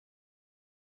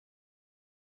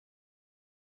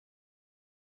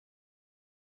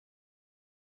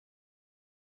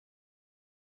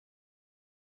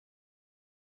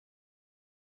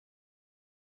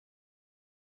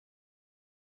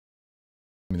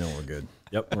We know we're good.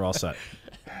 Yep, we're all set.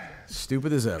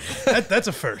 Stupid as ever. That's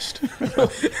a first.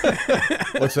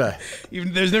 What's that?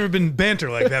 There's never been banter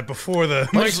like that before the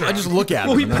mics. I just look at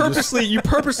him. Well, you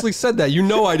purposely said that. You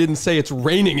know I didn't say it's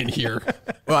raining in here.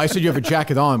 Well, I said you have a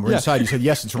jacket on. We're inside. You said,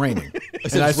 yes, it's raining. I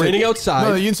said it's raining outside.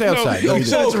 No, you didn't say outside. No, you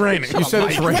said it's raining. You said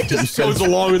it's raining. What just goes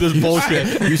along with this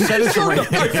bullshit? You said it's raining.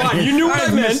 All right, fine. You knew what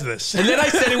I meant. This. And then I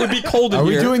said it would be cold in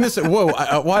here. Are we doing this? Whoa,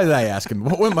 why did I ask him?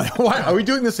 Why are we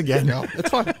doing this again? No, it's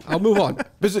fine. I'll move on.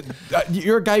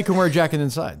 You're a guy who can wear a jacket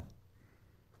inside.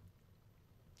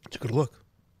 It's a good look.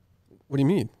 What do you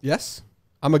mean? Yes?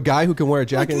 I'm a guy who can wear a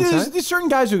jacket inside? There's certain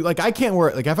guys who, like, I can't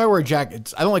wear, like, if I wear a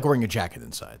jacket, I don't like wearing a jacket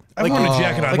inside. I've worn a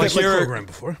jacket on my program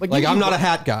before. Like I'm not a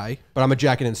hat guy, but I'm a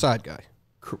jacket inside guy.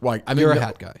 Like, I mean, You're a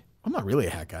hat guy. I'm not really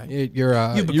a hat guy. You are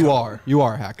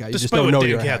a hat guy. You just don't know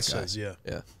you're a hat guy. Says, yeah.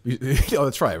 Oh,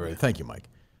 that's right. Thank you, Mike.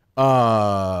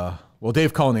 Well,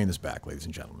 Dave Cullinane is back, ladies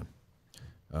and gentlemen.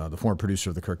 The former producer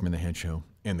of the Kirkman the Hand Show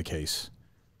and The Case.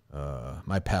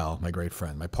 My pal, my great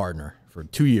friend, my partner for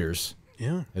 2 years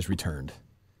has returned,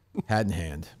 hat in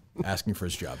hand, asking for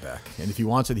his job back. And if he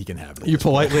wants it, he can have it. You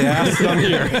politely asked, and I'm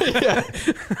here.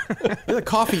 You have a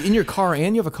coffee in your car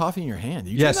and you have a coffee in your hand.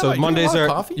 So Mondays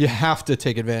you have to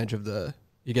take advantage of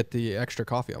you get the extra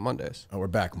coffee on Mondays. Oh, we're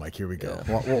back, Mike. Here we go.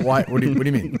 Yeah. Why? What do you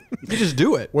mean? You just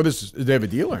do it. Do they have a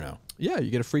deal or no? Yeah, you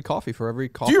get a free coffee for every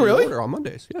coffee you really? you order on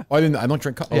Mondays. Yeah. Oh, I don't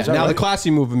drink coffee. Yeah, now the classy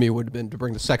move of me would have been to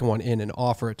bring the second one in and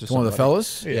offer it to one of the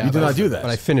fellas. Yeah, you did not do that.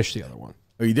 But I finished the other one.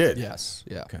 Oh, you did? Yes.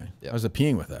 Yeah. Okay. Yeah. How's the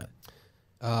peeing with that?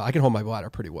 I can hold my bladder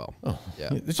pretty well. Oh,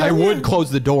 yeah. I would close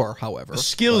the door, however. The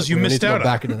skills you missed out on.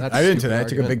 Back into that I didn't today. I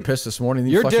took a big piss this morning.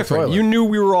 You're different. You knew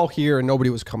we were all here and nobody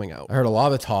was coming out. I heard a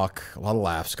lot of talk, a lot of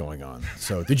laughs going on.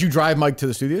 So, did you drive Mike to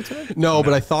the studio today? No,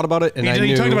 but I thought about it, and I knew.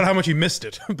 You talked about how much you missed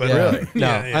it. But really? No,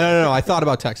 I don't know. I thought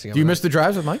about texting him. Do you miss the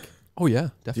drives with Mike? Oh yeah,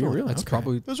 definitely. Do you really? That's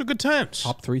probably those are good times.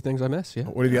 Top 3 things I miss. Yeah.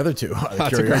 What are the other 2?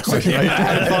 That's a great question. I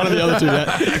hadn't thought of the other 2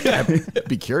 yet. I'd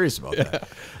be curious about that.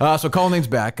 So Cullinane's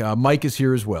back. Mike is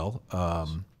here as well.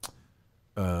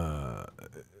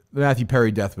 The Matthew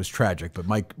Perry death was tragic, but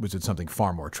Mike was at something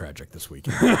far more tragic this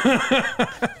weekend.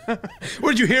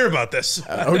 Where did you hear about this?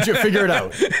 How did you figure it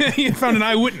out? You found an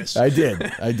eyewitness. I did.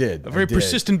 A very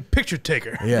persistent picture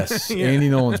taker. Yes. Andy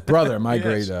Nolan's brother, my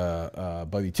great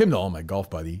buddy, Tim Nolan, my golf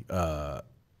buddy,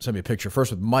 sent me a picture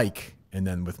first with Mike and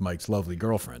then with Mike's lovely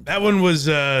girlfriend. That one was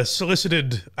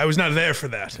solicited. I was not there for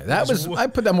that. Okay, I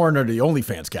put that more under the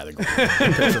OnlyFans category.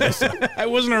 I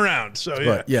wasn't around, so yeah.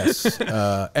 But yes,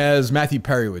 as Matthew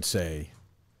Perry would say,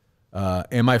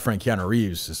 and my friend Keanu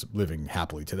Reeves is living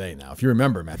happily today now. If you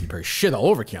remember, Matthew Perry shit all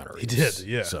over Keanu Reeves. He did,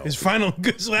 yeah. So, his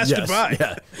last goodbye.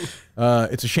 Yeah.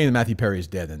 It's a shame that Matthew Perry is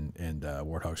dead and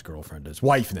Warthog's girlfriend, his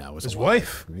wife now, is his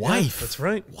alive. Wife. Yeah, that's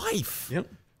right. Wife. Yep.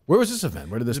 Where was this event?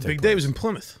 Where did this take place? The big day was in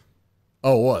Plymouth.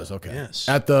 Oh, it was? Okay. Yes.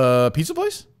 At the pizza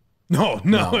place? No,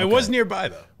 okay. It was nearby,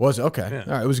 though. Was it? Okay. Yeah.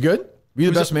 All right. It was good? Were you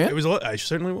the best man? I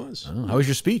certainly was. Oh, how was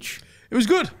your speech? It was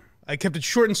good. I kept it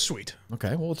short and sweet.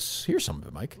 Okay. Well, let's hear some of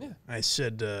it, Mike. Yeah. I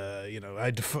said,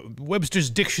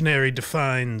 Webster's dictionary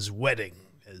defines wedding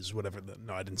as whatever.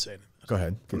 No, I didn't say it. Go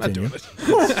ahead. Continue. I'm not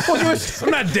doing it.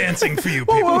 I'm not dancing for you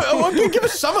people. Give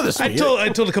us some of this. I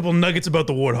told a couple nuggets about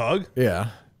the warthog. Yeah.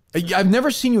 I've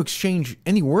never seen you exchange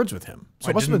any words with him. So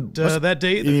I didn't that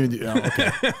day either. Okay.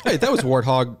 Hey, that was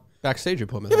Warthog backstage at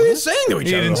Plymouth. Yeah, they didn't say anything to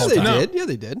each other the whole time. They did. Yeah,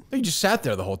 they did. They just sat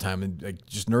there the whole time and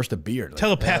just nursed a beard.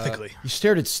 Telepathically. You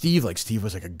stared at Steve like Steve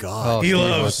was like a god. Oh, he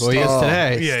loves Steve. Well, he is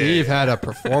today. Yeah, Steve had a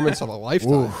performance of a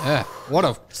lifetime. Yeah. What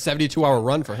a 72-hour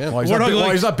run for him. Well,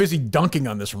 he's not busy dunking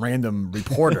on this random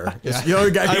reporter. You know,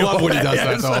 the guy I love when he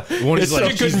does that, though. When It's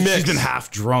like, a good mix. He's been half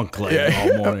drunk all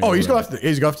morning. Oh, he's going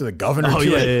after the governor. Oh,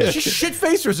 too. yeah. Is he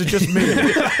shit-faced or is it just me?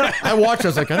 I watched. I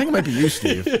was like, I think it might be you,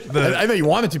 Steve. I know you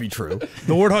want it to be true.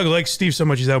 The warthog likes Steve so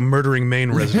much he's out murdering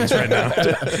Maine residents right now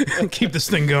to keep this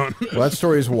thing going. Well, that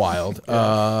story is wild.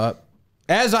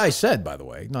 As I said, by the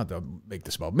way, not to make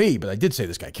this about me, but I did say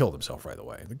this guy killed himself right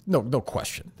away. No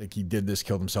question. Like he did this,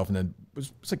 killed himself, and then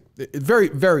it's like very,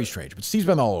 very strange. But Steve's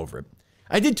been all over it.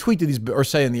 I did tweet that or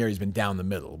say in the air he's been down the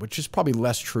middle, which is probably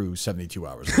less true 72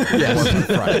 hours ago. Yes.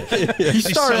 Friday. He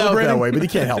started out that way, but he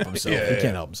can't help himself. He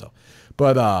can't help himself.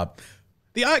 But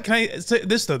can I say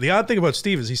this though? The odd thing about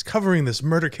Steve is he's covering this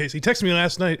murder case. He texted me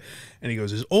last night and he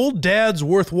goes, "Is Old Dad's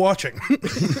worth watching?"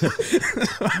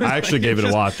 I actually gave it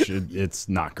a watch. It's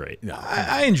not great. No,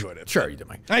 I enjoyed it. Sure, you did,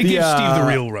 Mike. I gave Steve the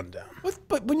real rundown.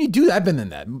 But when you do that, I've been in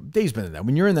that. Dave's been in that.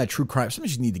 When you're in that true crime,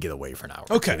 sometimes you need to get away for an hour.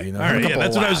 Okay. Or two, you know? All right. A Yeah, couple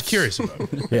that's of what I was laughs. curious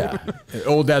about. Yeah.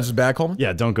 Old Dad's back home?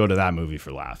 Yeah, don't go to that movie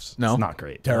for laughs. No? It's not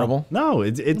great. Terrible? No,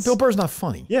 it's Bill Burr's not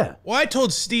funny. Yeah. Well, I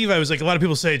told Steve, I was like, a lot of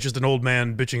people say it's just an old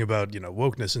man bitching about,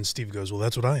 wokeness. And Steve goes, well,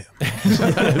 that's what I am.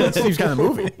 That's Steve's kind of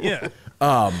movie. Yeah.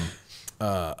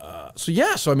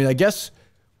 So I mean, I guess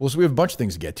we have a bunch of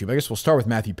things to get to. But I guess we'll start with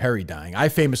Matthew Perry dying. I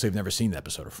famously have never seen the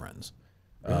episode of Friends.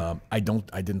 I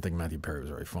didn't think Matthew Perry was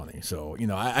very funny. So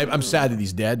I'm sad that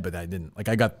he's dead, but I didn't like.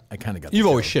 I kind of got. You've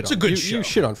always shit. It's a on good you, show. You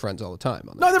shit on Friends all the time.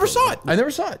 On No, I never that saw it. I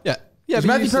never saw it. Yeah. Yeah. Is but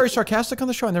Matthew you Perry sarcastic on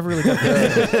the show? I never really got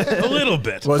that. A little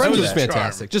bit. Was Friends it? was Charm.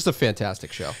 fantastic. Just a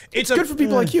fantastic show. It's Good for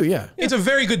people like you. Yeah. It's a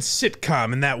very good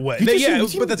sitcom in that way. You Yeah,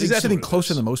 just seem but that's exactly sitting what it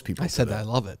closer is. than most people. I said that. I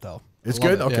love it though. It's I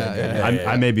love good? it. Okay, Yeah.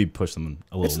 yeah. I maybe push them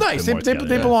a little. It's nice. bit They more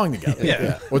together. belong together.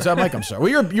 Yeah. What's that, Mike? I'm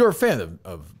sorry. Well, you're a fan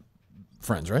of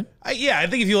Friends, right? I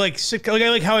think if you like sitcom, like I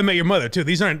like How I Met Your Mother too.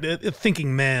 These aren't a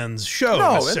thinking man's show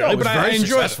No, necessarily, it was but very I enjoy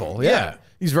successful. it. Yeah.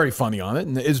 He's very funny on it,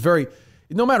 and it's very.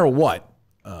 No matter what,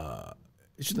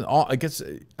 it's just I guess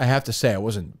I have to say I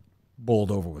wasn't bowled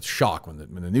over with shock when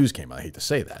the news came out. I hate to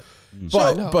say that,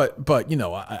 but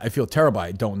I feel terrible.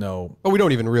 I don't know. But we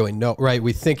don't even really know, right?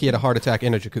 We think he had a heart attack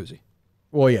in a jacuzzi.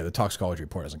 Well, yeah, the toxicology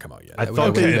report hasn't come out yet. I thought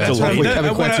Okay, they that's delayed what- it.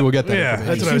 Kevin Clancy will get that Yeah, information.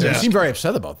 that's what I was He asking. seemed very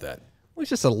upset about that. Well, it's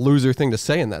just a loser thing to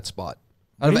say in that spot.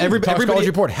 Out of The everybody, toxicology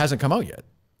report hasn't come out yet.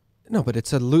 no, but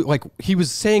it's like he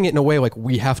was saying it in a way like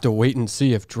we have to wait and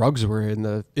see if drugs were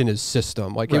in his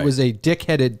system. Like Right. it was a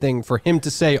dickheaded thing for him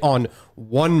to say on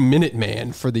 1 Minute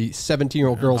Man for the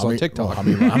 17-year-old girls on TikTok. How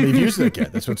many views did it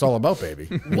get? That's what it's all about, baby.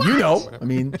 I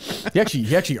mean, he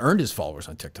actually earned his followers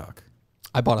on TikTok.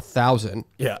 I bought 1,000.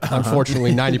 Yeah.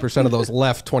 Unfortunately, 90% of those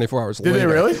left 24 hours later. they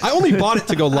really? I only bought it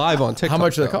to go live on TikTok. How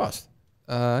much did it though. cost?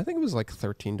 I think it was like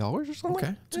 $13 or something.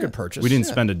 Okay, it's a good purchase. We didn't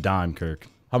spend a dime, Kirk.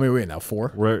 How many are we at now?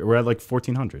 4? We're at like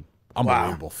 1,400.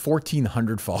 Unbelievable.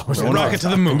 1,400 followers. Rocket to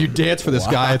the moon. And you dance for this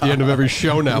guy at the end of every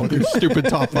show now with your stupid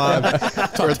top 5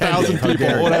 for 1,000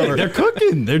 people, whatever. They're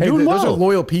cooking. They're doing Those are well.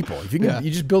 loyal people. If you can,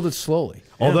 you just build it slowly.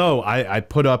 Although I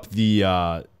put up the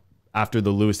after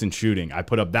the Lewiston shooting, I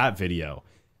put up that video.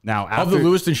 Now after Of the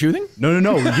Lewiston shooting? No.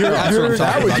 That's what I'm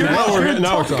talking about.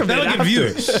 Now we're talking. That'll get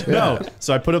views. No.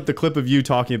 So I put up the clip of you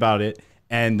talking about it,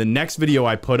 and the next video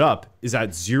I put up is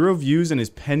at 0 views and is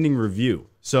pending review.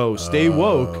 So stay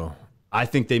woke. I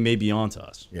think they may be onto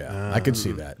us. Yeah, I could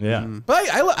see that. Yeah. But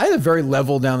I had a very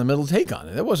level down the middle take on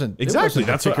it. It wasn't Exactly, It wasn't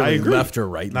that's what I particularly agree. left or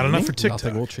right. Not enough for Nothing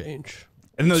TikTok. will change.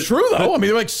 And It's true though. I mean,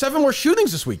 there were like 7 more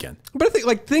shootings this weekend. But I think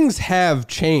like things have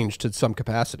changed to some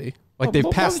capacity. Like they've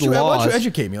passed Why laws. don't you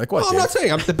educate me? Like what? Well, I'm Dave? not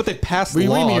saying, but they passed What do you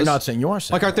laws. mean you're not saying? You are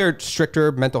saying. Like, aren't there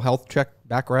stricter mental health check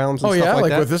backgrounds and Oh stuff yeah, like like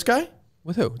that? with this guy?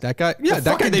 With who? That guy? Yeah, that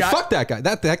guy. fucking They guy. fucked that guy.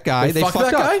 That guy. They fucked fucked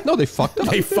that up. guy? No, they fucked up.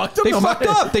 They fucked him? They No, fucked man.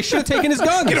 up. They should have taken his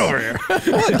guns. Get over here.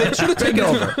 What? They should have taken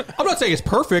his. I'm not saying it's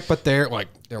perfect, but there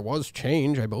was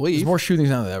change, I believe. There's more shootings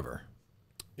now than ever.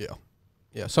 Yeah.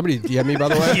 Yeah. Somebody DM me, by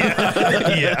the way.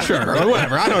 Yeah. Sure. Or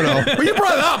whatever. I don't know. Well, you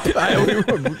brought it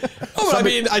up. Oh, I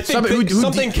mean, I think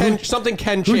something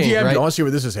can Who change. DM'd Right? you? I want to see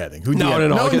where this is heading. Who No, DM'd?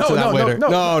 no. I'll get to that later.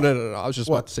 No. No. I was just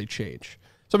about to say change.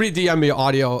 Somebody DM'd me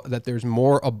audio that there's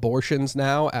more abortions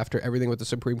now after everything with the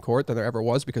Supreme Court than there ever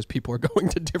was because people are going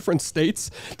to different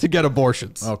states to get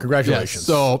abortions. Oh, congratulations. Yes.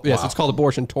 So, yes, Wow. it's called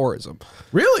abortion tourism.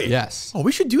 Really? Yes. Oh,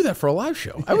 we should do that for a live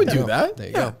show. I would do that. There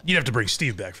you go. You'd have to bring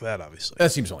Steve back for that, obviously.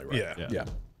 That seems only right. Yeah.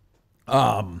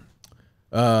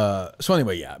 So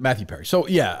anyway, yeah, Matthew Perry. So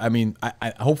yeah, I mean,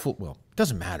 I hopeful. Well, it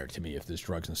doesn't matter to me if there's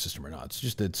drugs in the system or not. It's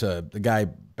just the guy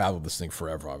battled this thing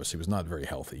forever. Obviously, was not very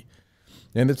healthy,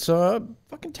 and it's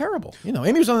fucking terrible. You know,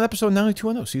 Amy was on an episode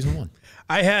 90210, season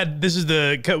 1. This is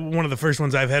one of the first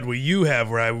ones I've had where you have,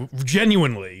 where I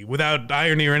genuinely, without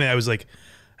irony or anything, I was like,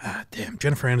 damn,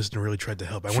 Jennifer Aniston really tried to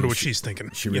help. I wonder what she's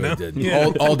thinking. She really did.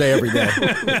 Yeah. All day, every day.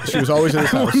 She was always in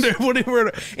his I house.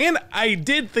 wonder and I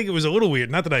did think it was a little weird.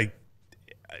 Not that I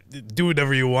do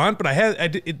whatever you want, but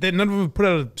none of them put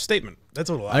out a statement. That's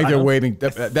a little I think they're waving.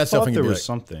 That's thought definitely there gonna be was like,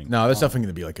 something. No, that's definitely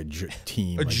going to be like a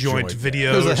team, a like, joint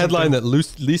video. There's or a headline something.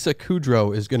 that Lisa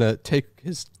Kudrow is going to take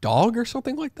his dog or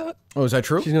something like that. Oh, is that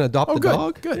true? She's going to adopt the good.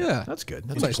 dog? Good. Yeah. That's good.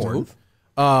 That's Nice important.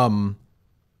 move.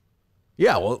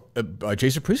 Yeah, well,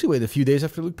 Jason Priestley waited a few days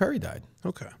after Luke Perry died.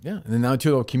 Okay. Yeah, and then now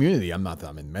to the community. I'm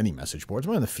in many message boards.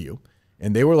 I'm in a few,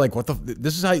 and they were like, "What the?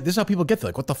 This is how people get there.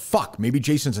 Like, what the fuck? Maybe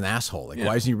Jason's an asshole. Like,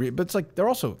 why is he? But it's like they're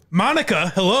also, Monica,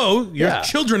 hello. Your Yeah.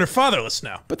 children are fatherless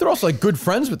now. but they're also like good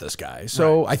friends with this guy.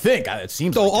 So I think it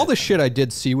seems. So like all it. the shit I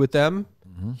did see with them,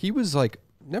 he was like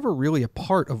never really a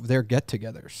part of their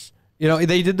get-togethers. You know,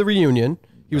 they did the reunion.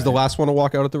 He was the last one to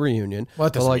walk out at the reunion. Well,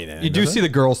 that doesn't like, mean anything, you do does see it? the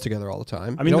girls together all the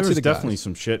time. I mean, there was definitely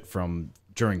some shit from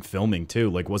during filming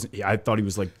too. Like, I thought he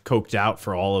was like coked out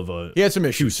for all of a. He had some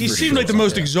issues. He seemed like the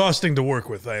most exhausting to work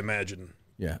with, I imagine.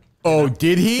 Yeah. Oh,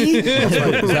 did he? Is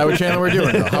that what channel we're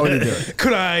doing? How would he do it?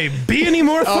 Could I be any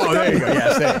more? Oh, there you go.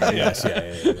 Yes, there you go. Yes,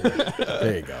 yeah.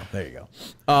 There you go. There you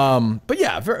go. But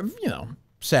yeah, very,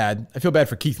 sad. I feel bad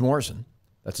for Keith Morrison.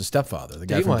 That's his stepfather, the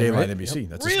guy from Daylight right? NBC.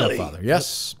 That's Really? his stepfather.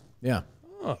 Yes. Yeah.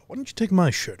 Oh, why don't you take my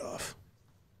shirt off?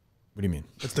 What do you mean?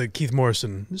 That's the Keith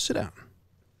Morrison. Just sit down.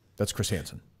 That's Chris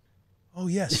Hansen. Oh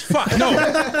yes. Fuck no.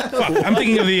 Fuck. I'm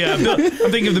thinking of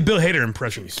the Bill Hader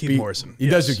impression. Keith Morrison. He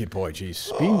does do Keith Boy.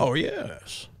 Jeez. Oh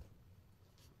yes.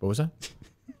 What was that?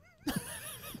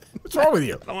 What's wrong with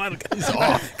you? He's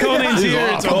off. Cullinane's here.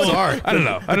 It's all. Sorry. I don't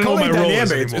know. I don't know what my role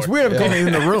is anymore. It's weird. I'm coming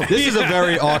in the room. This is a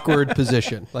very awkward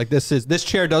position. Like this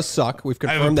chair does suck. We've I've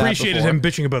confirmed that appreciated before. him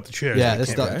bitching about the chairs. Yeah, I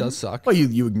this can't- does suck. Well,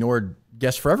 you ignored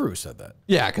Guest Forever who said that.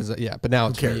 Yeah, but now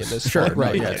it's me in this. Sure. spot.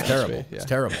 Right. No, yeah, it's terrible. Yeah. It's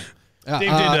terrible.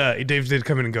 Dave did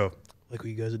come in and go, like what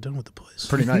you guys have done with the place.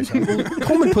 Pretty nice. Huh?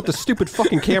 Coleman put the stupid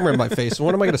fucking camera in my face.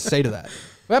 What am I going to say to that?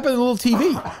 What happened to the little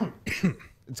TV?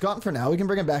 It's gone for now. We can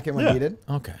bring it back in when needed.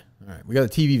 Okay. All right. We got a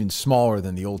TV even smaller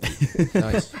than the old TV.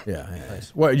 Nice. Yeah.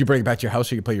 Nice. What, you bring it back to your house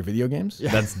so you can play your video games?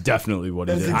 Yeah. That's definitely what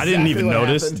he That's did. I didn't even exactly what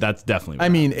notice. happened. That's definitely. What I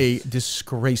mean, a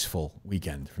disgraceful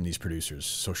weekend from these producers,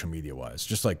 social media wise.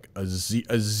 Just like a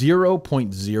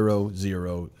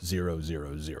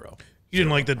 0.00000. You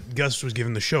didn't like that Gus was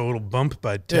giving the show a little bump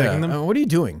by tagging them? What are you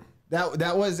doing?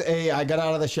 That was I got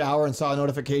out of the shower and saw a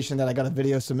notification that I got a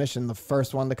video submission, the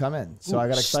first one to come in. So I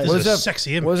got excited. What is a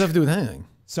sexy image. What does that have to do with anything?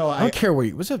 So I don't care where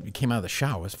you. What's up? You came out of the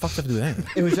shower. What's fucked up to do with anything?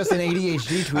 it was just an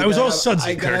ADHD tweet. I was that all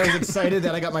sudsy, I Kirk. was excited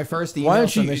that I got my first email Why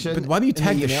don't you? submission. But why do you in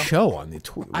tag the email. show on the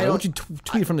tweet? Why don't you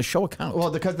tweet it from the show account?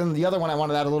 Well, because then the other one I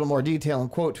wanted to add a little more detail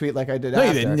and quote tweet like I did. no, you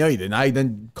after. didn't. No, you didn't. I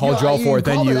then called you out for it.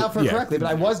 Then called you. it out for it correctly, but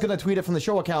I was going to tweet it from the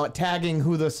show account, tagging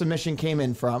who the submission came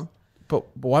in from. But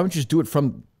why would you just do it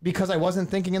from? Because I wasn't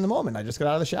thinking in the moment. I just got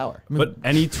out of the shower. But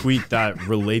any tweet that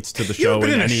relates to the You've show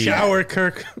been in a any shower,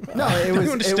 Kirk. No, it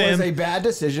was understand. a bad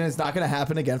decision. It's not going to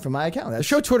happen again from my account. The That's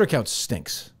show Twitter account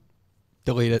stinks.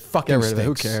 Delete it. Fucking Get rid of it.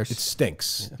 Who stinks. cares? It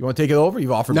stinks. You want to take it over?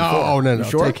 You've offered before. No. You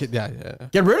sure? Take it. Yeah.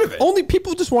 Get rid of it. Only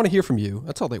people just want to hear from you.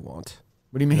 That's all they want.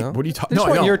 What do you mean? You know? What are you They talking? just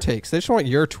No, want no. your takes. They just want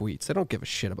your tweets. They don't give a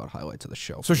shit about highlights of the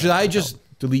show. So should I just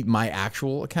delete my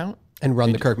actual account? and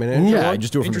run the Kirkman Energy? Yeah,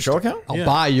 just do it from the show account. I'll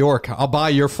buy your account. I'll buy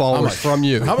your followers from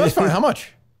you. How much? How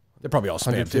much? They're probably all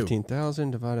spam too. 115,000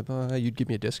 divided by. You'd give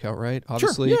me a discount, right? Sure.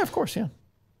 Obviously. Yeah, of course. Yeah.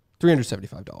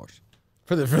 $375.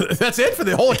 For that's it for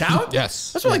the whole account.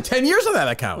 Yes. That's for like 10 years on that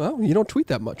account. Well, you don't tweet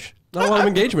that much. Not a lot of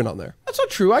engagement on there. That's not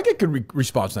true. I get good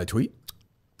response when I tweet.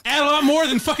 And a lot more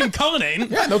than fucking Cullinane.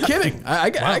 Yeah, no kidding. I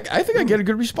think I get a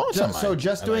good response on mine. So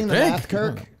just doing the think. math,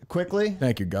 Kirk, quickly.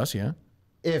 Thank you, Gus. Yeah.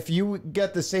 If you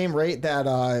get the same rate that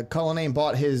Cullinane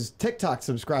bought his TikTok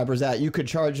subscribers at, you could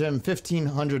charge him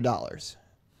 $1,500.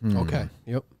 Okay.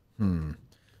 Yep.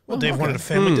 Well, Dave wanted a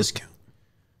family discount.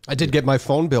 I did get my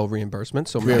phone bill reimbursement,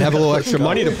 so we have a little extra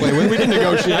money to play with. We can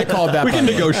negotiate. I called that. We can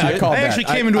by the way. negotiate. I called I that. actually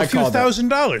came into I a few called that.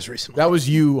 $1,000s recently. That was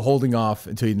you holding off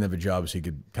until you didn't have a job so you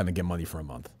could kind of get money for a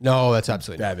month. No, that's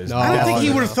absolutely That is- no. I don't think he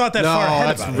no, would have no. thought that No, far ahead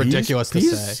that's about it. ridiculous to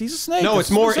say. He's a snake. No, That's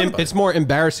it's more. what I'm saying. It's more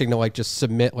embarrassing to like just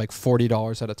submit like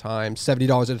 $40 at a time,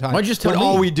 $70 at a time. Why'd you just tell when me?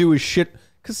 all we do is shit?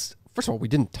 Because first of all, we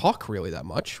didn't talk really that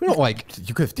much. We don't like.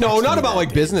 You could have No, texted not me about that, like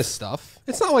Dave. business stuff.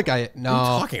 It's not like I. No. What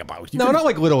are you talking about? You No, could've- not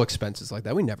like little expenses like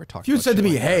that. We never talked. If you had about said to shit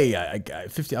me, like that. "Hey, I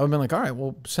got 50," I would have been like, "All right,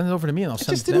 well, send it over to me, and I'll It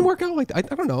send just it." didn't work out like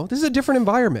that. I don't know. This is a different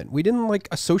environment. We didn't like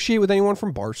associate with anyone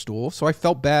from Barstool, so I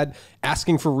felt bad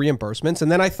asking for reimbursements.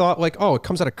 And then I thought like, oh, it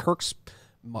comes out of Kirk's,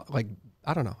 like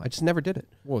I don't know. I just never did it.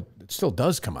 Well, it still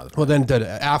does come out of the Well, then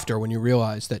after when you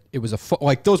realized that it was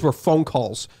like those were phone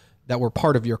calls that were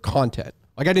part of your content.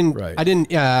 Like I didn't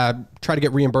try to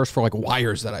get reimbursed for like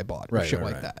wires that I bought or shit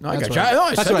like that. No, I That's got what you. No, I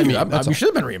that's said what I to mean. you. That's You all. should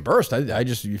have been reimbursed. I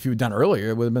just, if you had done it earlier,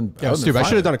 it would have been. Yeah, it was stupid. I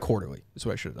should have done it quarterly. That's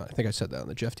what I should have done. I think I said that on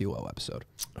the Jeff D. Lowe episode.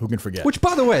 Who can forget? Which,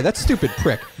 by the way, that stupid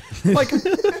prick. Like,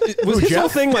 was his whole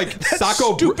thing like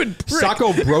Saco?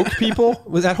 Saco broke people.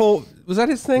 Was that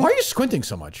his thing? Why are you squinting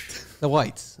so much? The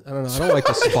lights. I don't know. I don't like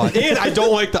the spot, and I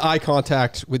don't like the eye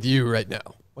contact with you right now.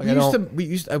 Like I don't. We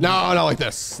used to. No, I don't like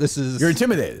this. This is. You're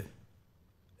intimidated.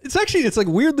 It's like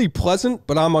weirdly pleasant,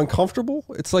 but I'm uncomfortable.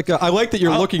 It's like I like that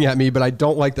you're looking at me, but I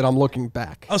don't like that I'm looking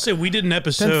back. I'll say we did an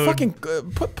episode. Then fucking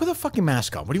put a fucking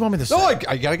mask on. What do you want me to say? No,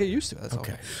 I gotta get used to it. That's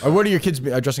okay. What are your kids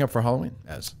dressing up for Halloween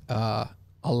as?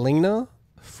 Alina,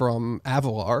 from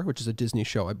Avalar, which is a Disney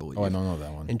show, I believe. Oh, I don't know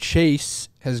that one. And Chase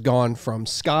has gone from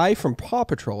Sky from Paw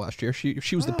Patrol last year.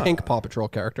 She was the pink Paw Patrol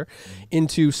character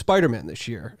into Spider-Man this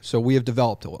year. So we have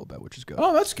developed a little bit, which is good.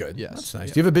 Oh, that's good. Yes. That's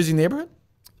nice. Do you have a busy neighborhood?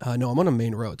 No, I'm on a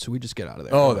main road, so we just get out of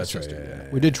there. Oh, that's right. Yeah.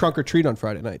 We did trunk or treat on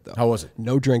Friday night, though. How was it?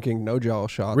 No drinking, no Jello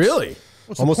shots. Really?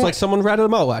 Almost like someone ratted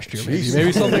them out last year.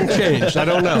 Maybe something changed. I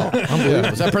don't know. Unbelievable.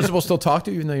 Does that principal still talk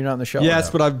to you even though you're not in the show? Yes,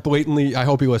 but I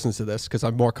hope he listens to this because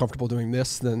I'm more comfortable doing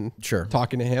this than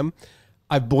talking to him.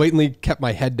 I've blatantly kept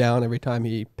my head down every time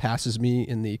he passes me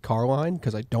in the car line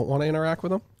because I don't want to interact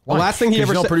with him. Why? The last thing he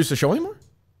ever you don't said, produce the show anymore?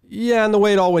 yeah, and the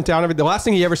way it all went down, the last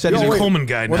thing he ever said He's is a Coleman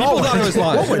guy now. people thought it was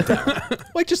lying.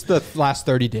 Like just the last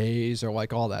 30 days or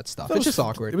like all that stuff. It's just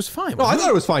awkward. It was fine. No, I thought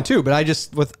it was fine too, but I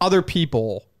just, with other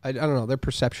people, I don't know, their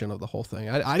perception of the whole thing.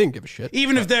 I didn't give a shit.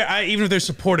 Even if they're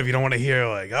supportive, you don't want to hear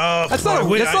like, oh, That's not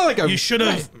like a- you should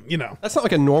have, you know. That's not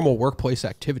like a normal workplace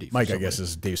activity. for Mike, I somebody. guess,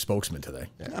 is Dave's spokesman today.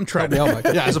 I'm trying Help me to. out,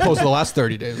 Mike. Yeah, as opposed to the last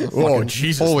 30 days. Oh,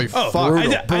 Jesus. Holy Oh,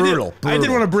 fuck. Brutal. I did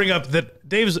want to bring up that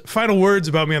Dave's final words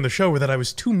about me on the show were that I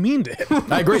was too mean to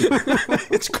him. I agree.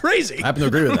 It's crazy. I happen to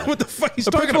agree with that. What the fuck he's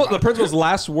The talking principal, about? the principal's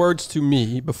last words to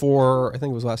me before, I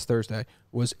think it was last Thursday,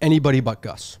 was anybody but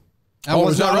Gus. That Oh,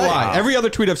 was is that not a right? lie. Wow. Every other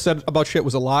tweet I've said about shit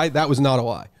was a lie. That was not a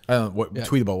lie. I don't know. What,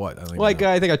 Tweet about what? I don't even Like, know.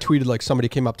 I think I tweeted like somebody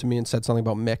came up to me and said something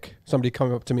about Mick. Somebody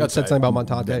came up to me and That's said right. something about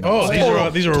Montante.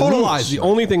 Oh, these are total rumors. lies. The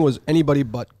only thing was anybody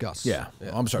but Gus. Yeah.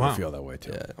 I'm starting to feel that way,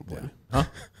 too.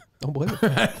 Don't believe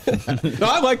it. No,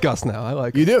 I like Gus now. I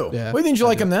like You do? Yeah. Why didn't you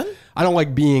like him then? I don't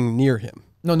like being near him.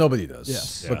 No, nobody does.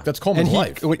 Yes. But that's And Coleman's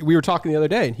life. we were talking the other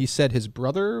day, and he said his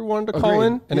brother wanted to call Agreed.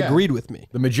 in and Yeah. agreed with me.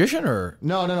 The magician or?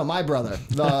 No, my brother,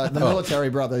 the military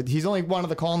brother. He's only wanted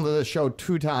to call into the show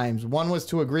 2 times. One was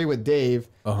to agree with Dave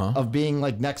of being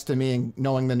like next to me and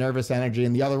knowing the nervous energy,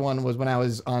 and the other one was when I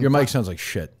was on. Your mic sounds like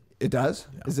shit. It does.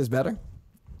 Is this better?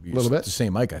 A little bit. It's the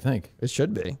same mic, I think. It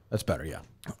should be. That's better, yeah.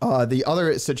 The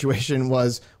other situation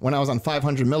was when I was on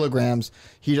 500 milligrams.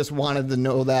 He just wanted to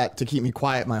know that to keep me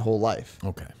quiet my whole life.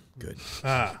 Okay, good.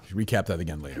 Recap that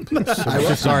again later, please.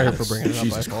 I'm sorry for bringing it up.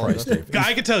 Jesus Christ, Dave.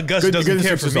 I can tell Gus Good doesn't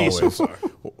care news for me as so always. far.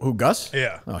 Who, Gus?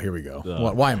 Yeah. Oh, here we go.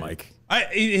 Why, Mike?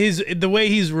 The way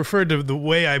he's referred to the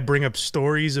way I bring up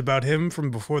stories about him from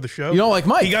before the show. You don't like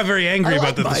Mike? He got very angry I about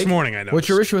like that this Mike. morning. I know. What's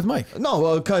your issue with Mike?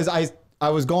 No, because I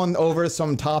was going over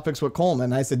some topics with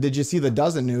Coleman. I said, "Did you see the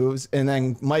dozen news?" And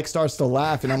then Mike starts to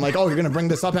laugh, and I'm like, "Oh, you're gonna bring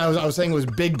this up?" And I was saying it was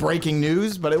big breaking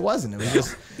news, but it wasn't. It was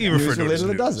just He news referred to it related as to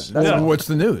the news. dozen. That's all. What's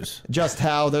the news? Just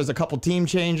how there's a couple team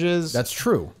changes. That's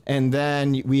true. And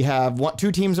then we have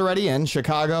 2 teams already in.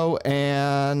 Chicago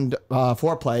and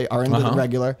Foreplay are into the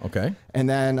regular. Okay. And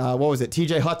then what was it?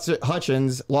 TJ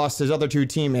Hutchins lost his other 2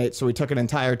 teammates, so we took an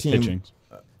entire team.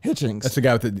 Hitchings. That's the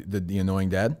guy with the annoying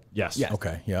dad? Yes. Yeah.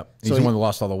 Okay, yep. He's So the he- one that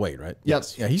lost all the weight, right?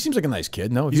 Yes. Yeah, he seems like a nice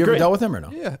kid. No? Have you ever great. dealt with him or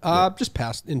no? Yeah, just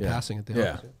passing at the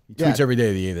Yeah. office. He tweets every day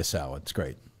that he ate a salad. It's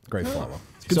great. Great follow.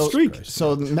 so, streak.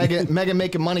 So Mega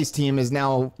Making Money's team is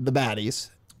now the baddies.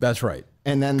 That's right.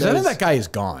 And then 'Cause I there's think that guy is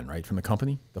gone, right, from the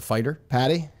company? The fighter?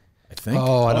 Patty. I think.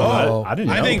 Oh, I don't know. I didn't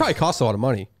know. I It think probably costs a lot of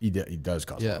money. He does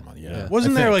cost a lot of money, yeah.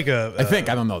 wasn't there like a I think.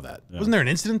 I don't know that. wasn't there an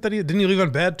incident that didn't he leave on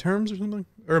bad terms or something?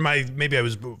 Or maybe I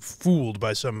was fooled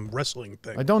by some wrestling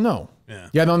thing. I don't know. Yeah.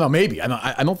 I don't know. Maybe. I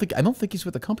don't think he's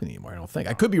with the company anymore. I don't think.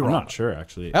 I could be I'm wrong. not sure,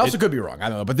 actually. I also could be wrong. I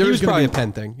don't know. But there He is was probably a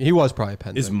going to be pen thing. He was probably a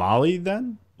pen Is thing. Molly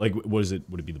then? Like, what is it?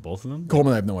 Would it be the both of them?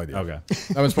 Coleman. I have no idea. Okay.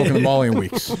 I haven't spoken to Molly in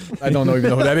weeks. I don't even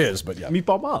know who that is. But yeah,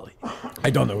 Meatball Molly.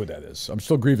 I don't know who that is. I'm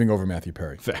still grieving over Matthew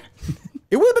Perry. Fair.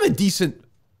 It would have been a decent.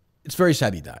 It's very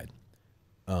sad he died.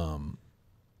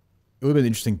 It would have been an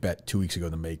interesting bet 2 weeks ago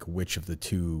to make which of the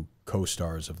 2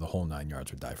 co-stars of the whole 9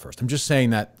 yards would die first. I'm just saying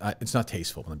that it's not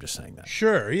tasteful, but I'm just saying that.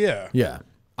 Sure, yeah. Yeah,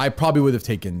 I probably would have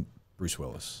taken Bruce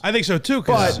Willis, I think so too.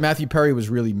 but Matthew Perry was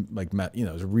really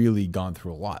has really gone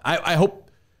through a lot.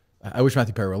 I wish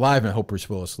Matthew Perry were alive, and I hope Bruce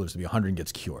Willis lives to be 100 and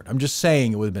gets cured. I'm just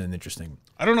saying it would have been an interesting.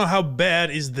 I don't know how bad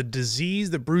is the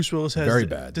disease that Bruce Willis has. Very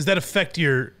bad. Does that affect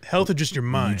your health or just your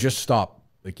mind? You just stop,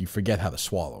 you forget how to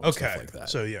swallow. And okay. stuff like that.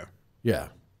 So yeah, yeah.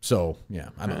 So yeah,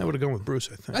 I don't I know. would have gone with Bruce.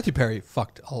 I think. Matthew Perry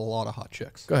fucked a lot of hot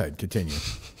chicks. Go ahead, continue.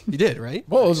 He did, right?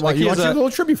 Well, it was like he you has want to do a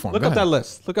little tribute for him. Look Go up that ahead.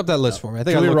 list. Look up that list for me. I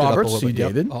think Julia I looked Roberts, it up a little he bit.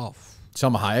 dated. Yep. Oh,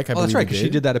 Selma Hayek, I believe. that's right, because he she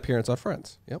did that appearance on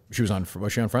Friends. Yep. She was on.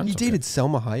 Was she on Friends? He dated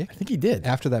Selma Hayek I think he did.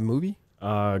 after that movie.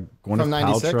 Gwyneth From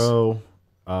 96?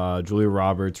 Paltrow, Julia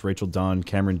Roberts, Rachel Dunn,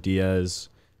 Cameron Diaz,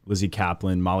 Lizzie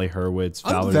Kaplan, Molly Hurwitz,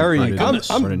 I'm Valerie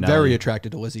I'm very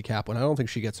attracted to Lizzie Kaplan. I don't think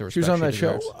she gets the She respect was on that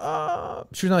show. deserves.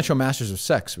 She was on that show, Masters of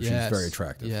Sex, which Yes. she's very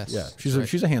attractive. Yes. Yeah. That's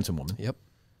She's a handsome woman. Yep.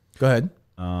 Go ahead.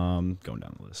 Going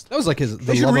down the list. That was like the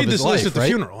You should love read of his this list life, at the right?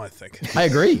 funeral. I think. I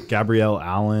agree. Gabrielle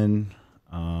Allen,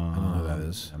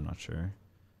 is. I'm not sure.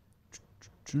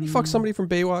 He fucked somebody from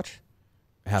Baywatch.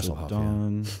 Hasselhoff. Yeah.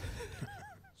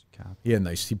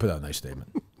 Done. He put out a nice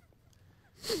statement.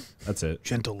 That's it.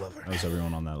 Gentle lover. That was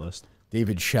everyone on that list.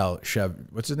 David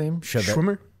what's his name?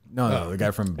 Schwimmer? No, the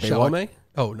guy from Baywatch. Chalamet?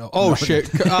 Oh no! Oh shit!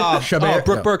 Chabert?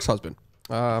 Brooke No. Burke's husband.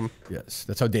 Yes,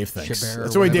 that's how Dave thinks. Chabert or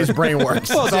That's the way whatever. Dave's brain works.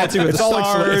 Dancing with it's the all like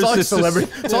Stars, it's it's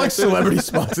celebrity. It's all like celebrity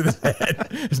spots in his head.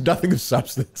 There's nothing of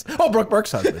substance. Oh, Brooke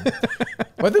Burke's husband.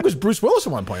 Well, I think it was Bruce Willis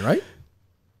at one point, right?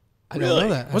 I don't know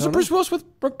that. Was it Bruce Willis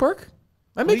with Brooke Burke?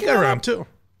 Am I He making got that around up? too.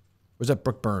 Was that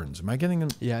Brooke Burns? Am I getting him?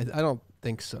 Yeah, I don't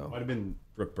think so. Might have been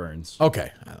Brooke Burns.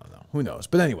 Okay, I don't know. Who knows?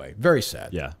 But anyway, very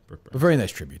sad. Yeah, Brooke But Burns. very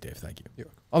nice tribute, Dave. Thank you.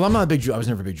 Although I'm not a big, I was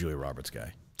never a big Julia Roberts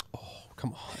guy.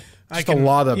 Come on. Just a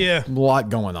lot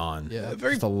going on. Yeah.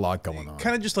 Just a lot going on.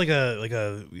 Kind of just like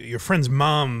a your friend's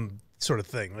mom sort of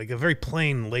thing, like a very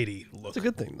plain lady look. It's a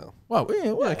good thing though. Well,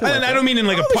 yeah, I don't mean in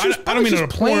like a she's- I don't mean in a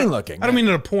she's plain porn looking. I don't mean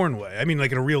in a porn way. I mean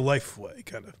like in a real life way,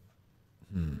 kind of.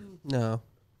 No,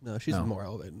 she's more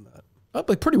elevated than that.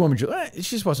 Like Pretty Woman, she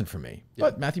just wasn't for me.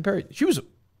 But Matthew Perry, was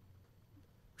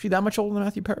she that much older than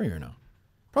Matthew Perry or no?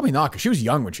 Probably not, because she was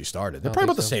young when she started. They're probably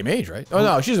about the same age, right? Oh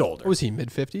no, she's older. What was he,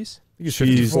 mid-50s? He's She's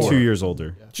 54. 2 years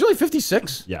older. She's only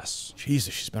 56. Yes.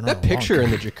 Jesus, she's been around That a long picture time.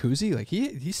 in the jacuzzi, like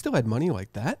he still had money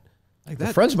like that? Like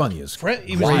that? Friends money is He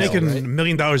was wild, making right? $1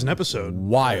 million an episode.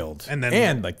 Wild. And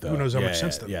then like the, who knows how much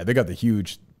since then. Yeah, they got the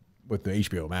huge with the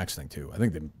HBO Max thing too. I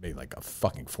think they made like a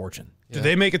fucking fortune. Did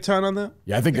they make a ton on that?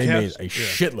 Yeah, I think they made Cavs? a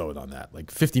shitload on that,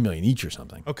 like 50 million each or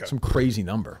something. Okay. Some crazy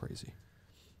number. Crazy.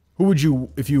 Who would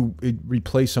you, if you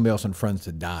replace somebody else on Friends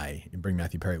to die and bring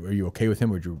Matthew Perry, are you okay with him,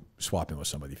 or would you swap him with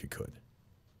somebody if you could,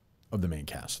 of the main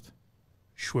cast?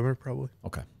 Schwimmer probably.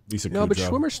 Okay. Lisa No, but Kudrow.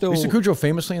 Schwimmer's still. Lisa Kudrow,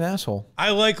 famously an asshole. I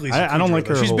like Lisa. I don't Kudrow, like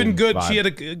her though. She's been whole good. vibe. She had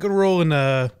a good role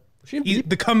in. She in-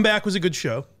 The Comeback was a good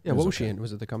show. Yeah, what was she in?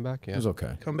 Was it The Comeback? Yeah. It was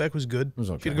okay. Comeback was good. was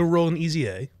okay. She had a good role in Easy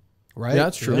A. Right? Yeah,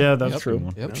 that's true. Yeah, that's Yep. true.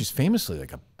 Yep. She's famously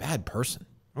like a bad person,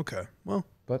 Okay. Well,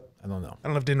 but I don't know. I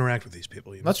don't have to interact with these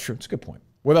people. You know? That's true. It's a good point.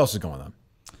 What else is going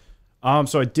on?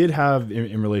 So I did have,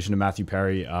 in relation to Matthew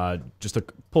Perry, just a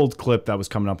pulled clip that was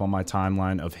coming up on my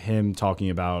timeline of him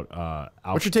talking about.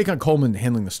 What's your take on Coleman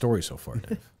handling the story so far,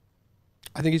 Dave?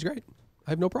 I think he's great. I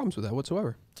have no problems with that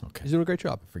whatsoever. Okay. He's doing a great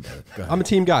job. Forget it. Go ahead. I'm a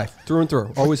team guy through and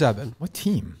through. Always have been. What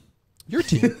team? Your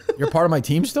team. You're part of my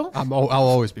team still? I'll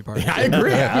always be part of it. I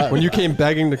agree. When you came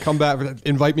begging to come back,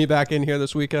 invite me back in here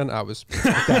this weekend, I was.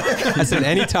 I said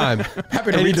anytime.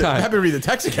 Happy to read the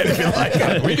text again if you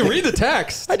like. We can read the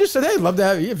text. I just said, hey, love to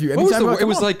have you. If you What was anytime the, you it wanna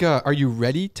was come like, are you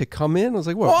ready to come in? I was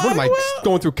like, what? Well, What am I well,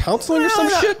 going through counseling or some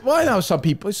shit? Well, I know some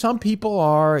people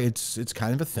are. It's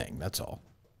kind of a thing. That's all.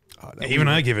 Even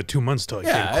I gave it 2 months till I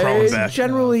came Yeah, crawling it's back.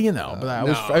 generally, but I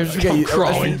was forgetting.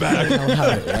 crawling back.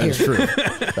 That is true.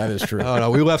 That is true. Oh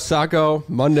no, we left Saco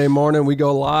Monday morning. We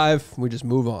go live. We just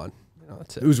move on.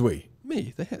 That's it. Who's we?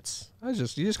 Me, the hits. You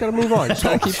just got to move on. You just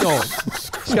got to keep going.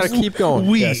 Just got to keep going.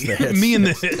 We, Yes, the hits. me and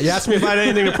the hits. You asked me if I had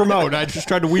anything to promote. I just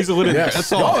tried to weasel it in. Yes.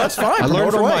 That's all. No, that's fine. I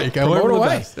learned Promote from away. Mike. I learned Promote from the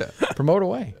away. best. Yeah. Promote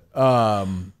away.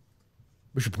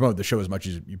 We should promote the show as much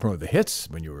as you promote the hits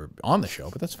when you were on the show,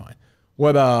 but that's fine.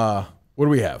 What do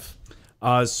we have?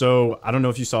 So I don't know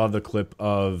if you saw the clip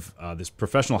of this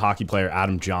professional hockey player,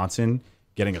 Adam Johnson,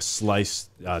 getting a slice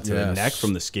to the Yes. neck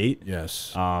from the skate.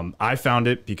 Yes. I found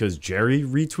it because Jerry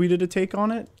retweeted a take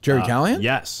on it. Jerry Callahan?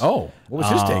 Yes. Oh, what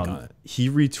was his take on it? He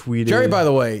retweeted. Jerry, by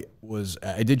the way,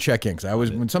 I did check in because I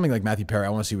was when something like Matthew Perry, I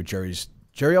want to see what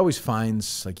Jerry always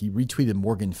finds, like he retweeted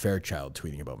Morgan Fairchild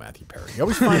tweeting about Matthew Perry. He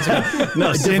always finds like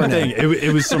No, same thing.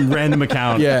 It was some random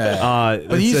account. Yeah. But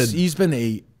that said- he's been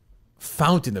a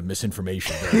fountain of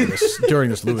misinformation during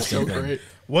this Lewis thing. great.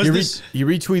 He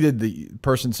retweeted the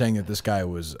person saying that this guy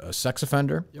was a sex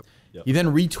offender. Yep. He then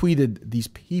retweeted these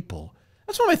people.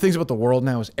 That's one of my things about the world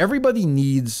now is everybody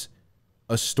needs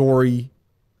a story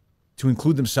to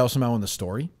include themselves somehow in the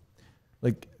story.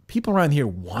 Like people around here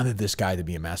wanted this guy to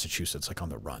be in Massachusetts, like on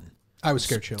the run. I was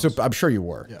scared shitless. So I'm sure you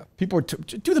were. Yeah. People are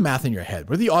do the math in your head.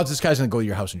 What are the odds this guy's going to go to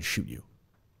your house and shoot you?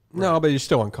 No, but you're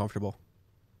still uncomfortable.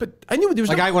 But I knew there was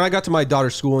Like when I got to my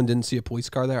daughter's school and didn't see a police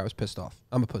car there, I was pissed off.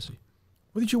 I'm a pussy.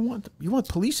 What did you want? You want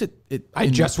police at I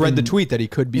just read the tweet that he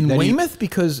could be in that he- Weymouth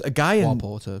because a guy in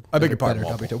Walpole. It's a I beg your pardon,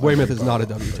 better Walpole. W town. Weymouth is not a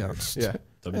W town. Yeah.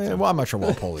 well, I'm not sure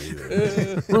Walpole either.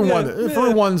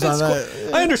 Route 1's on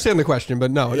that. I understand the question, but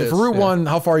no, it is. For Route Yeah. 1,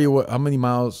 how far are you? How many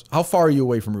miles? How far are you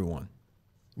away from Route 1?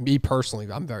 Me personally,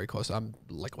 I'm very close. I'm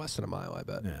like less than a mile, I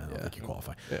bet. Yeah, I don't think you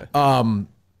qualify. Yeah.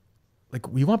 Like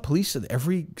we want police at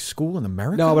every school in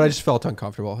America. No, but I just felt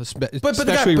uncomfortable, but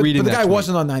especially reading the that guy tweet.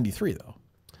 wasn't on 93 though.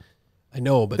 I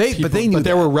know, but They knew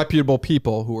there that. were reputable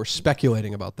people who were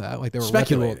speculating about that. Like they were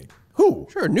Speculating. Who?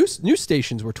 Sure, news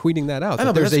stations were tweeting that out. I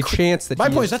know, That but there's a that's chance that my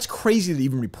point is that's crazy to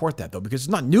even report that though, because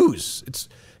it's not news. It's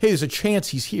hey, there's a chance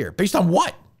he's here. Based on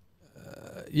what?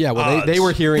 Yeah, well, they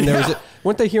were hearing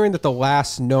weren't they hearing that the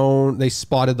last known they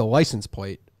spotted the license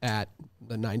plate at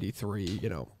the 93? You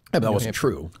know, Yeah, but that wasn't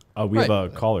true. We have a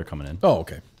caller coming in. Oh,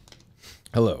 okay.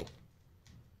 Hello.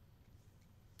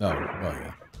 Oh,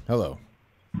 yeah. Hello.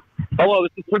 Hello,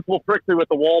 this is Principal Frickley with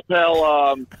the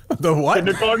Walpole The what?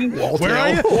 kindergarten. Where are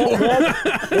you?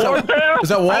 Walpole? Is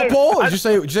that Walpole? Did you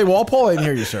say Walpole? I didn't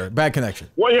hear you, sir. Bad connection.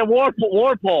 Well, yeah,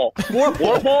 Warpole.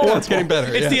 Warpole? That's getting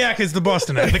better. It's the act. It's the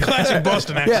Boston act. The classic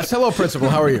Boston act. Yes. Hello, Principal.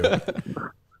 How are you?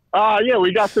 Yeah,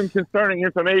 we got some concerning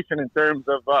information in terms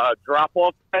of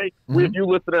drop-off pay. We have you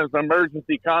listed as an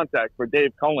emergency contact for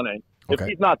Dave Cullinane. If Okay.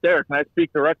 he's not there, can I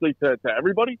speak directly to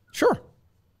everybody? Sure.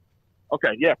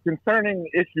 Okay, yeah, concerning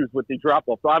issues with the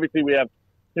drop-off. So obviously we have,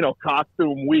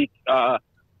 costume week.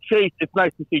 Chase, it's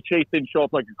nice to see Chase didn't show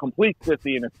up like a complete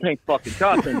sissy in his pink fucking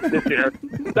costume this year.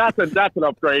 That's an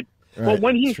upgrade. Right. But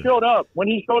when he showed up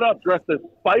dressed as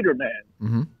Spider-Man,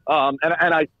 and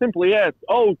I simply asked,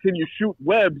 "Oh, can you shoot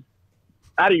webs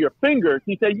out of your fingers?"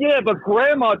 He said, "Yeah, but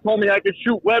Grandma told me I could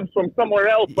shoot webs from somewhere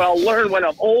else, but I'll learn when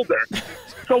I'm older."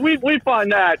 So we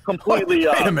find that completely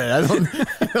Wait a minute.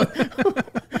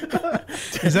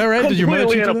 Is that right? Did your mother completely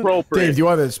teach you that? inappropriate. Dave, do you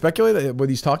want to speculate what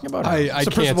he's talking about? I It's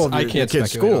the principal of your can't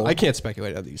kid's speculate. school. I can't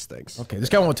speculate on these things. Okay, this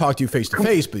guy won't talk to you face to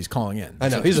face, but he's calling in. I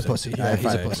know That's he's a interesting. pussy. Yeah, he's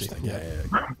find a it pussy. interesting.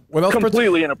 Yeah. What else?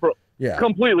 Completely inappropriate. Yeah.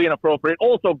 Completely inappropriate.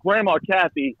 Also, Grandma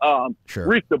Kathy Sure.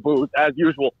 reeked the booze as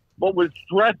usual, but was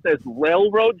dressed as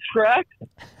railroad tracks.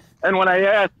 And when I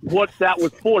asked what that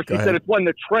was for, she said it's when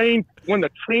the train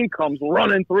comes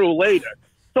running through later.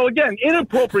 So again,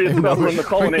 inappropriate stuff from the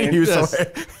Cullinane. If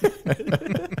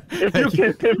you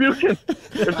can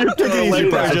relate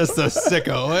You're that. just a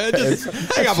sicko. Just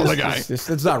hang up on the guy.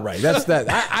 It's not right. That's that.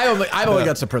 I don't think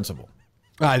that's the principal.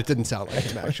 It didn't sound like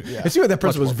him, actually. Yeah. I see what that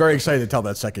principal was very excited to tell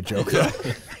that second joke.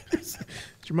 Is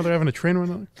your mother having a train run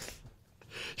on her?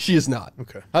 She is not.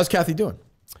 Okay. How's Kathy doing?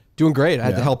 Doing great. I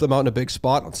had to Yeah. help them out in a big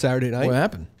spot on Saturday night. What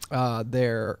happened?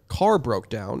 Their car broke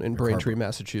down in Braintree,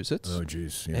 Massachusetts. Oh,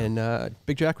 jeez. Yeah. And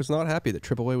Big Jack was not happy that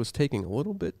AAA was taking a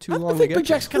little bit too long I to think get Big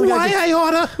Jack's there. kind of guy. I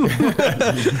oughta.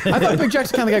 I thought Big Jack's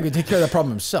the kind of guy who could take care of that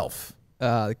problem himself.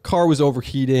 The car was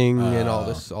overheating and all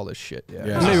this shit. Yeah.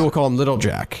 Yeah. Maybe we'll call him Little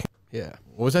Jack. Yeah.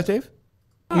 What was that, Dave?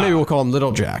 Maybe we'll call him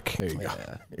Little Jack. There you go.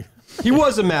 He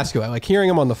was a mascot. Like hearing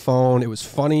him on the phone, it was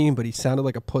funny, but he sounded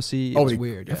like a pussy. It was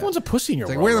weird. Yeah. Everyone's a pussy in your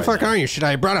Like, world where the right fuck now. are you? Should I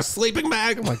have brought a sleeping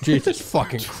bag? I'm like, Jesus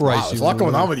fucking Wow, Christ. there's a you lot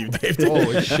going loser. on with you, Dave.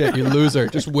 Holy shit, you loser.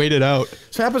 Just wait it out. So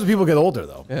what happens when people get older,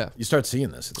 though. Yeah. You start seeing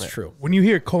this. It's true. When you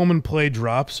hear Coleman play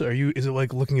drops, is it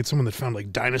like looking at someone that found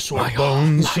like dinosaur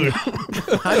bones?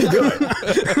 How do you do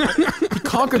it? He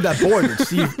conquered that board that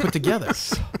Steve put together.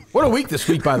 What a week this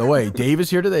week, by the way. Dave is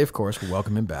here today, of course. We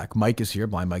welcome him back. Mike is here,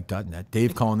 blindmike.net.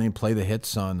 Dave Cullinane, play the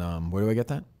hits on, where do I get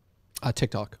that?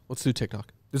 TikTok. Let's do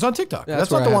TikTok. It's on TikTok. Yeah,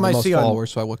 that's where not the one have I most see on.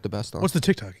 followers, so I look the best on. What's the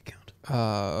TikTok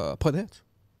account? Play the hits?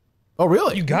 Oh,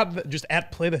 really? You got that just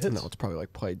at play the hits? No, it's probably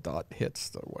like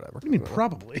play.hits or whatever. I mean,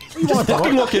 probably.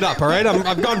 Fucking look it up, all right?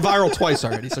 I've gone viral twice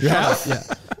already, so shut up.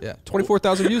 Yeah.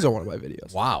 24,000 views on one of my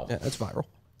videos. Wow. Yeah, that's viral.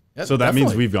 Yeah, So that means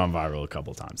definitely. we've gone viral a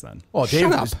couple times then. Well, Dave,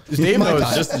 Shut up. Dave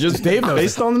knows. Just Dave knows.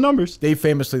 Based on the numbers. Dave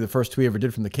famously, the first tweet he ever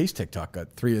did from the case TikTok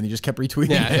got 3, and he just kept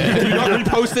retweeting. Have you not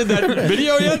reposted that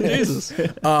video yet? Jesus.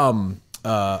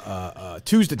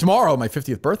 Tuesday, tomorrow, my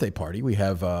 50th birthday party, we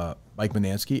have Mike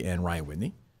Manansky and Ryan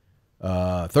Whitney.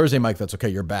 Thursday, Mike, that's okay,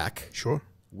 you're back. Sure.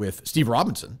 With Steve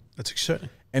Robinson. That's exciting.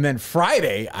 And then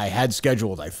Friday, I had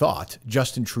scheduled, I thought,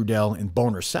 Justin Trudell and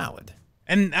Boner Salad.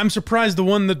 And I'm surprised the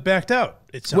one that backed out.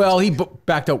 It sounds Well, he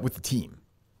backed out with the team.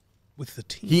 with the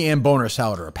team. He and Boner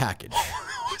Salad are a package.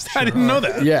 I didn't know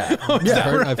that. Yeah.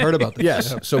 I've heard about this.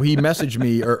 Yes. So he messaged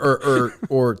me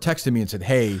or texted me and said,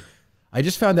 "Hey, I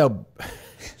just found out."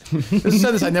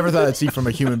 This I never thought I'd see from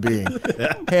a human being.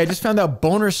 Hey, I just found out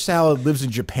Boner Salad lives in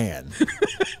Japan.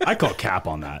 I call cap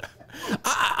on that.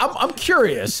 I'm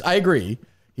curious. I agree.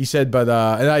 He said, but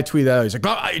and I tweeted out. He's like,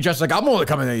 "Oh, just like I'm only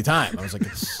coming anytime." I was like,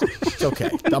 "It's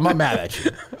okay. I'm not mad at you."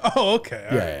 Oh, okay.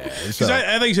 All right. Yeah. Because So-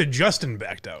 I think you said Justin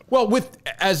backed out. well,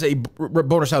 as a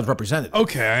Boner Salad representative.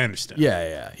 Okay, I understand.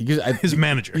 Yeah. His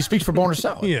manager. He speaks for Boner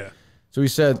Salad. Yeah. So he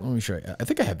said, let me show you. I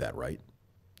think I have that right.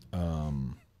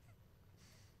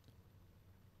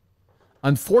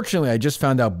 Unfortunately, I just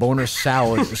found out Boner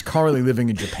Salad is currently living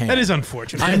in Japan. That is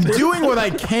unfortunate. I'm doing what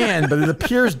I can, but it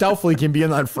appears doubtful he can be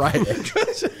in on Friday.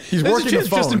 He's There's working a the chance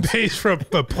Justin phones. pays for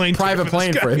a plane Private ticket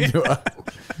plane this for guy.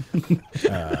 him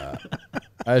to.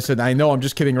 I said, I know, I'm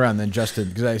just kidding around. Then Justin,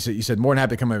 because I said, you said, more than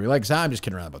happy to come over your legs. I'm just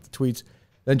kidding around about the tweets.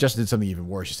 Then Justin did something even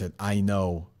worse. He said, I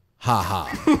know, ha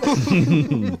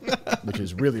ha, which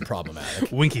is really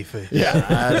problematic. Winky face. Yeah,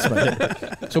 that's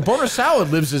my So Boner Salad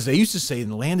lives, as they used to say, in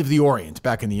the land of the Orient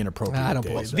back in the inappropriate I don't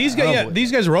days. believe that. These guys,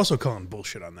 these guys are also calling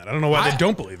bullshit on that. I don't know why they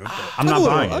don't believe it. But. I'm not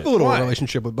buying I have it. a little Why?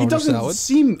 relationship with He Boner doesn't Salad.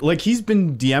 seem like he's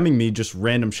been DMing me just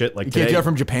random shit like You can't today. do that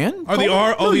from Japan? Are the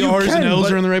all the you R's and can, L's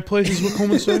but- are in the right places? What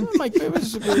Coleman said. Like,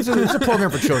 it's a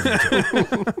program for children,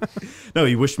 too. No,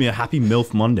 he wished me a happy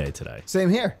MILF Monday today. Same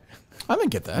here. I didn't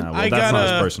get that. Well, I that's got not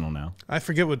as personal now. I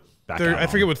forget what Back out I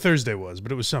forget on. what Thursday was,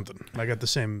 but it was something. I got the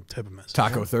same type of message.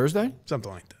 Taco Thursday?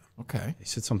 Something like that. Okay. He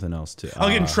said something else too. I'll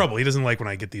get in trouble. He doesn't like when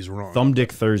I get these wrong. Thumb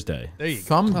Dick Thursday. There you go.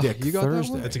 Thumb Dick you got that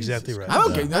Thursday. one? That's exactly right. I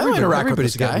don't interact with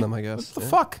Everybody's this guy. getting them, I guess. What the Yeah.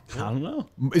 fuck? I don't know.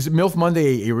 Is it MILF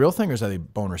Monday a real thing, or is that a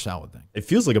Boner Salad thing? It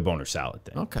feels like a boner salad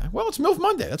thing. Okay. Well, it's MILF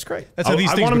Monday. That's great. That's how these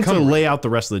I things want him to become. lay out the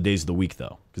rest of the days of the week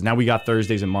though, because now we got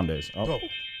Thursdays and Mondays. Oh,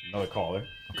 another caller.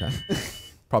 Okay.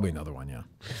 Probably another one, yeah.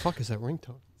 The fuck is that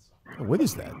ringtone? What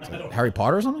is that? Is that Harry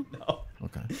Potter or something? No.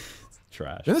 Okay.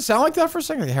 Trash. Didn't it sound like that for a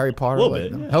second? Like Harry Potter? A little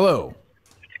bit, no? yeah. Hello.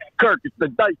 Kirk, it's the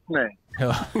Dice Man.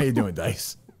 Hello. How you doing,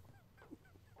 Dice?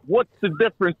 What's the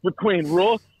difference between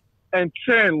Ross and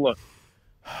Chandler?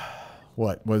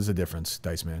 What? What is the difference,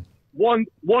 Dice Man? One's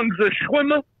a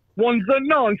schwimmer, one's a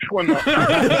non-schwimmer.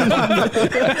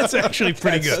 That's actually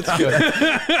pretty good. Dice,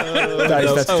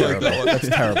 that's terrible. That's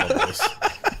terrible, Dice.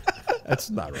 That's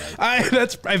not right.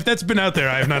 If that's been out there,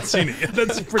 I have not seen it yet.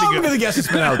 That's pretty I'm good. going to guess it's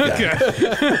been out there.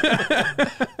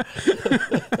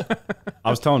 I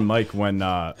was telling Mike when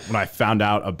I found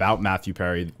out about Matthew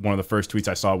Perry, one of the first tweets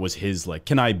I saw was his like,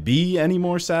 "Can I be any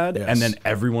more sad?" Yes. And then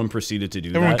everyone proceeded to do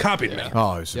Everyone that. copied me.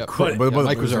 Oh, it's Yep. incredible. But- But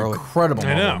Mike it was was an early. incredible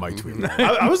I moment know. when Mike tweeted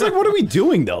that. I was like, "What are we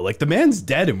doing though? Like the man's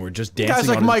dead and we're just dancing." Guys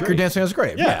like on his Mike are grave. dancing on his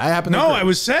grave. Yeah, I happen to No, agree. I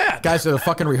was sad. Guys at a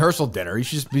fucking rehearsal dinner. He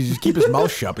should just keep his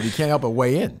mouth shut, but he can't help but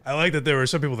weigh in. I like that there were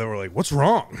some people that were like, "What's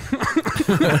wrong?"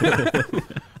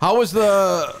 How was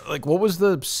the what was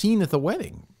the scene at the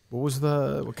wedding? What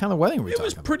kind of wedding were we It talking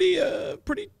was about?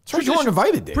 pretty. So you weren't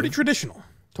invited, Dave. Pretty traditional.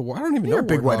 I don't even know. You're a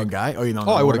big where wedding guy. Oh, you don't Oh,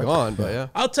 know I would where- have gone, but yeah.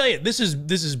 I'll tell you, this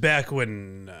is back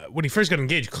when he first got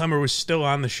engaged. Clemmer was still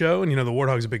on the show, and you know the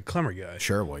Warthog's a big Clemmer guy.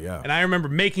 Sure, well, yeah. And I remember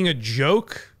making a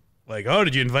joke like, "Oh,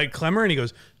 did you invite Clemmer?" And he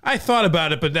goes, "I thought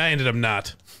about it, but I ended up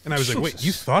not." And I was like, "Wait,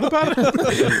 you thought about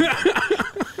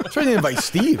it?" Trying to invite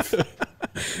Steve.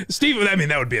 Steve, I mean,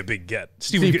 that would be a big get.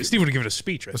 Steve would have given a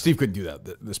speech. I think. Steve couldn't do that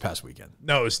this past weekend.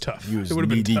 No, it was tough. He was it would have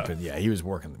knee been deep tough. in. Yeah, he was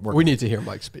working. We need to hear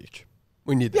Mike's speech.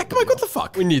 We need that. Yeah, come on, video. what the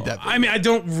fuck? We need that. I mean,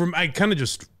 I kind of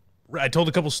just. I told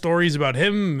a couple stories about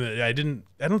him. I don't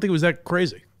think it was that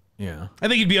crazy. Yeah. I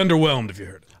think you'd be underwhelmed if you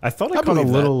heard it. I thought I I caught a believe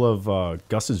that. little of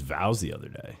Gus's vows the other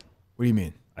day. What do you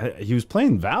mean? He was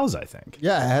playing vows, I think.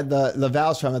 Yeah, I had the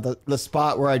vows from it, the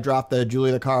spot where I dropped the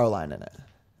Julia the Caro line in it.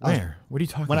 Where? What are you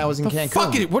talking When about? I was in The Cancun.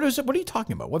 fuck it- what is it? What are you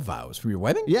talking about? What vows? For your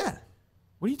wedding? Yeah.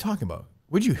 What are you talking about?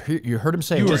 Would you hear? You heard him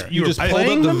say You it. were- You just pulled playing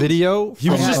up the them? video.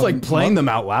 He was Yeah. just like playing them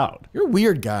out loud. You're a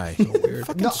weird guy.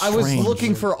 Fucking No, I was strange.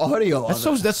 looking for audio.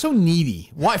 That's so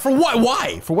needy. Why? For what?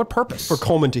 Why? For what purpose? For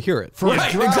Coleman to hear it.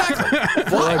 right, exactly.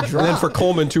 Why? And then for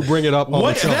Coleman to bring it up on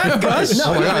What's the show. that, Gus?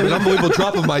 Oh my god, an unbelievable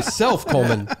drop of myself,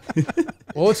 Coleman.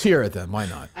 Well, let's hear it then. Why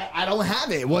not? I don't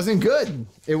have it. It wasn't good.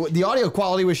 The audio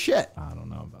quality was shit. I don't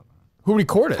know about that. Who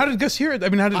recorded? How did Gus hear it? I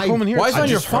mean, how did Coleman hear why it? is it on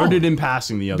your I just heard phone? it in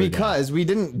passing the other day. Because we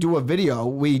didn't do a video,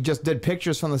 we just did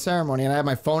pictures from the ceremony, and I had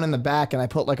my phone in the back, and I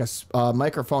put like a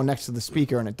microphone next to the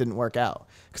speaker, and it didn't work out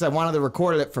because I wanted to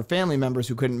record it for family members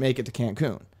who couldn't make it to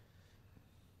Cancun.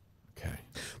 Okay.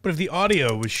 But if the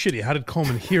audio was shitty, how did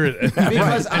Coleman hear it and,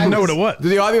 Because and I know was- what it was? Did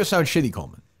the audio sound shitty,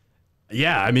 Coleman?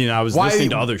 Yeah, I mean, I was listening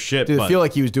to other shit, Did it but feel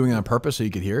like he was doing it on purpose so you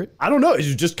could hear it? I don't know. It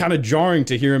was just kind of jarring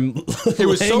to hear him. It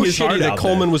was so shitty that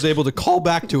Coleman was able to call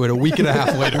back to it a week and a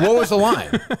half later. What was the line?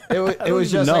 It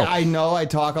was just know. like, I know I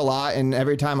talk a lot, and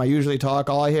every time I usually talk,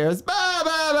 all I hear is bah, bah,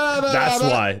 bah, bah, That's bah.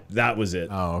 why. That was it.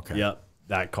 Oh, okay. Yep.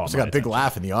 That caught I my got a big attention.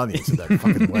 laugh in the audience at that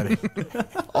fucking wedding.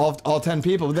 All 10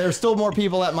 people. There's still more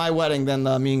people at my wedding than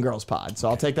the Mean Girls pod, so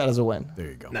I'll take that as a win. There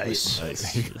you go. Nice.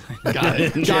 Got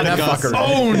it. Got that fucker.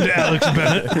 Owned Alex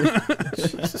Bennett.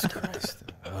 Jesus Christ.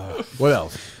 What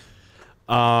else?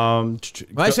 Um,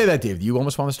 When I say that, Dave, do you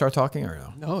almost want to start talking or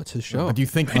no? No, it's his show. Do you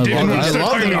think? didn't I when he love started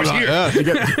talking, it. he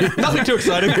was here. Yeah. Nothing too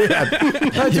exciting.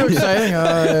 Not too exciting.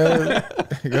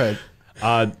 Go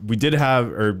ahead. we did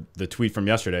have, or the tweet from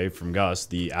yesterday from Gus,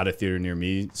 the At a Theater Near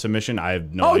Me submission. I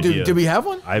have no Oh, idea. did we have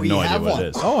one? I have We no have idea what one. it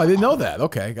is. Oh, I didn't know that.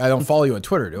 Okay. I don't follow you on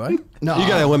Twitter, do I? No, You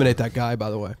gotta eliminate that guy, by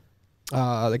the way.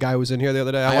 The guy who was in here the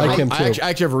other day. I like him too. I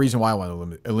actually have a reason why I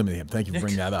want to eliminate him. Thank you for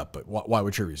bringing that up. But why?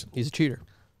 What's your reason? He's a cheater.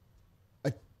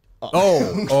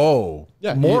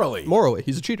 Yeah, morally. morally,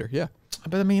 he's a cheater. Yeah.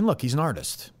 But I mean, look, he's an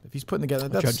artist. If he's putting together,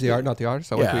 that's Judge the art, not the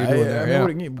artist. I like yeah, what you're doing there. Yeah. I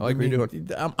I like what you're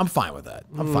doing. I'm fine with that.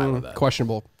 I'm fine with that.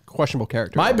 Questionable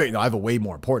character. My big, no, I have a way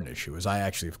more important issue. Is I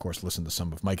actually, of course, listen to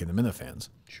some of Mike and the Minifans.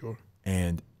 Sure.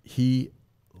 And he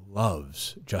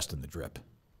loves Justin the Drip.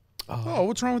 Oh,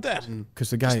 what's wrong with that?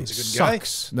 Because the guy Justin's a good guy.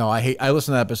 sucks. No, I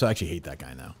listen to that episode. I actually hate that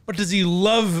guy now. But does he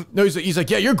love? No, he's like,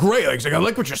 yeah, you're great. He's like, I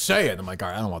like what you're saying. I'm like, all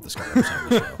right, I don't want this guy representing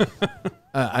the show.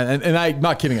 And I'm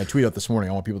not kidding. I tweeted out this morning,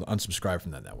 I want people to unsubscribe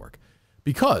from that network.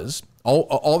 Because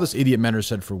all this idiot Mentor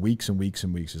said for weeks and weeks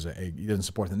and weeks is that, hey, he doesn't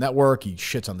support the network. He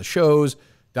shits on the shows.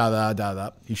 He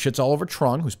shits all over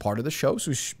Tron, who's part of the show.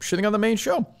 So he's shitting on the main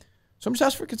show. So I'm just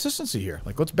asking for consistency here.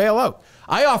 Like, let's bail out.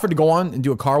 I offered to go on and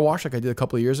do a car wash like I did a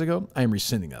couple of years ago. I am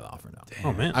rescinding that offer now.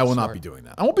 Oh man, I will not be doing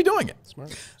that. I won't be doing it.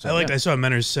 Smart. So, I saw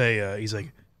Mentor say he's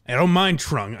like, I don't mind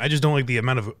Trung. I just don't like the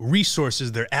amount of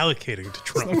resources they're allocating to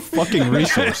Trung. Fucking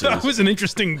resources. That was an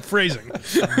interesting phrasing.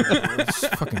 It's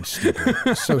fucking stupid.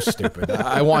 It's so stupid.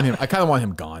 I want him. I kind of want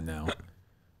him gone now.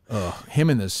 Ugh, him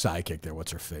and his sidekick there.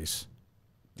 What's her face?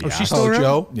 Oh, she's still around?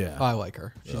 Joe? Yeah. I like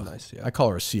her. She's nice. Yeah. I call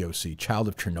her a COC, Child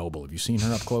of Chernobyl. Have you seen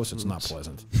her up close? It's not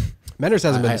pleasant. Menders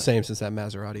hasn't been the same since that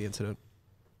Maserati incident.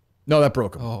 No, that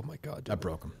broke him. Oh my God. That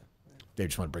broke him. They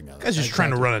just want to bring that up. Guy's just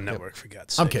trying to run a network, for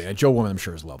God's sake. I'm kidding. Joe Woman, I'm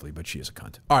sure, is lovely, but she is a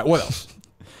cunt. All right, what else?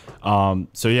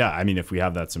 So yeah, I mean, if we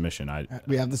have that submission,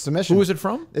 We have the submission. Who is it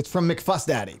from? It's from McFuss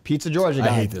Daddy, Pizza Georgia guy.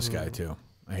 I hate this guy, too.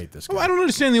 I hate this guy. Oh, I don't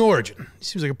understand the origin. He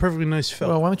seems like a perfectly nice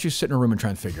fellow. Well, why don't you sit in a room and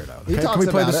try and figure it out? He Okay? talks Can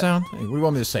we play the about it. sound? Hey, what do you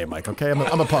want me to say, Mike? Okay, I'm a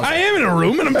puzzle. I am in a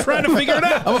room and I'm trying to figure it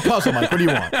out. I'm a puzzle, Mike. What do you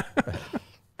want?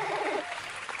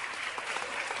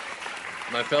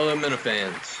 My fellow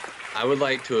Minifans, I would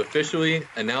like to officially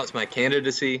announce my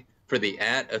candidacy for the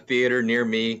At a Theater Near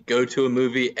Me Go to a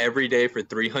Movie Every Day for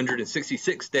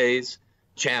 366 Days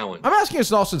challenge. I'm asking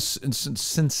this in all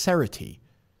sincerity.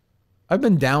 I've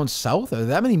been down south. Are there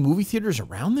that many movie theaters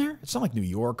around there? It's not like New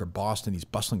York or Boston, these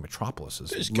bustling metropolises.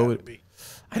 There's gotta be.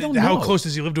 I don't know. How close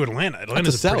does he live to Atlanta?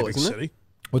 Atlanta's a a pretty cell, big isn't it? city.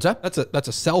 What's that? That's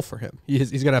a sell for him.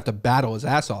 He's gonna have to battle his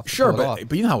ass off. to Sure, pull it off.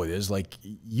 but you know how it is. Like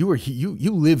you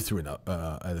lived through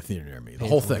a theater near me. The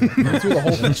whole thing. You went through the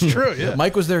whole thing. That's true, yeah.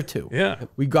 Mike was there too. Yeah.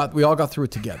 We all got through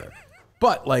it together.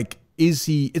 But like,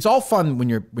 it's all fun when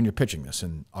you're pitching this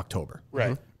in October.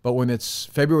 Right. But when it's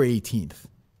February 18th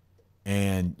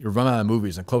and you're running out of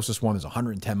movies and the closest one is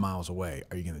 110 miles away,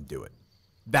 are you going to do it?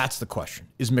 That's the question.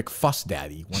 Is McFuss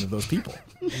Daddy one of those people?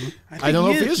 I don't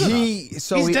know if he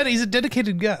is or not. He's a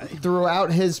dedicated guy.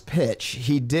 Throughout his pitch,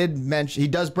 he did mention, he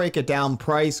does break it down,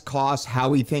 price, cost,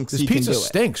 how he thinks This he can pizza do it.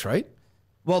 stinks, right?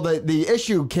 Well, the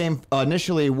issue came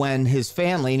initially when his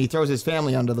family, and he throws his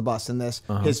family under the bus in this,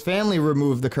 his family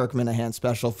removed the Kirk Minahan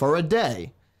special for a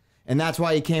day. And that's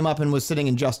why he came up and was sitting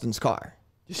in Justin's car.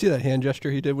 Did you see that hand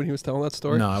gesture he did when he was telling that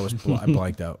story? No, I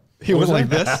blanked out. He was like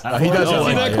this. He does. Did you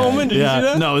see that, Coleman? Did you see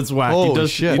that? No, it's whack. Holy He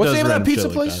does, shit. he What's the does name of that random pizza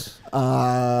shit like place?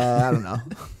 I don't know.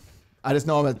 I just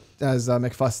know him as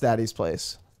McFuss Daddy's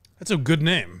place. That's a good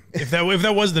name. If that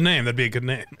was the name, that'd be a good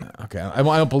name. Okay, I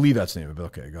don't believe that's the name of it, but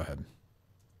okay, go ahead.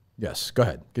 Yes, go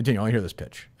ahead. Continue. I want to hear this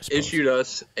pitch. Issued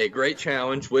us a great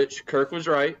challenge, which Kirk was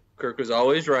right. Kirk was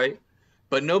always right.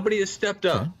 But nobody has stepped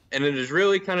up, and it has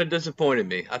really kind of disappointed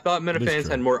me. I thought Minifans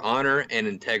had more honor and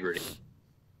integrity.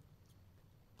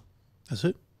 That's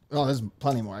it. Oh, there's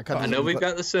plenty more. I know we've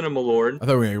got the Cinema Lord, I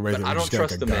thought we were but I don't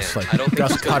trust the man. Gus, like, I don't think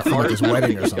Gus he's got cut the from like heart. his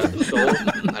wedding or I don't think he's something. got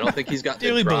the soul. I don't think he's got the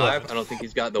Dearly drive. beloved. I don't think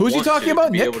he's got the Who's he want talking to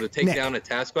about, be Nick? able to take Nick. down a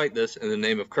task like this in the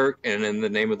name of Kirk and in the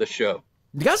name of the show.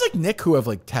 The guys like Nick who have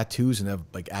like tattoos and have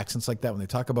like accents like that when they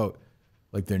talk about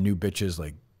like their new bitches,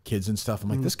 like kids and stuff. I'm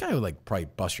like, this guy would like probably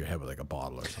bust your head with like a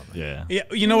bottle or something. Yeah. Yeah,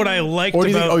 you know what I liked Or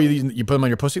do you about... think, you put him on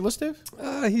your pussy list, Dave?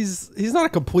 He's not a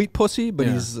complete pussy, but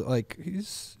Yeah.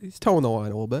 he's towing the line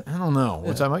a little bit. I don't know.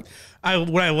 What's that, Mike?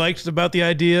 What I liked about the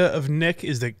idea of Nick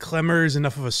is that Clemmer is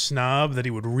enough of a snob that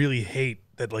he would really hate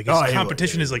that like his Oh, he would,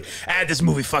 competition yeah. is like, this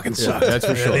movie fucking sucks. that's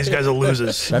for sure. These guys are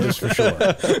losers. That is for sure.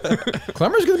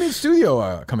 Clemmer's going to be in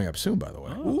studio coming up soon, by the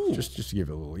way. Just to give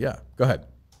it a little, Go ahead.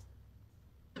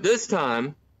 This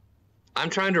time, I'm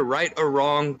trying to right a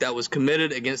wrong that was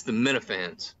committed against the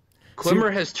Minifans. Clemmer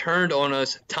has turned on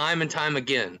us time and time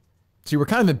again. See, we're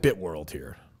kind of in bit world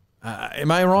here. Am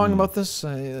I wrong about this?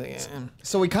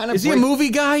 So we kind of Is he a movie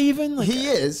guy even? Like, He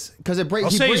is, because it breaks.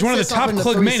 I'll he say he's breaks one of the this up top into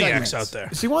Clug 3 maniacs segments. out there.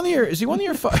 is he one of your? Is he one of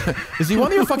your? Is he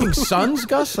one of your fucking sons,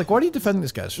 Gus? Like, why are you defending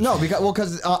this guy? No,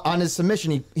 because on his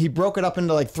submission, he broke it up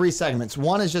into like 3 segments.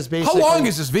 One is just How basically. long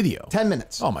is this video? 10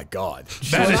 minutes. Oh my god.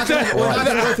 We're not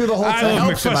gonna go through the whole I thing. love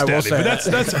Helps him, I McFuss will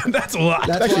Daddy, say. but that's a lot.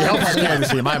 That's Actually why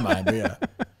helps me in my mind. But yeah.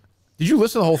 Did you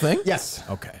listen to the whole thing? Yes.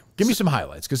 Okay. Give me some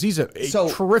highlights, because he's a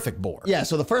terrific bore. Yeah,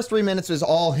 so the first 3 minutes is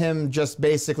all him just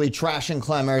basically trashing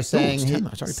Clemmer, saying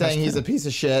he's a piece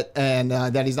of shit and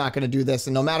that he's not going to do this,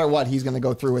 and no matter what, he's going to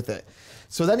go through with it.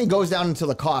 So then he goes down into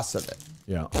the costs of it.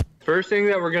 Yeah. First thing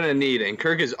that we're going to need, and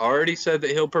Kirk has already said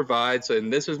that he'll provide, so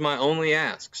and this is my only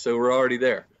ask, so we're already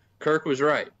there. Kirk was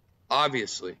right,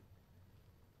 obviously.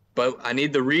 But I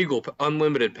need the Regal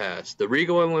Unlimited Pass. The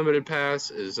Regal Unlimited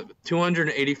Pass is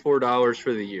 $284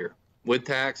 for the year. With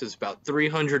tax, it's about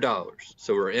 $300.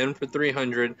 So we're in for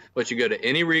 $300. But you go to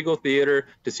any Regal theater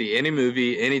to see any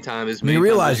movie, anytime. You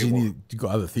realize you need to go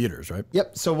out of the theaters, right?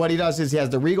 Yep. So what he does is he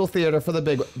has the Regal theater for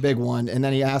the big one, and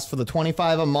then he asks for the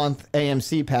 $25 a month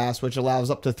AMC pass, which allows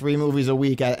up to 3 movies a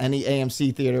week at any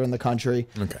AMC theater in the country.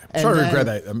 Okay. I'm starting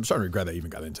to regret that I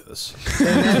even got into this.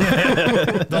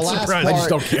 The last part, I just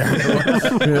don't care.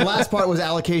 The last part was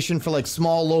allocation for like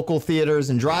small local theaters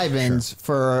and drive-ins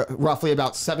for roughly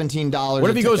about $17. What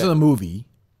if he goes to the movie,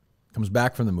 comes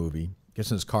back from the movie, gets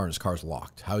in his car, and his car's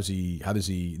locked? How does he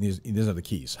doesn't have the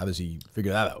keys. How does he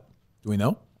figure that out? Do we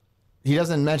know? He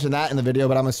doesn't mention that in the video,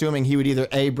 but I'm assuming he would either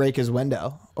A, break his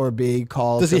window, or B,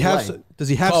 call. Does he have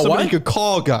somebody he could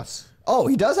call, Gus? Oh,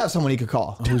 he does have someone he could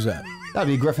call. Oh, who's that? That'd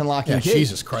be Griffin Lock and Key.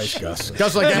 Jesus Christ, Gus.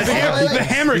 Gus like the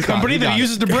hammer company that he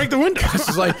uses to break the window. Gus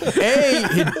is like, A,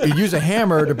 he'd use a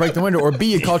hammer to break the window, or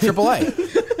B, he'd call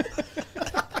AAA.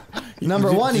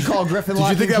 Number one, he called Griffin Lock.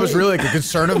 Did you think that was really like a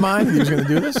concern of mine? He was going to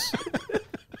do this?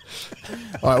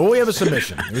 All right, well, we have a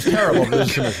submission. It was terrible, but it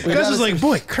was a submission. Gus is like,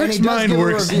 boy, Kirk's mind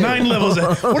works 9 levels.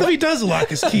 What if he does lock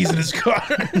his keys in his car?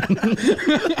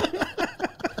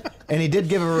 And he did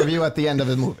give a review at the end of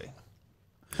the movie.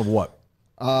 Of what?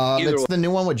 It's the new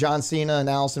one with John Cena and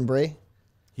Allison Brie.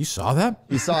 You saw that?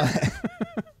 He saw it.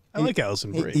 I like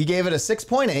Allison Brie. He gave it a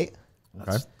 6.8.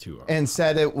 Okay. And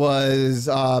said it was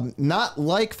not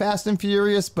like Fast and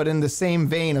Furious, but in the same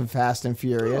vein of Fast and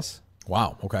Furious.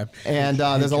 Wow. Okay. And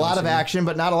there's a lot of action,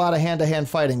 but not a lot of hand-to-hand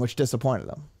fighting, which disappointed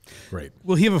him. Great.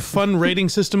 Will he have a fun rating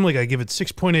system? Like I give it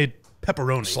 6.8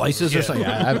 pepperoni slices or something?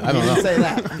 I don't know. Say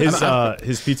that.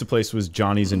 His pizza place was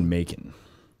Johnny's in Macon.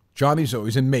 Johnny's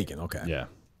always in Macon. Okay. Yeah.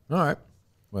 All right.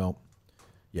 Well,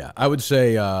 yeah, I would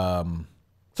say.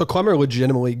 So Clemmer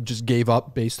legitimately just gave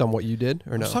up based on what you did,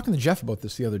 or no? I was talking to Jeff about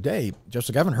this the other day. Jeff's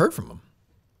like, I haven't heard from him.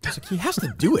 I was like, he has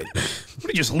to do it.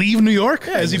 Would he just leave New York?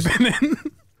 Has he been in?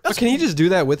 But can he just do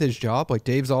that with his job? Like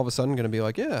Dave's all of a sudden going to be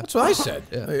like, yeah. That's what I said.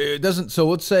 Yeah. It doesn't. So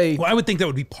let's say. Well, I would think that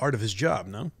would be part of his job.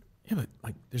 No. Yeah, but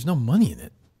like, there's no money in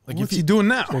it. Like, What's he doing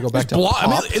now? Go back to blog. I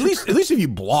mean, at least if you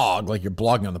blog, like you're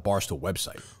blogging on the Barstool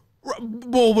website.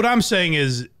 Well, what I'm saying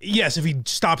is, yes, if he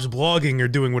stops blogging or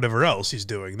doing whatever else he's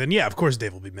doing, then yeah, of course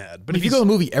Dave will be mad. But if you go to a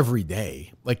movie every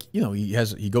day, like, you know,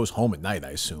 he goes home at night,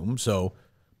 I assume. So,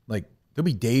 like, there'll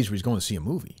be days where he's going to see a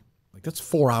movie. Like, that's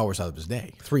 4 hours out of his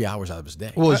day, 3 hours out of his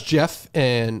day. Well, is Jeff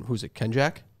and who's it, Ken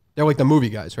Jack? They're like the movie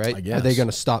guys, right? I guess. Are they going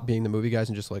to stop being the movie guys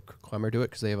and just like Clemmer do it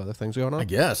because they have other things going on? I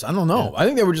guess. I don't know. Yeah. I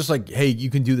think they were just like, hey, you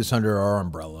can do this under our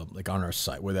umbrella, like on our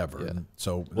site, whatever. Yeah. And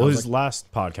so, well, his last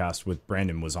podcast with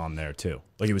Brandon was on there too.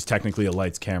 Like, it was technically a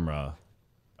lights camera.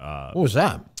 What was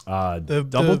that? The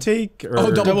double take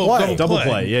or double play. Double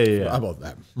play. Yeah. How about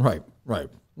that? Right.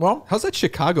 Well, how's that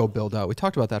Chicago build out? We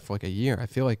talked about that for like a year. I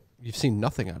feel like you've seen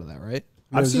nothing out of that, right?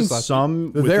 I've seen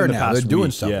some. They're there now. They're doing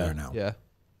week. stuff there now. Yeah.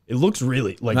 It looks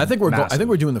really like. And I think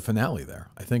we're doing the finale there.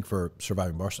 I think for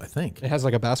Surviving Barstool. I think it has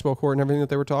like a basketball court and everything that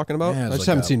they were talking about. Yeah, I just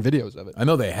haven't seen videos of it. I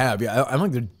know they have. Yeah, I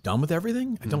don't think they're done with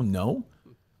everything. I don't know.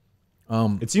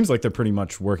 It seems like they're pretty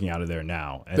much working out of there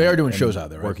now. They are doing shows out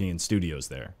there, right? Working in studios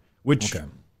there. Which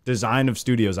design of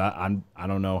studios? I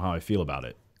don't know how I feel about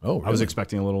it. Oh, really? I was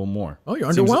expecting a little more. Oh,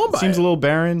 you're underwhelmed by it. Seems a little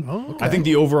barren. Oh, okay. I think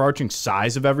the overarching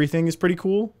size of everything is pretty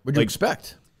cool. What'd you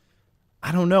expect?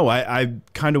 I don't know. I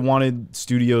kind of wanted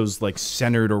studios like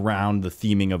centered around the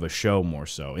theming of a show more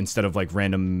so, instead of like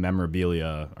random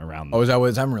memorabilia around them. Oh, is that what it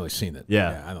is? I haven't really seen it.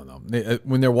 Yeah. I don't know.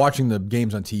 When they're watching the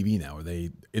games on TV now, are they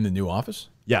in the new office?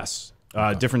 Yes.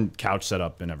 Different couch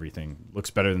setup and everything. Looks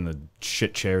better than the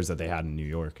shit chairs that they had in New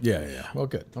York. Yeah. Well,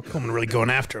 good. Okay. Coleman really going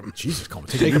after him. Jesus,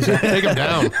 Coleman. Take him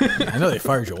down. I know they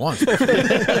fired you once.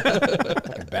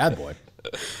 Fucking bad boy.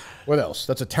 What else?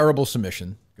 That's a terrible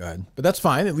submission. Go ahead. But that's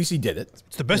fine. At least he did it.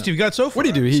 It's the best you've got so far.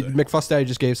 What do you do? McFuss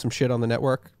just gave some shit on the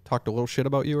network, talked a little shit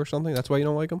about you or something. That's why you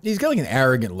don't like him? He's got like an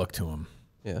arrogant look to him.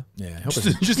 Yeah.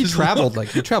 He traveled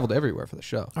he traveled everywhere for the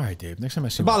show. All right, Dave. Next time I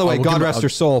see him. By the way, God rest her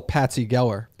soul, Patsy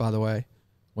Geller, by the way.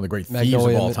 One of the great thieves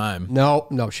of all time.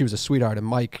 No, she was a sweetheart, and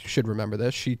Mike should remember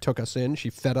this. She took us in. She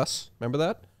fed us. Remember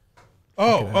that?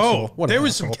 Oh, there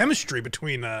was some chemistry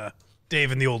between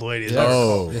Dave and the old lady.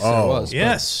 Oh, Yes, it was.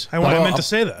 Yes, I meant to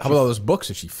say that. How about all those books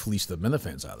that she fleeced the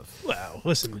Minifans out of? Well,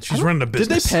 listen, she's running a Did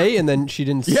business. they pay and then she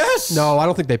didn't? Yes. No, I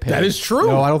don't think they paid. That is true.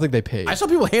 No, I don't think they paid. I saw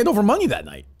people hand over money that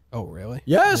night. Oh, really?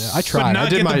 Yes. Yeah, I tried. not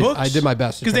get the books? I did my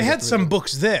best to because try they to had get some through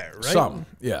books there, right? Some,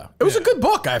 yeah. It was a good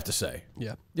book, I have to say. it.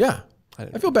 Yeah. Yeah. I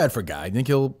didn't I feel bad for Guy. You think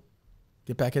he'll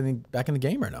get back in the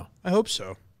game or no? I hope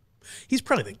so. He's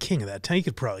probably the king of that town. He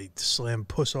could probably slam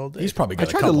puss all day. He's probably got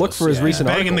I tried to look for his recent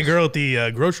banging the articles. girl at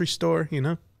the grocery store. You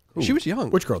know, She was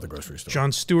young. Which girl at the grocery store?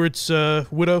 John Stewart's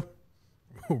widow,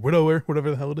 widower, whatever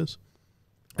the hell it is.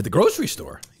 At the grocery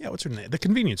store? Yeah, what's her name? The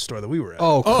convenience store that we were at.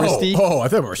 Oh, Christy. Oh, I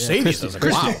thought Mercedes. I was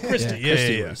like, wow. Christy. Yeah,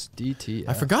 Christy yeah. was DT.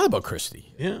 I forgot about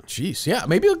Christy. Yeah. Jeez. Yeah.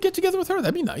 Maybe I'll get together with her.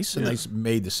 That'd be nice. A nice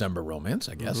May-December romance,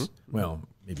 I guess. Well,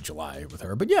 maybe July with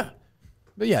her. But yeah.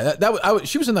 But yeah,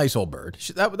 she was a nice old bird.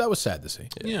 That was sad to see.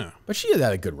 Yeah. But she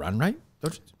had a good run, right?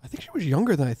 Don't you- I think she was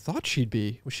younger than I thought she'd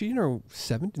be. Was she in her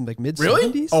 70s, like mid-70s?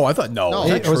 Really? Oh, I thought, no. No,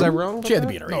 Is that was I true? wrong about She had to that?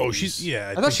 be in her No, 80s. she's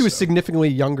yeah. I thought she was significantly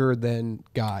younger than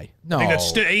Guy. No. I think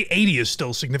that's 80 is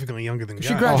still significally younger than She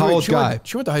Guy. graduated. how old's she, Guy? went,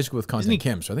 she went to high school with Constance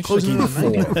Kim, so I think she's closing like in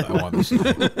on 84. if I want to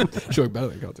say. She looked better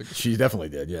than Guy. She definitely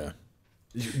did, yeah.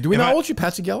 Do we know how old she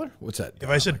Patsy Geller? What's that? If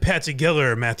I said Patsy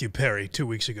Geller or Matthew Perry 2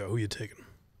 weeks ago, who you taking?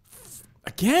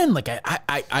 Again, like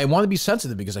I want to be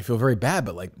sensitive because I feel very bad,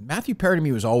 but like Matthew Perry to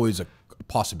me was always a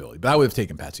possibility. But I would have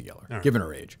taken Patsy Geller, given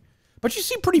her age. But she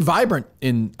seemed pretty vibrant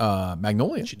in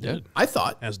Magnolia. She did. I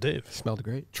thought. As Dave. Smelled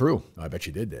great. True. I bet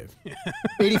you did, Dave.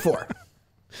 84.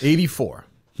 84.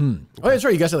 Oh, that's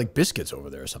right. You guys had like biscuits over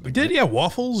there or something. We did, yeah,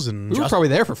 waffles and We were probably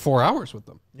there for 4 hours with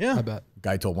them. Yeah. I bet.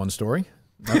 Guy told one story.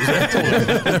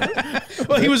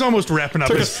 well, he was almost wrapping up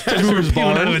as we were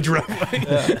peeling out of the driveway.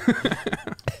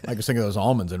 I was thinking of those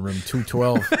almonds in room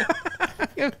 212.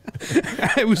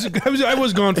 I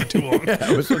was gone for too long. That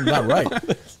was not right.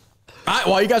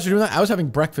 While you guys were doing that, I was having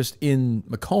breakfast in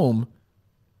Macomb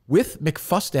with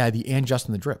McFussdaddy and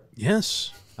Justin the Drip.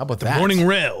 Yes. How about The that? morning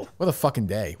rail. What a fucking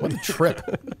day. What a trip.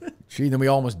 Gee, then we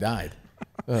almost died.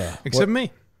 Except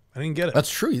me. I didn't get it. That's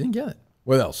true. You didn't get it.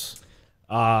 What else?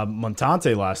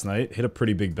 Montante last night hit a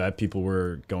pretty big bet. People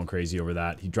were going crazy over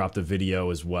that. He dropped a video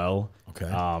as well. Okay.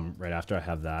 Right after I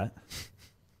have that.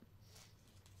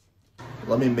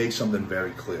 Let me make something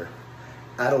very clear.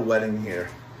 At a wedding here,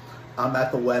 I'm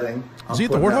at the wedding. Was he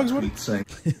at the Warthogs wedding? Saying,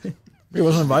 He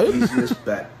wasn't invited? easiest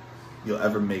bet you'll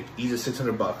ever make. Easy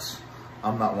 $600.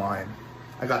 I'm not lying.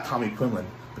 I got Tommy Quinlan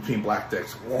between black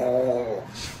dicks. Whoa.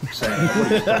 Saying, what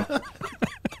do you think?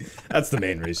 That's the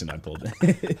main reason I pulled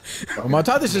it. Well,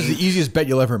 Montante says the easiest bet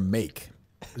you'll ever make.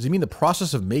 Does he mean the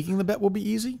process of making the bet will be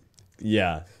easy?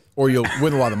 Yeah. Or you'll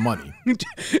win a lot of money?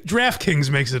 DraftKings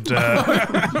makes it.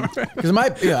 Because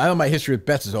I know my history with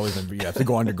bets has always been you have to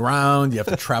go underground, you have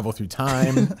to travel through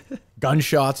time,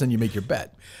 gunshots, and you make your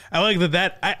bet. I like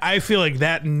that. I feel like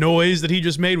that noise that he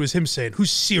just made was him saying, "Who's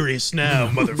serious now,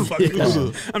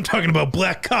 motherfuckers?" I'm talking about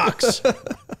black cocks.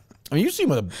 I mean, you've seen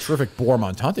what a terrific bore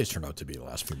Montante's turned out to be the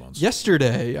last few months.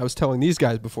 Yesterday, I was telling these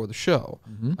guys before the show,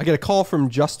 I get a call from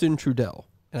Justin Trudell,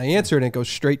 and I answer it, and it goes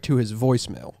straight to his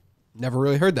voicemail. Never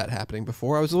really heard that happening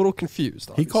before. I was a little confused.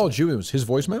 He Obviously. called you. It was his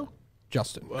voicemail?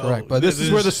 Justin, correct. But this is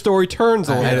where the this- story turns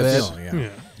a I had little a bit. feeling, yeah.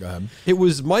 Go ahead. It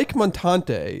was Mike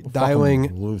Montante Fucking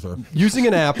dialing, loser. using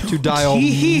an app to dial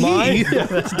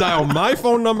my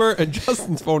phone number and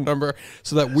Justin's phone number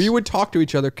so that we would talk to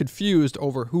each other confused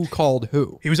over who called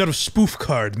who. He was out of spoof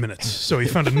card minutes, so he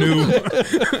found a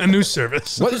new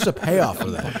service. What is the payoff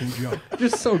for that?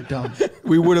 Just so dumb.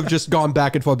 We would have just gone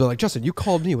back and forth, been like, Justin, you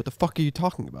called me. What the fuck are you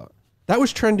talking about? That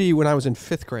was trendy when I was in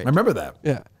 5th grade. I remember that.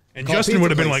 Yeah. And Justin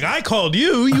would have been like, "I called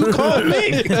you. You called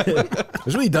me." This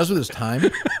is what he does with his time.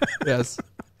 Yes.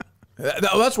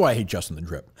 That's why I hate Justin the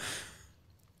Drip.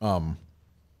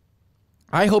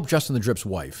 I hope Justin the Drip's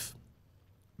wife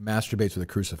masturbates with a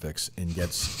crucifix and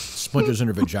gets splinters in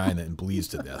her vagina and bleeds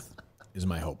to death. Is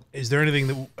my hope. Is there anything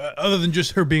that other than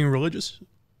just her being religious?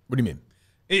 What do you mean?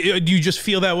 Do you just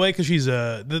feel that way because she's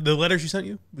the letter she sent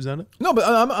you? Was that it? No, but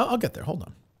I'll get there. Hold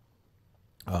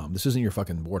on. This isn't your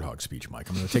fucking warthog speech, Mike.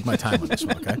 I'm going to take my time on this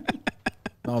one, okay?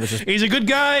 No, this is He's a good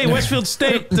guy, Westfield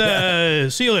State.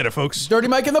 See you later, folks. Dirty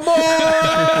Mike and the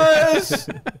boys.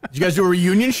 Did you guys do a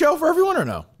reunion show for everyone or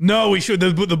no? No, we should.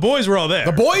 The boys were all there.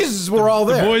 The boys were all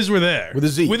there. The boys were there With a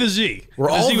Z. With a Z. We're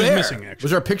the all Z there. was missing. Actually,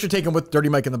 Was there a picture taken with Dirty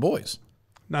Mike and the boys?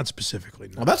 not specifically.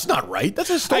 No. Well, that's not right. That's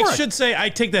historic. I should say I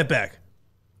take that back.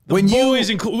 The When you- boys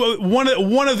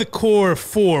one of the core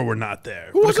 4 were not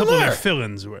there. But a wasn't couple there? of their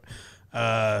fill-ins were.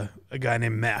 A guy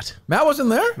named Matt. Matt wasn't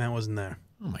there? Matt wasn't there.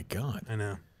 Oh, my God. I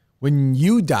know. When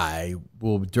you die,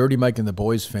 will Dirty Mike and the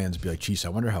Boys fans be like, geez, I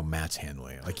wonder how Matt's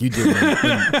handling it? Like you did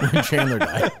when Chandler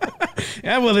died.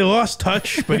 Yeah, well, they lost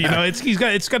touch, but you know, it's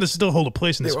got to still hold a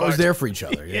place in They this. were always there for each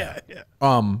other. Yeah.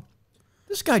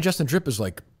 This guy Justin Tripp is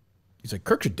like, he's like,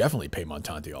 Kirk should definitely pay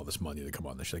Montante all this money to come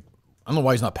on this. Like, I don't know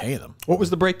why he's not paying them. What was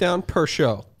the breakdown per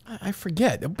show? I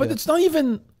forget, but it's not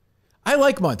even. I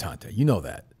like Montante, you know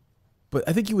that, but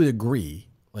I think you would agree,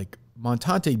 like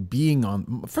Montante being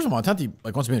on. First of all, Montante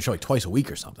like wants to be on the show like twice a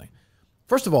week or something.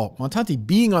 First of all, Montante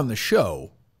being on the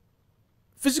show,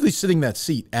 physically sitting in that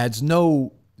seat adds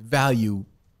no value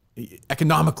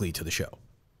economically to the show.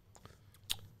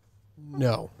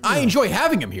 No, I enjoy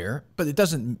having him here, but it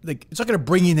doesn't like it's not going to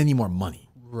bring in any more money.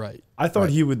 right. I thought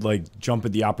he would like jump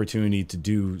at the opportunity to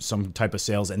do some type of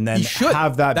sales and then He should.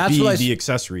 have that That's be what I- the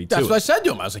accessory That's to what I it. said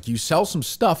to him. I was like, you sell some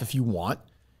stuff if you want.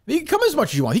 He can come as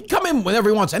much as you want. He can come in whenever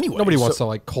he wants anyway. Nobody wants So- to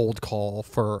like cold call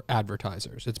for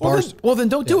advertisers. It's Well, bars. then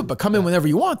don't do it, but come in whenever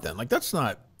you want then. Like, that's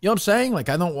not, you know what I'm saying? Like,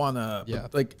 I don't want to, Yeah.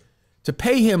 like, to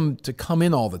pay him to come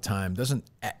in all the time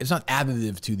it's not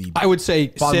additive to the I would say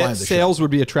bottom line of the sales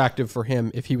would be attractive for him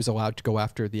if he was allowed to go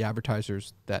after the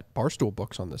advertisers that Barstool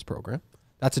books on this program.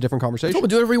 That's a different conversation. show.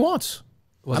 Do whatever he wants.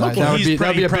 Well, I don't that, care. that would He's be,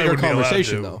 that'd be a probably bigger would be allowed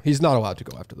conversation, to. though. He's not allowed to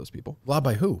go after those people. Allowed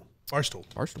by who? Barstool.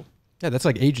 Barstool. Yeah, that's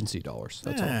like agency dollars.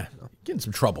 That's all. Get in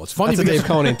some trouble. It's funny That's a because Dave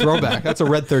Cullinane throwback. That's a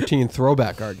Red 13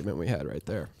 throwback argument we had right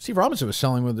there. Steve Robinson was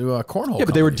selling with the cornhole. Yeah,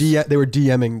 but they were companies. they were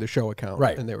DMing the show account,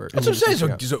 Right. And they were. That's what I'm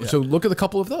saying. So look at a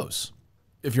couple of those.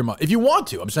 If you want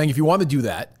to, I'm saying if you want to do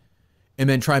that, and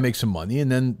then try and make some money,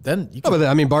 and then you No, can. but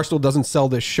I mean, Barstool doesn't sell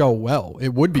this show well.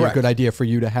 It would be Correct. a good idea for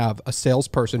you to have a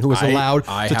salesperson who is allowed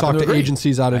I to happen talk to agree.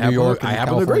 agencies out of I New happen to- York I and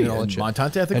happen to California agree. and all that And shit.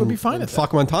 Montante, I think, would be fine at that.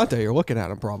 Fuck Montante, you're looking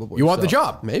at him probably. You want the So,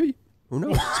 job. Maybe. Who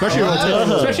knows? Especially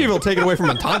if it'll take it away from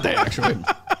Montante, actually.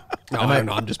 No,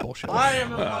 I'm just bullshitting. I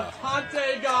am a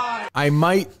Montante guy. I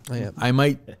might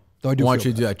Though I do want feel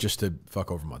you to do that just to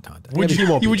fuck over Montante. Would he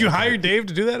won't be you there. hire Dave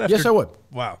to do that? After? Yes, I would.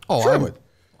 Wow. Oh, Sure, I I would. would.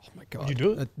 Oh my god. you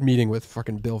do it? That meeting with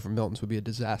fucking Bill from Miltons would be a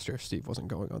disaster if Steve wasn't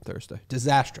going on Thursday.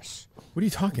 Disastrous. What are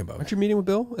you talking about? Aren't you meeting with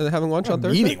Bill and having lunch on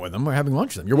Thursday? Meeting with them. We're having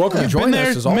lunch with them. You're welcome to You've join been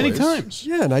there us as many always. times.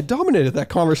 Yeah, and I dominated that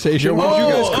conversation. What did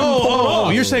you guys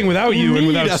Oh, you're saying without you and need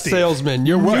without a Steve. salesman.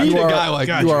 You need a guy like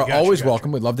Gotcha, You are gotcha, always gotcha.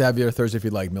 welcome. We'd love to have you there Thursday if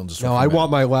you'd like. Milton. No, I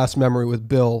want my last memory with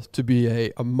Bill to be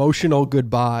a emotional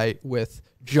goodbye with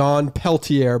John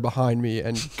Peltier behind me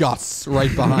and Gus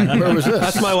right behind me. Where was this?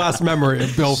 That's my last memory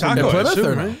of Bill from Saco, I Plymouth. assume,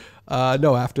 or right?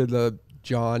 No, after the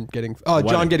John getting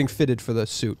fitted for the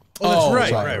suit. Oh,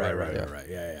 that's right.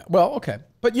 Yeah. Well, okay.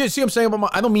 But you see what I'm saying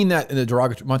about I don't mean that in a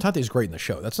derogatory. Montante is great in the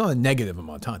show. That's not a negative of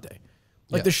Montante.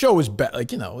 Like Yeah. the show is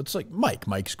like, it's like Mike.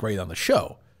 Mike's great on the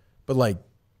show. But like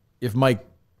if Mike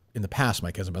in the past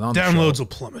Mike hasn't been on Downloads the will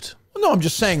plummet. show. No, I'm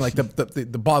just saying like the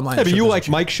bottom line. Yeah, of the but show you doesn't like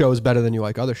change. Mike's shows better than you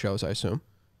like other shows, I assume.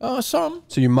 Some.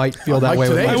 So you might feel that Mike way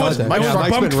today with was- Montante. Mike's Yeah, bumped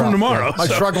Mike's been from rough. tomorrow. I'm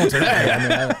struggling today.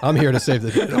 I mean, I'm here to save the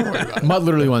day. Don't worry about it. Mutt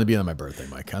literally wanted to be on my birthday,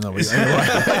 Mike. I know what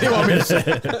you want me to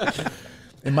say.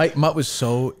 And Mutt is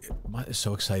so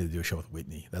excited to do a show with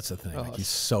Whitney. That's the thing. Like, he's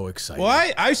so excited.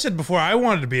 Well, I said before I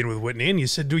wanted to be in with Whitney, and you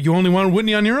said, "Dude, you only wanted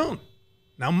Whitney on your own."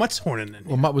 Now Mutt's horning in.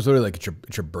 Well, Mutt was literally like,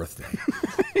 it's your birthday.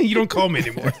 You don't call me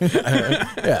anymore.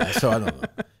 Yeah, so I don't know.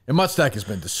 And Mutt Stack has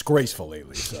been disgraceful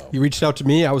lately. So, You reached out to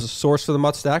me. I was a source for the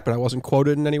Mutt Stack, but I wasn't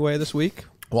quoted in any way this week.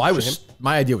 well,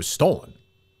 my idea was stolen,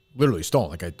 literally stolen.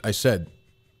 Like I said,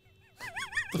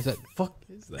 Is that fuck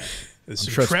is that? There's I'm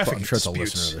some sure, traffic I'm sure it's a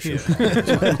disputes. listener of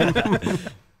the show.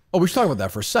 Oh, we should talk about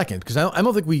that for a second because I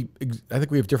don't think I think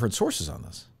we have different sources on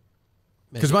this.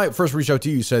 Because when I first reached out to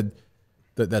you, you said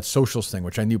that socials thing,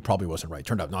 which I knew probably wasn't right,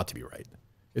 turned out not to be right.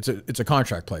 It's a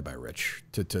contract play by Rich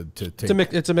to take.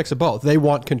 It's a mix of both. They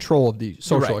want control of the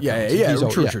social Right. accounts. Yeah. These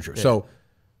are- True. So,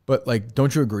 but like,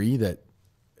 don't you agree that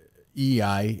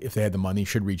EEI, if they had the money,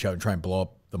 should reach out and try and blow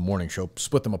up the morning show,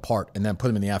 split them apart, and then put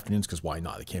them in the afternoons? Because why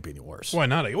not? It can't be any worse. Why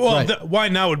not? Well, Right. why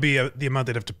now would be the amount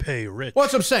they'd have to pay Rich. Well,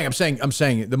 that's what I'm saying. I'm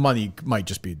saying the money might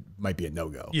be a no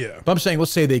go. Yeah. But I'm saying,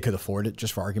 let's say they could afford it,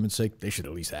 just for argument's sake, they should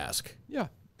at least ask. Yeah,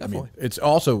 I mean, definitely. it's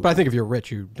also. But I think if you're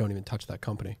rich, you don't even touch that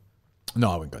company. No,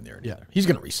 I wouldn't go near it. Yeah. Either. He's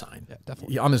going to resign. Yeah,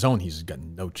 definitely. On his own, he's got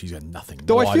nothing.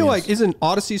 Though no I feel audience. like isn't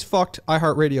Odyssey's fucked,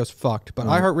 iHeartRadio's fucked, but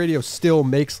iHeartRadio still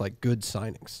makes like good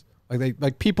signings.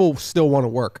 Like people still want to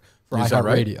work for Is that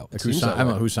right? iHeartRadio. Like I don't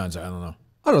know who signs it. I don't know.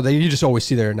 I don't know. You just always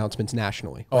see their announcements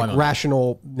nationally. Oh, I like know.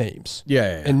 rational names.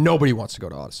 Yeah. And nobody wants to go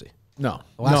to Odyssey. No.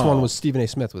 The last No. one was Stephen A.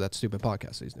 Smith with that stupid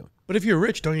podcast that he's doing. But if you're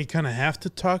rich, don't you kind of have to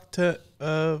talk to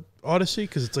Odyssey?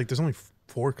 Because it's like there's only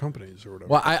 4 companies or whatever.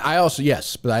 Well, I also,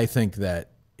 yes, but I think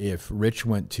that if Rich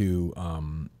went to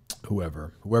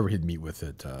whoever he'd meet with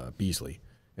at Beasley,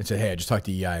 and said, "Hey, I just talked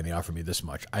to EI and they offered me this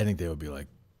much," I think they would be like,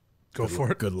 Go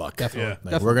for it. Good luck. Definitely.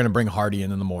 Yeah. Like, we're going to bring Hardy in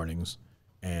the mornings,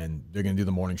 and they're going to do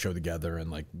the morning show together, and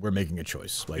like we're making a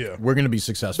choice. Like we're going to be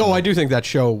successful. No, I do think that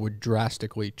show would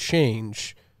drastically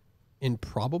change in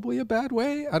probably a bad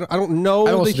way. I don't know.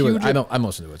 I don't the listen to it. huge. I'm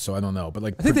listening to it, so I don't know. But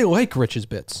like, I think they like Rich's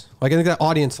bits. Like I think that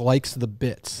audience likes the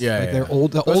bits. Yeah, like yeah. they're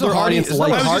old. The Isn't older Hardy- audience isn't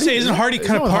likes. I was gonna say, isn't Hardy Isn't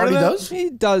kind of what part of Hardy that? does? He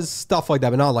does stuff like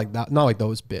that, but not like that. Not like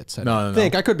those bits. I No.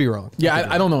 think I could be wrong. Yeah,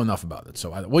 I don't know enough about it.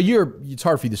 So, it's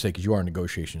hard for you to say because you are in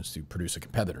negotiations to produce a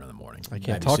competitor in the morning. I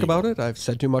can't talk about it. I've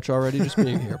said too much already just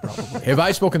being here, probably. Have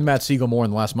I spoken to Matt Siegel more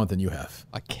in the last month than you have?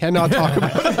 I cannot talk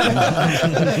about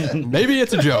it. Maybe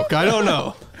it's a joke. I don't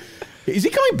know. Is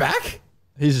he coming back?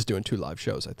 He's just doing 2 live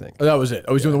shows, I think. Oh, that was it.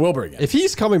 Oh, he's doing the Wilbur again. If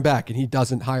he's coming back and he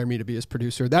doesn't hire me to be his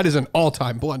producer, that is an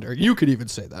all-time blunder. You could even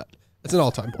say that. It's an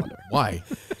all-time blunder. Why?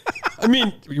 I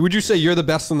mean, would you say you're the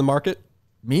best in the market?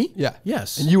 Me? Yeah.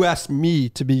 Yes. And you asked me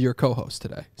to be your co-host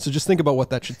today. So just think about what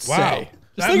that should Wow. say.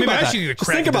 Just think Maybe about I that. should get Just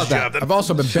crack think at about this that. job. I've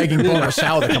also been begging Boner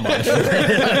Sal to come on. I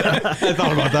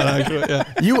thought about that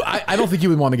actually. Yeah. I don't think you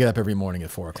would want to get up every morning at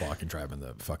 4 o'clock and drive in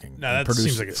the fucking. No, that produce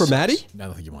seems like it's For Maddie? I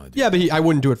don't think you want to do. Yeah, but I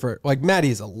wouldn't do it for like Maddie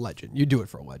is a legend. You do it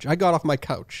for a legend. I got off my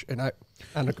couch and I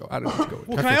don't know to go.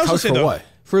 Well, can I also Couch say for though, what?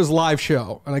 For his live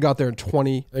show, and I got there in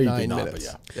 29 You did not, minutes.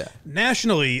 but Yeah.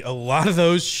 nationally, a lot of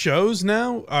those shows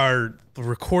now are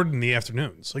recorded in the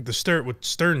afternoons, like what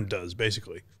Stern does,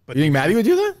 basically. But You think Maddie would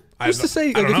do that? I Who's to say, I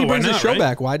like, don't if he know, why brings his not, show right?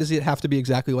 back, why does it have to be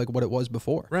exactly like what it was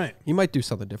before? Right. He might do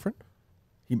something different.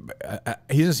 He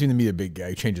doesn't seem to me a big guy.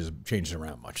 He changes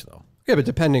around much though. Yeah, but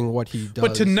depending what he does.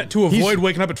 But to avoid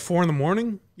waking up at 4 in the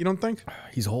morning, you don't think?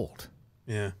 He's old.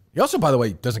 Yeah. He also, by the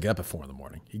way, doesn't get up at 4 in the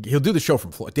morning. He'll do the show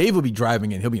from Florida. Dave will be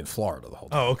driving and he'll be in Florida the whole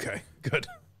time. Oh, okay. Good.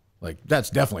 Like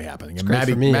that's definitely happening. And Great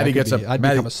for me. Maddie gets up. I'd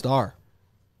Maddie, become a star.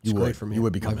 It's You great would. for me. You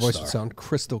would become My a voice star. would sound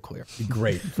crystal clear. Be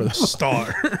great for the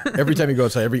Star. Every time you go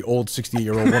outside, every old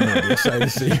 68-year-old woman will be excited to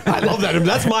see you. I love that.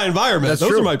 That's my environment. That's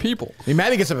Those true. are my people. I mean,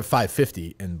 Maddie gets up at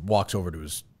 5:50 and walks over to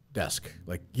his desk.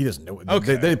 Like he doesn't know.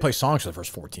 Okay. They play songs for the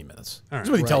first 14 minutes. That's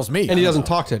what he tells me. And he doesn't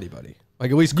talk to anybody. Like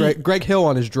at least Greg Hill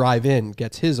on his drive in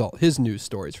gets his news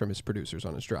stories from his producers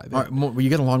on his drive in. All right, will you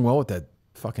get along well with that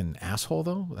fucking asshole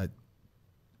though? That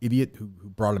idiot who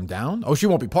brought him down? Oh, she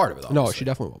won't be part of it. No, obviously. she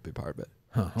definitely won't be part of it.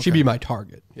 She'd be my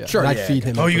target. Yeah. Sure, And I'd yeah, feed yeah.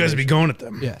 him. Oh, you guys would be information. going at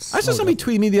them. Yes. I saw somebody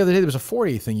tweet me the other day. There was a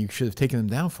 4A thing you should have taken them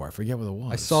down for. I forget what it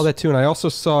was. I saw that too, and I also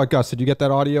saw Gus. Did you get that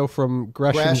audio from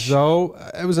Gresh and Gresh. Zoe?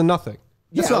 It was a nothing.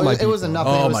 Yeah, That's not my it was people.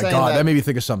 nothing. It Oh was my saying god, that made me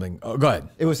think of something. Oh, go ahead.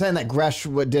 It was saying that Gresh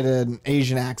did an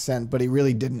Asian accent, but he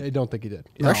really didn't. I don't think he did.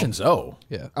 Russian Zoe.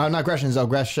 Yeah. Not Gresh and Zoe,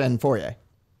 Gresh and Fourier.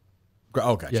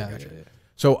 Oh, gotcha, Yeah, gotcha. yeah.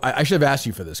 So I should have asked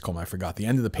you for this, Coleman. I forgot. The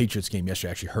end of the Patriots game yesterday,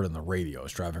 I actually heard on the radio. I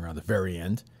was driving around the very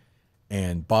end,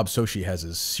 and Bob Sochi has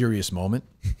his serious moment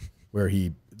where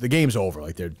the game's over.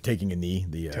 Like they're taking a knee.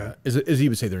 As he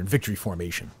would say, they're in victory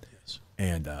formation. Yes.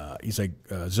 And he's like,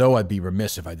 Zoe, I'd be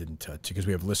remiss if I didn't because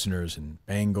we have listeners in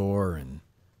Bangor and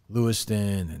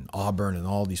Lewiston and Auburn and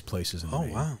all these places. Oh,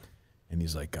 wow. And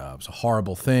he's like, it was a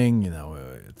horrible thing,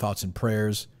 thoughts and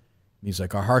prayers. And he's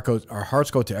like, our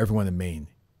hearts go to everyone in Maine,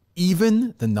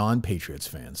 even the non-Patriots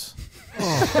fans. See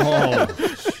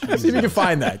if you can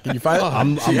find that. Can you find it?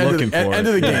 I'm looking for it. End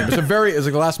of the game. It's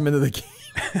like the last minute of the game.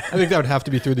 I think that would have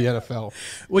to be through the NFL.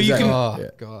 Well, you can. Oh,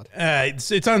 God.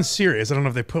 It's on Sirius. I don't know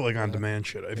if they put like on demand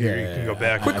shit. If you can go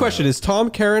back. Quick question: is Tom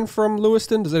Karen from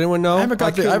Lewiston? Does anyone know? I haven't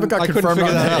got I couldn't confirmed figure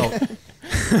on that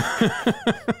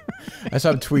that. out. I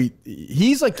saw him tweet.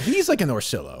 He's like an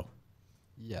Orsillo.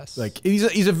 Yes. Like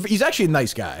he's actually a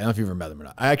nice guy. I don't know if you've ever met him or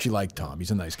not. I actually like Tom.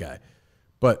 He's a nice guy.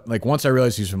 But like once I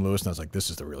realized he's from Lewiston, I was like, this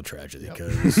is the real tragedy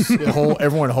because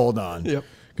everyone hold on. Yep.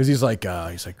 Because he's like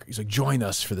join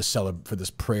us for this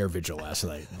prayer vigil last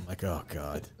night. And I'm like, oh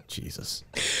God, Jesus.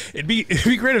 It'd be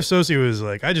great if Sosi was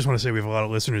like, I just want to say we have a lot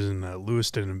of listeners in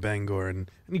Lewiston and Bangor,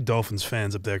 and any Dolphins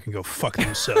fans up there can go fuck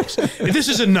themselves. This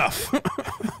is enough. I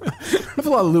have a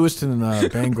lot of Lewiston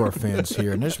and Bangor fans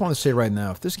here, and I just want to say right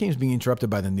now, if this game's being interrupted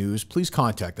by the news, please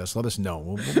contact us. Let us know.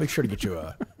 We'll make sure to get you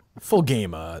a full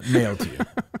game mailed to you.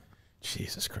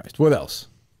 Jesus Christ. What else?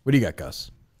 What do you got,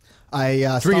 Gus?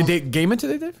 Bring a game in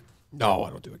today, Dave? No, I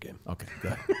don't do a game. Okay, go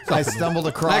ahead. I stumbled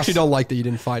across. I actually don't like that you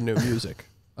didn't find new music.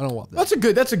 I don't want that.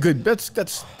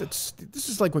 This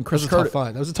is like when Chris That was a tough Curtis.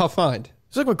 find. That was a tough find.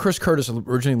 It's like when Chris Curtis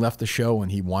originally left the show and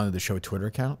he wanted the show Twitter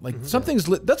account. Like something's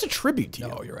that's a tribute to you.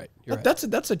 No, you're right. You're right. That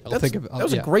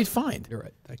was a great find. You're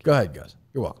right. Thank you. Go ahead, Gus.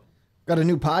 You're welcome. Got a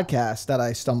new podcast that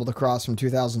I stumbled across from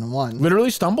 2001. Literally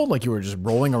stumbled? Like you were just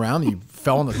rolling around and you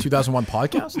fell on the 2001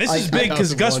 podcast? This is big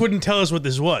because Gus wouldn't tell us what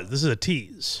this was. This is a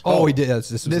tease. Oh, he did.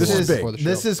 This is This before the show.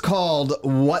 is called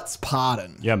What's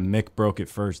Poddin'. Yeah, Mick broke it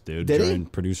first, dude. Did he? During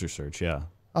producer search, yeah.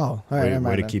 Oh, all right. never Way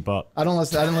mind to then. keep up. I didn't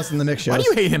listen to the mix shows. Why do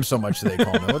you hate him so much today,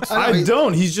 Coleman? What's, I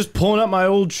don't. He's just pulling up my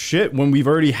old shit when we've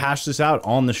already hashed this out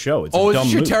on the show. It's oh, a dumb is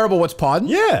this your move. terrible What's Poddin'?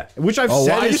 Yeah, which I've Oh,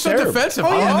 said why are you is so terrible. defensive?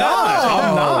 I'm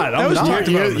not. I'm not.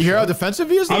 You hear how defensive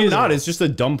he is? I'm not. It's just a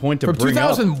dumb point to From bring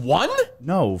up. 2001?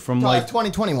 No, from Like like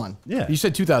 2021. yeah. You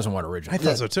said 2001 originally. I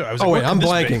thought so too. I was Oh, like, wait, I'm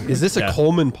what could this blanking. be? Is this a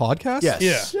Coleman podcast?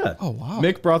 Yes. Yeah. Yeah. Oh, wow.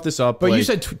 Mick brought this up. But like, you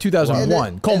said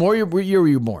 2001. Coleman, what year were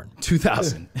you born?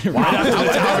 2000. Right after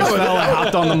Towers fell, I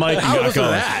hopped on the mic and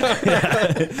got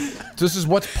going. This is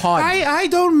What's Poddin'. I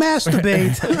don't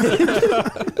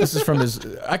masturbate. This is from his.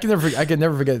 I can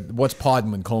never forget What's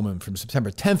Poddin' when Coleman from September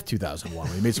 10th, 2001.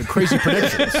 When he made some crazy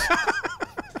predictions.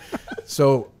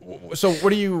 So what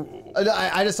do you?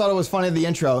 I just thought it was funny. The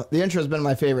intro has been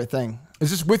my favorite thing.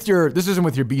 Is this with your? This isn't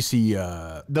with your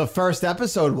BC. The first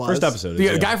episode was. First episode.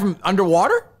 The guy from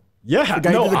Underwater. Yeah.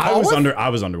 guy you No, did the I call was with? I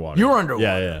was underwater. You were underwater.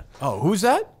 Yeah. Oh, who's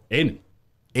that? Aiden.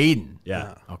 Aiden.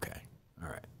 Yeah. Okay. All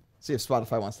right. See if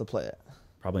Spotify wants to play it.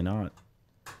 Probably not.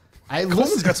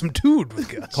 Coleman's got some dude with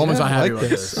Gus. Coleman's not I happy like with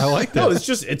this. this. I like No,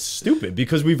 this. it's stupid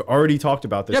because we've already talked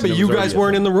about this. Yeah, but and it you was guys already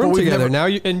weren't in the room we've together.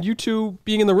 never- Now you two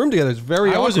being in the room together is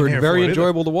very I wasn't awkward, here very for it either.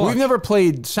 enjoyable to watch. We've never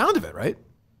played sound of it, right?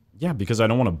 Yeah, because I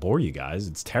don't want to bore you guys.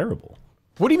 It's terrible.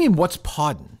 What do you mean? What's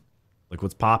Poddin'? Like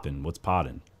what's popping? What's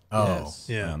podding? Oh, Yes.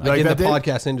 Yeah. Like like in the that, Dave?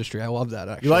 podcast industry. I love that,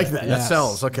 actually. you like that? That Yes.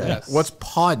 sells. Okay. Yes. What's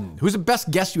Poddin'? Who's the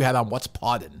best guest you had on What's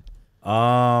Poddin'?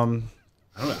 I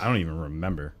don't even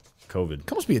remember. COVID.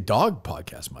 It must be a dog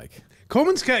podcast, Mike.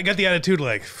 Coleman's got the attitude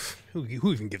like, who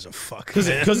even gives a fuck? Because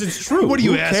man? it's true. What are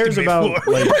you Who asking cares me about?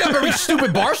 for? Like, Bring up every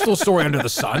stupid Barstool story under the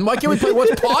sun. Why can't we play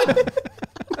What's Poddin'?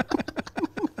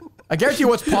 I guarantee you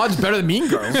What's Pod's better than Mean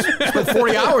Girls. Spent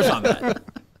 40 hours on that.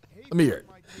 Let me hear it.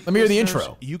 Let me hear the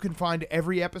intro. You can find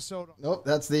every episode. Nope,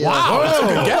 that's the. Wow, that's a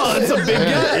good guess. That's a big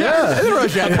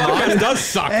guess. Yeah. It does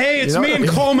suck. Hey, it's me and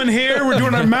Coleman here. We're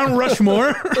doing our Mount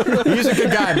Rushmore. He's a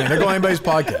good guy, man. They're going anybody's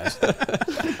podcast.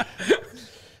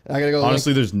 I gotta go.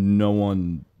 honestly, there's no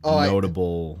one I-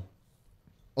 notable.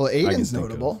 well, I can Aiden's think of.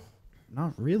 notable.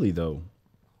 Not really though.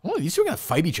 Oh, these two are going to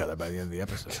fight each other by the end of the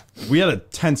episode. We had a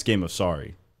tense game of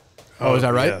sorry. Oh, is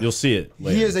that right? yeah. You'll see it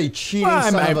later. He is a cheating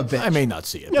Well, son of a bitch. I may not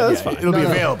see it. Yeah, but that's fine. It'll be No,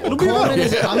 no. available. Coleman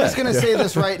is, I'm just gonna say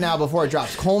this right now before it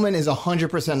drops. Coleman is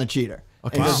 100% a cheater.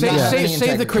 Okay, And does save, not have any save the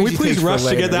integrity. crazy Can we please takes for rush to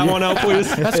later. get that one out,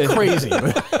 please? That's crazy.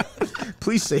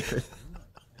 Please save it.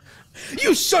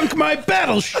 You sunk my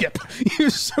battleship.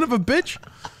 You son of a bitch.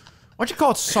 Why don't you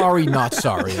call it Sorry Not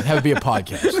Sorry and have it be a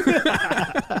podcast?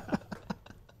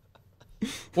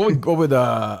 What would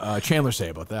Chandler say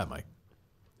about that, Mike?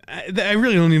 I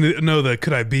really don't need to know the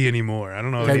could I be anymore. I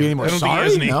don't know. Can I be any more I don't sorry?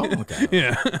 think he has any. No? Okay.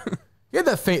 Yeah. Yeah,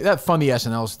 that funny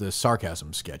SNL, the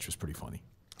sarcasm sketch was pretty funny.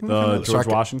 the George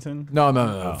Sarca- Washington. No.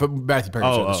 Matthew Perry,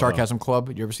 Oh, the Sarcasm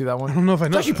Club. You ever see that one? I don't know if I know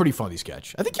It's actually a that. pretty funny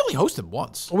sketch. I think he only hosted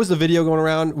once. What was the video going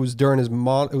around? It was during his it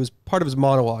was part of his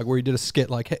monologue where he did a skit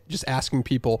like hey, just asking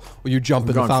people, "Will you jump in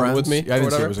the Gone fountain Friends? with me?" Yeah, I or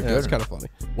didn't see it. whatever. Was it Yeah, good it's or kind of funny.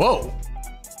 Whoa.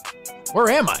 Where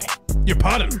am I? You're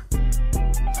potting.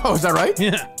 Oh, is that right?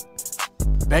 Yeah.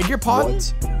 Beg your pardon?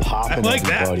 What's poppin', like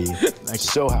that. everybody?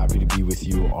 So happy to be with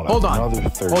you on Hold on. another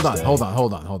Thursday. Hold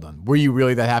on. Were you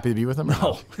really that happy to be with him?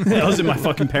 Oh, I was in my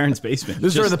fucking parents' basement. This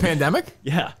is during Just- the pandemic?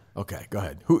 Yeah. Okay, go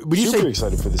ahead. When you Super say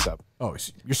excited for this episode. Oh,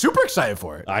 you're super excited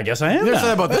for it. I guess I am. You never now.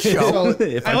 said about this show.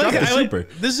 If I, drop the super.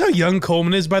 This is how young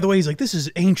Coleman is, by the way. He's like, this is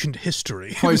ancient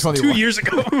history. It was 2021. 2 years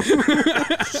ago.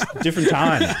 Different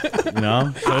time. You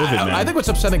know? COVID, man. I think what's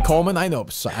upsetting Coleman, I know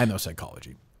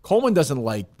psychology. Coleman doesn't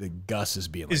like the Gus as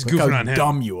being like, Is look goofing how on him.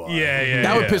 dumb you are. Yeah,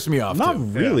 That would yeah. piss me off. Not too.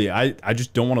 really. I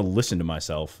just don't want to listen to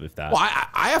myself if that. Well,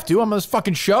 I have to. I'm on this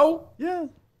fucking show. Yeah.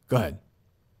 Go ahead.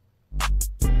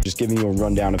 Just giving you a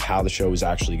rundown of how the show is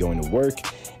actually going to work.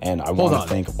 And I Hold want on. to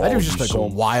thank all That of was you just like so a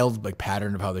wild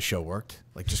pattern of how the show worked.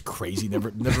 Like just crazy. Never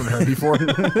heard before.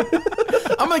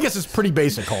 I'm gonna guess it's pretty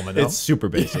basic, Coleman. No? It's super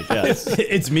basic. Yeah.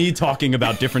 It's me talking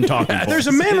about different talking points. There's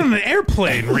a man on an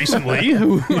airplane recently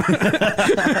who.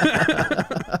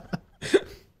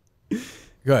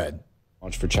 Go ahead.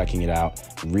 much for checking it out.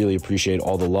 Really appreciate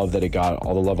all the love that it got,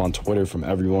 all the love on Twitter from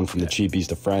everyone, from the cheapies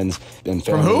to friends and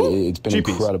family. who? It's been Cheapies.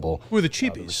 incredible. Who are the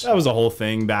cheapies? That was a whole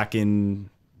thing back in.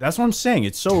 That's what I'm saying.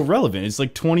 It's so irrelevant. It's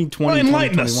like 2020, Well,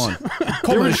 enlighten us. 2021.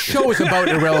 Coleman, the show is about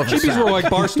irrelevant. Chippies sound. were like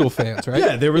Barstool fans, right?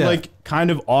 Yeah, they were like kind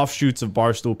of offshoots of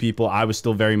Barstool people. I was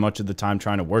still very much at the time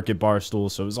trying to work at Barstool,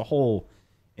 so it was a whole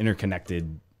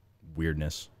interconnected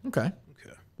weirdness. Okay.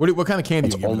 What kind of candy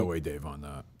are you giving away, Dave, on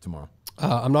tomorrow?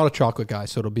 I'm not a chocolate guy,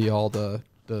 so it'll be all the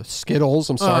Skittles.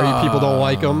 I'm sorry, people don't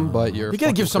like them, but You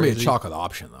gotta give somebody a chocolate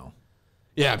option, though.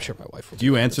 Yeah, I'm sure my wife will. Do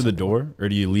you answer the door, or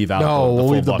do you leave out? No, we'll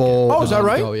leave the bowl. Oh, is that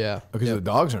right? Oh, yeah. Because of the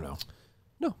dogs, or no?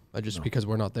 No, because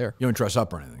we're not there. You don't dress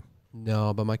up or anything.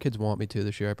 No, but my kids want me to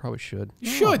this year. I probably should. You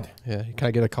should. Yeah. Can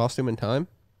I get a costume in time?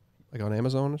 Like on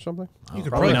Amazon or something? You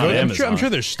could probably go. I'm sure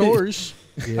there's stores.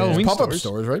 Halloween Pop-up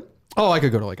stores, right? Oh, I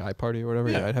could go to like iParty or whatever.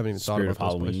 Yeah, I haven't even thought Spirit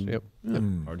about of those places.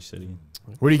 Halloween. Yep. Party City.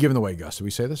 What are you giving away, Gus? Did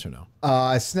we say this or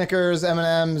no? Snickers,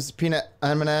 M&Ms, peanut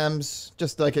M&Ms,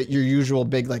 just like your usual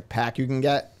big like pack you can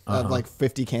get of like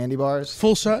 50 candy bars.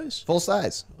 Full size? Full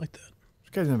size. I like that. This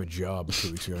guy didn't have a job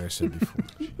 2 weeks ago. I said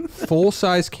before. Full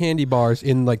size candy bars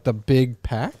in like the big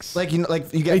packs. Like you get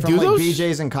from like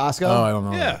BJ's and Costco. Oh, I don't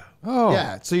know. Yeah. Oh,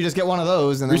 Yeah, so you just get one of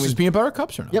those and then Reese's peanut butter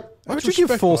cups or no? Yep. why would you give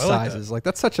full respectful. I like sizes? Like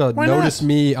that's such a Why notice not?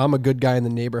 me. I'm a good guy in the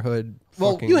neighborhood.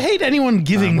 Well, fucking- You hate anyone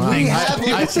giving things. I do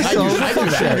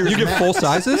that. you give full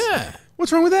sizes? Yeah.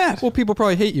 What's wrong with that? Well, people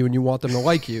probably hate you and you want them to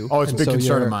like you. Oh, it's a and big so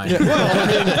concern you're- of mine. Yeah, well,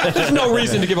 I mean, there's no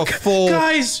reason to give a full.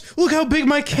 Guys, look how big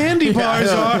my candy bars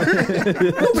are.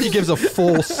 Nobody gives a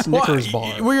full Snickers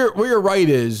bar. Where you're right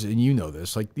is, and you know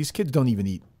this, like these kids don't even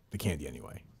eat the candy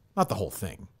anyway. Not the whole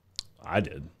thing. I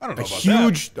did. I don't know A about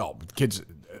huge kids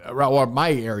around well,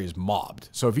 my area is mobbed.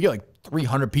 So if you get like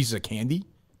 300 pieces of candy, you're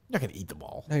not gonna eat them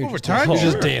all. Now you're Over just, time, you're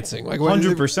sure. just dancing. Like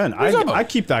 100%. you talking about? I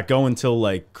keep that going till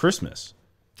like Christmas.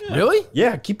 Really?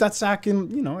 Yeah, keep that sack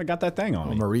in. You know, I got that thing on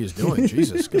What me. Maria's doing,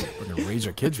 Jesus, we're gonna raise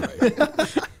our kids right.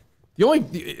 The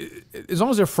only, as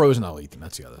long as they're frozen, I'll eat them.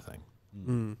 That's the other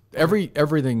thing.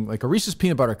 Everything like a Reese's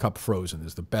peanut butter cup frozen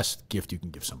is the best gift you can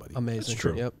give somebody. amazing.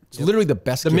 true. Yep. It's literally the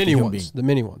best. The gift mini a human ones. being- The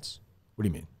mini ones. What do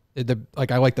you mean?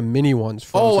 Like I like the mini ones.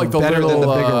 Frozen Oh, like the better little, than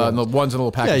the bigger the ones. ones in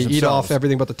little Yeah, packets. you eat themselves. off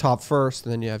everything but the top first,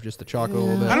 and then you have just the chocolate a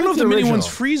little bit. I don't know if the the mini original. ones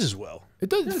freeze as well. It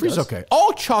does freeze okay.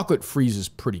 All chocolate freezes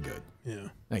pretty good. Yeah.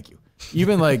 Thank you.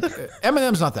 Even like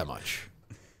M&M's not that much.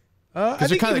 I they're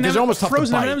think kinda- even 'cause they're almost tough to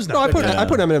frozen bite. M&M's No, I not put bad. I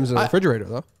put M&M's in the refrigerator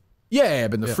though. Yeah,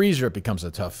 but in the freezer it becomes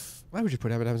a tough. Why would you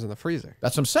put M&M's in the freezer?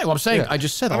 That's what I'm saying. Well, I'm saying Yeah. I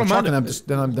just said I all don't mind chocolate. it. I'm just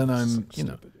then I'm you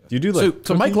know. Do you do like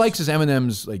So Mike cookies? likes his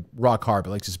M&M's like raw carb,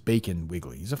 but likes his bacon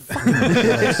wiggly. He's a fucking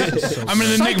I'm an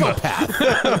enigma.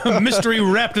 psychopath. A mystery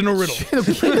wrapped in a riddle. No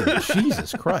kidding.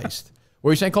 Jesus Christ. What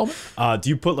are you saying, Coleman? Do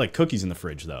you put like cookies in the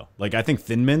fridge though? Like I think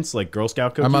Thin Mints, like Girl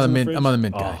Scout cookies. I'm on the in mint. fridge? I'm on the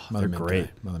mint guy. Oh, I'm on the they're mint great.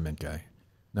 guy. I'm on the mint guy.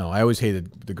 No, I always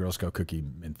hated the Girl Scout cookie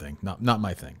mint thing. Not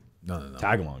my thing. No.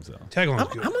 Tagalongs though. Tag along. I'm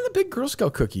on the big Girl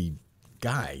Scout cookie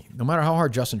guy. No matter how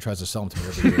hard Justin tries to sell them to me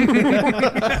every year.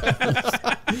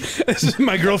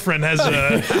 My girlfriend has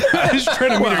is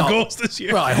trying to meet her goals this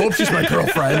year. Well, I hope she's my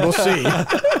girlfriend. We'll see.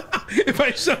 If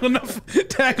I sell enough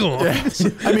tag alongs.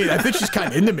 I mean, I think she's kind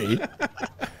of into me.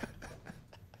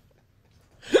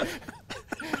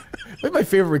 That's my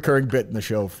favorite recurring bit in the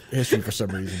show history for some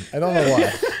reason. I don't know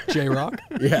why. J-Rock?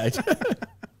 Yeah.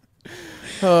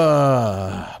 All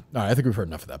right, I think we've heard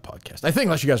enough of that podcast. I think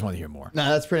unless you guys want to hear more. No,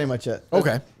 that's pretty much it.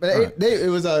 Okay. But All right. it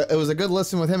was a good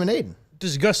listen with him and Aiden.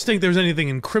 Does Gus think there's anything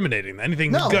incriminating?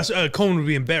 Anything No. Gus Coleman would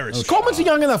be embarrassed? Coleman's a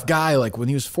young enough guy. Like when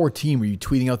he was 14, were you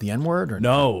tweeting out the N-word or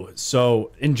No.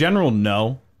 So in general,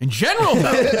 no. In general,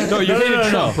 no. No, you hated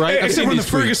Trump, right? I've Except seen when the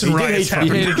these tweets. Ferguson He did riots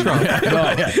hate Trump. You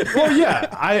happened. hated Trump. Well, yeah.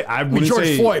 I wouldn't George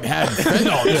say Floyd had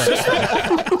fentanyl in his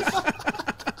system.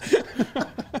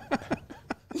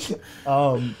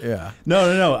 Yeah.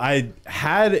 No. I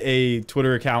had a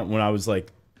Twitter account when I was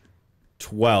like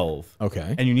 12.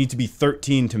 Okay. And you need to be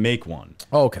 13 to make one.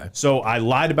 Oh, okay. So I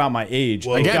lied about my age.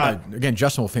 I got Again,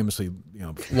 Justin will famously,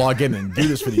 log in and do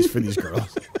this for these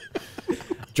girls.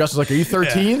 Justin's like, "Are you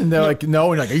 13?" Yeah. And they're like,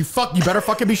 "No." And you're like, you better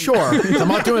fucking be sure. I'm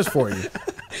not doing this for you.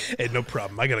 Hey, no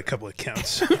problem. I got a couple of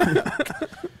accounts.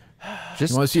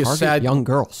 Just You wanna see a target sad- young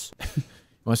girls. You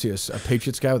want to see a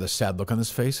Patriots guy with a sad look on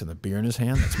his face and a beer in his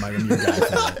hand? That's my your guy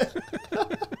for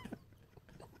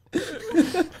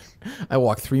that. I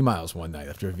walked 3 miles one night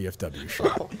after a VFW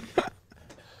show.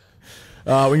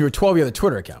 When you were 12, you had a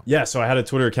Twitter account. Yeah, so I had a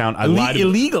Twitter account. I lied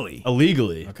illegally.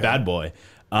 Illegally. Bad boy.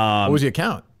 What was the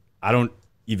account? I don't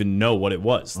even know what it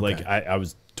was. Like I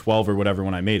was 12 or whatever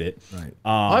when I made it. Right.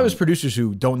 I was producers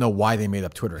who don't know why they made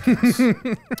up Twitter accounts.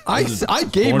 I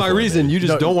gave my reason. You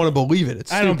just don't want to believe it.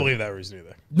 It's I don't stupid. believe that reason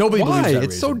either. Nobody Why? believes that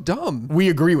It's so reason. dumb. We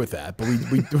agree with that, but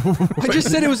we I just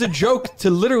said it was a joke to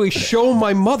literally show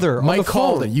my mother on Mike the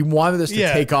called phone. it. You wanted us to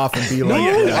Yeah. take off and be like,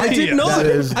 No, I did Yeah. not. That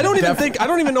is I don't even def- think. I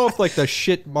don't even know if like the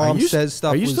shit mom says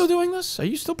stuff. Are you was, still doing this? Are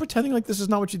you still pretending like this is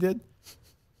not what you did?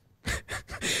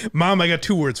 Mom, I got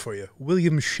 2 words for you.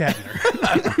 William Shatner.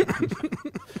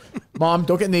 Mom,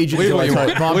 don't get an agent until I tell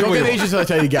you. Mom, don't get an agent until I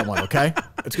tell you to get one, okay?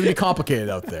 It's going to be complicated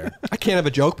out there. I can't have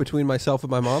a joke between myself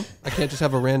and my mom. I can't just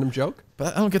have a random joke.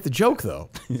 But I don't get the joke, though.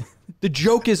 The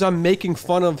joke is I'm making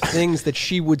fun of things that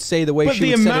she would say the way But she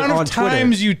the would say it amount on of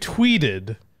times Twitter. you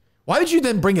tweeted. Why did you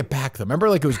then bring it back, though? Remember,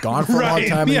 like, it was gone for a long Right,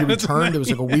 time, and yeah, you that's returned. It was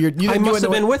like a weird... I must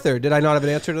have been with her. Did I not have an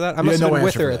answer to that? I must have been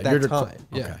with her at that time.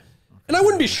 Yeah. Okay. And I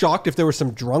wouldn't be shocked if there were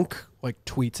some drunk like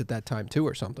tweets at that time too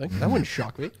or something. That wouldn't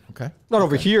shock me. Okay. Not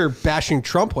over here bashing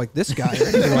Trump like this guy or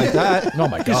anything like that. Oh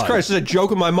my God. Jesus Christ, it's a joke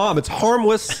with my mom. It's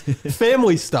harmless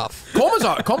family stuff.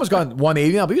 Coleman's gone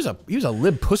 180 now, but he was a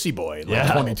lib pussy boy in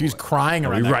like 22. He's crying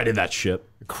around. We righted that ship.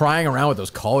 Crying around with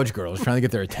those college girls, trying to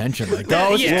get their attention. Like,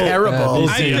 oh, it's Yeah. terrible.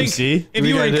 I think if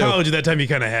you were in college at that time, you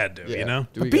kind of had to, you know?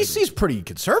 But BC's pretty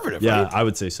conservative, Yeah, right? I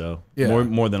would say so. Yeah.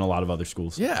 More than a lot of other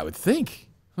schools. Yeah, I would think.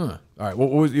 Huh. All right.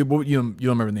 What you don't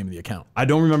remember the name of the account? I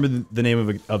don't remember the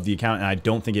name of the account, and I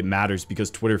don't think it matters because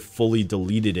Twitter fully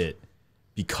deleted it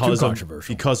because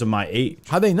of my age.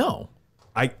 How'd they know?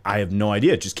 I have no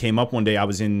idea. It just came up one day. I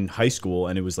was in high school,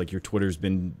 and it was like your Twitter's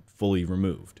been fully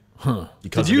removed. Huh.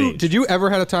 Because did you ever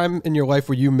had a time in your life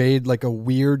where you made like a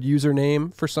weird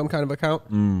username for some kind of account?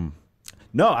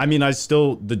 No, I mean, I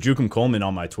still the Jukum Coleman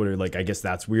on my Twitter. Like, I guess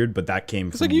that's weird, but that came.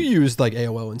 It's like you used like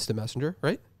AOL Instant Messenger,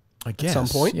 right? I guess. At some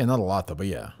point. Yeah, not a lot though, but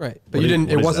yeah. Right. But you didn't.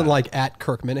 It wasn't like at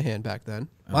Kirk Minahan back then.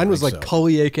 Mine was like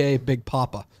Cully, aka Big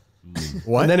Papa.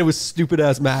 What? And then it was Stupid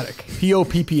Asthmatic.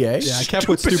 POPPA. Yeah, I kept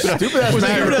with Stupid Asthmatic.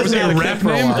 Was it a rap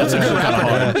name? That's a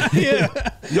rap name. Yeah.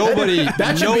 Nobody.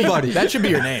 That should be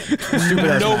your name.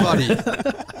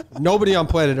 Nobody on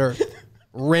planet Earth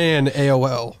ran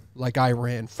AOL like I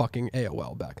ran fucking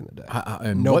AOL back in the day.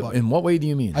 In what way do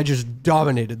you mean? I just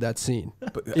dominated that scene.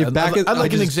 I'd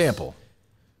like an example.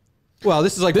 Well,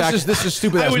 this is like this is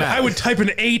stupid. I would type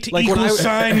an 8 Like equal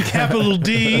sign capital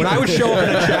D. When I would show up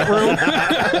in a chat room,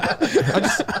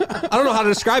 I don't know how to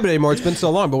describe it anymore. It's been so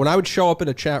long. But when I would show up in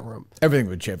a chat room, everything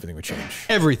would change.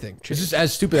 Everything changed. Is this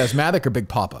as stupid as Asthmatic or Big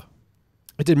Papa?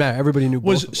 It didn't matter. Everybody knew.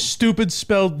 Was both of them. stupid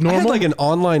spelled normal? I had like an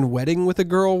online wedding with a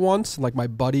girl once. Like my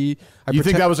buddy. You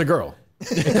think that was a girl?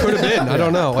 It could have been. I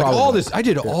don't know. Like Probably. all this. I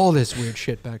did all this weird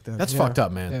shit back then. That's fucked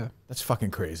up, man. Yeah. That's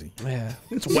fucking crazy. Yeah.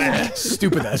 It's whack.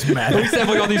 Stupid as We Asthmatic. used to have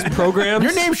like all these programs.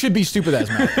 Your name should be Stupid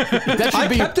Asthmatic. That should I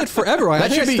be. kept it forever. I That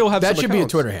think should I be. still have That some should be a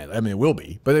accounts. Twitter handle. I mean, it will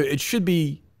be, but it should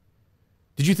be.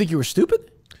 Did you think you were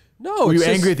stupid? No. Were you it's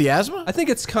just- angry at the asthma? I think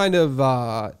it's kind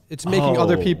of it's making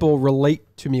other people relate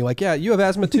to me. Like, yeah, you have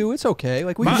asthma too. It's okay.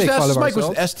 Like we can make fun of Mike was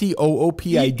ourselves.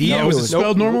 STOOPID. Yeah, was it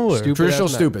spelled normal? Or? Stupid Traditional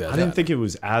asthma. stupid. I didn't think it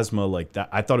was asthma like that.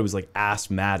 I thought it was like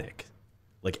asthmatic,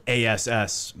 like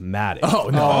ASS-matic. Oh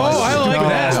no! I like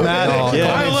that. Asthmatic.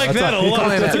 Yeah. I like that a lot.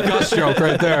 That's a Gus joke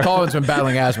right there. Colin's been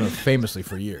battling asthma famously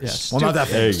for years. Well, not that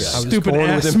There you famous. go. I was Stupid born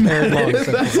with ass impaired lungs.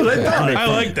 That's what I thought. I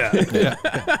like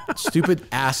that. Stupid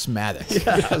asthmatic.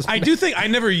 I do think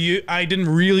I didn't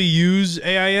really use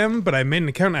AIM, but I made an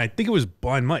account and I think it was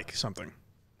Blind Mike something.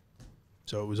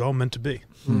 So it was all meant to be.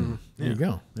 There you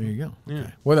go.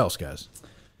 Okay. What else, guys?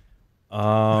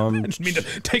 I didn't mean to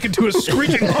take it to a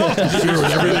screeching halt.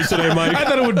 Everything today, Mike. I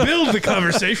thought it would build the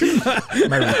conversation.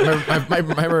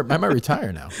 I might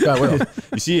retire now. God, what else?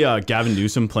 You see Gavin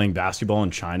Newsom playing basketball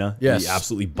in China? Yes. He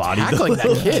absolutely bodied Tackling the that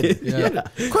little kid. Yeah.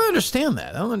 I quite understand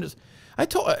that. I don't understand. I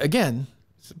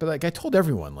told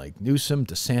everyone, like Newsom,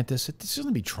 DeSantis, it's going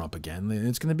to be Trump again, and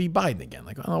it's going to be Biden again.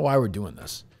 Like, I don't know why we're doing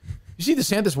this. You see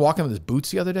DeSantis walking with his boots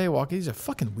the other day? He's a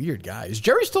fucking weird guy. Is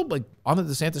Jerry still like on the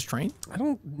DeSantis train? I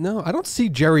don't know. I don't see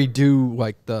Jerry do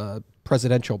like the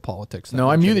presidential politics. No,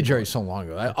 I muted Jerry so long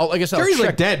ago. Like I said, Jerry's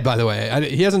like dead, by the way.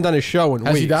 He hasn't done his show in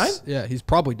Has weeks. he died? Yeah, he's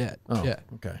probably dead. Oh, yeah.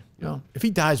 okay. No, if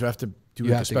he dies, do I have to do You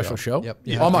like a have to special go. show? Yep.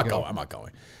 Oh, I'm not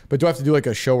going. But do I have to do like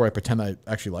a show where I pretend I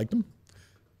actually liked him?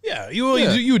 Yeah,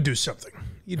 you would do something.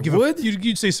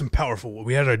 You'd say some powerful.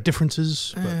 We had our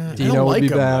differences. But Dino would be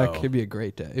back. Though. It'd be a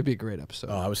great day. It'd be a great episode.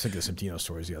 Oh, I was thinking of some Dino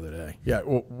stories the other day. Yeah.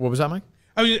 What was that, Mike?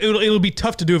 I mean, it'll be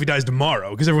tough to do if he dies tomorrow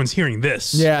because everyone's hearing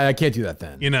this. Yeah, I can't do that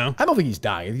then. You know? I don't think he's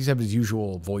dying. He's having his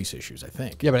usual voice issues, I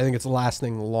think. Yeah, but I think it's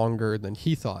lasting longer than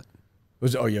he thought.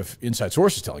 You have inside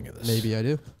sources telling you this. Else I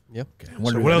do. Yep. Okay.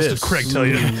 So what else did Craig tell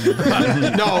you?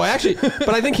 No, actually, but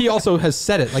I think he also has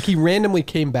said it. Like he randomly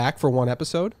came back for one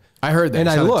episode. I heard that. And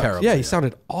He I sounded looked. terrible, Yeah, he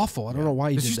sounded awful. I don't know why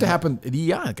he This did used that. to happen at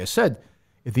EI. Like I said,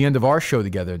 at the end of our show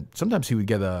together, sometimes he would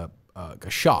get a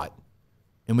shot,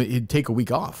 and he'd take a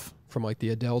week off. From like the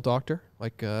Adele doctor,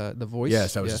 like the voice.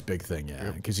 Yes, that was his big thing.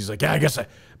 Yeah, because he's like, yeah, I guess.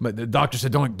 But the doctor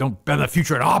said, don't bet on the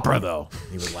future at opera though.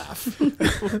 He would laugh,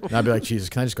 and I'd be like, Jesus,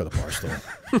 can I just go to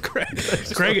Barstool?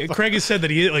 Craig has said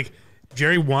that he like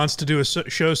Jerry wants to do a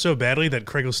show so badly that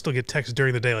Craig will still get texts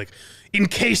during the day like, in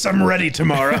case I'm ready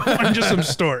tomorrow on just some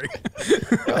story.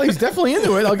 Well, he's definitely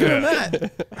into it. I'll give him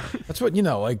that. That's what, you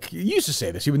know, like, you used to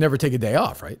say this. He would never take a day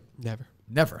off, right? Never.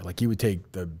 Never. Like, he would take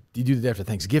you do the day after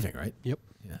Thanksgiving, right? Yep.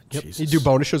 Yeah, yep. Jesus. He'd do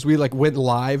bonus shows. We like went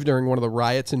live during one of the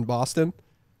riots in Boston.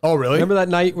 Oh, really? Remember that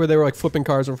night where they were like flipping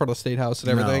cars in front of the State House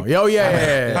and everything? No. Oh,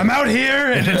 yeah. I'm out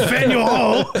here and in Faneuil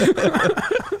Hall.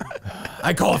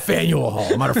 I call it Faneuil Hall.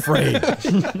 I'm not afraid.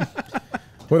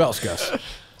 What else, Gus?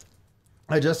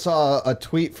 I just saw a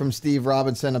tweet from Steve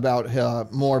Robinson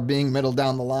about more being middle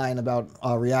down the line about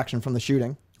reaction from the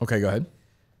shooting. Okay, go ahead.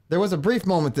 There was a brief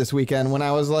moment this weekend when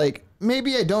I was like,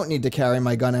 maybe I don't need to carry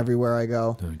my gun everywhere I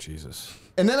go. Oh, Jesus.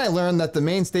 And then I learned that the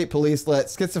Maine State Police let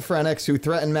schizophrenics who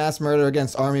threaten mass murder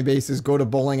against Army bases go to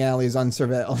bowling alleys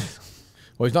unsurveilled.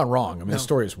 Well, he's not wrong. I mean, the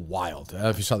story is wild. I don't know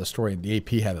if you saw the story. The AP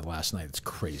had it last night. It's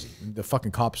crazy. The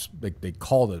fucking cops, they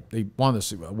called it. They wanted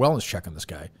to wellness check on this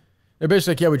guy. They're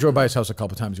basically like, yeah, we drove by his house a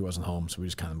couple times. He wasn't home, so we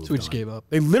just kind of moved on. So we just gave up.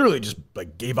 They literally just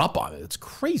like gave up on it. It's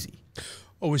crazy.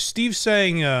 Oh, was Steve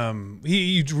saying,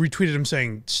 he retweeted him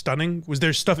saying stunning? Was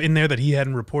there stuff in there that he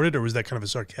hadn't reported, or was that kind of a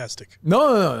sarcastic?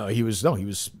 No. He was,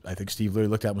 I think Steve literally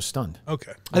looked at him and was stunned.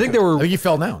 Okay. I think he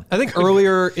fell down. I think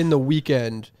earlier in the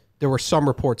weekend, there were some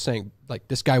reports saying like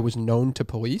this guy was known to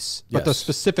police, but the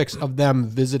specifics of them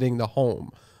visiting the home,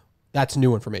 that's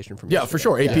new information from Yeah, for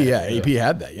sure. AP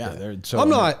had that. Yeah. So I'm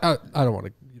not, I don't want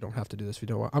to, you don't have to do this if you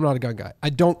don't want. I'm not a gun guy.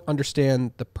 I don't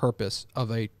understand the purpose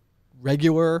of a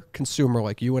regular consumer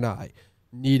like you and I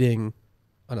needing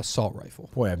an assault rifle.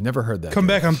 Boy, I've never heard that. Come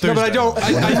back on Thursday. No, but I don't.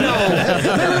 I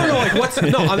know. No. Like, what's?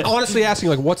 No, I'm honestly asking.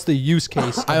 Like, what's the use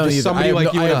case? Of I don't either. somebody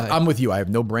like you and I. I'm with you. I have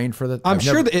no brain for that. I'm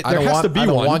sure that there has to be one. I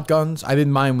don't one. want guns. I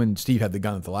didn't mind when Steve had the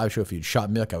gun at the live show. If he'd shot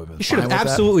me, like I would have been. He should have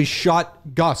absolutely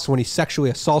shot Gus when he sexually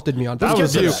assaulted me on That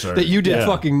was review absurd. that you did Yeah.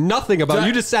 fucking nothing about.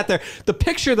 You just sat there. The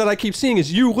picture that I keep seeing is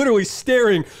you literally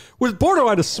staring with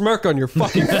borderline a smirk on your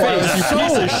fucking face. You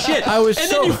piece of shit.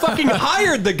 Then you fucking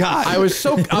hired the guy. I was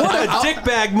so. What a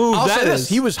dickbag move I'll that say this. is.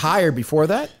 He was hired before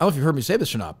that. I don't know if you heard me say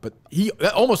this or not, but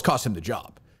that almost cost him the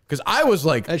job. Because I was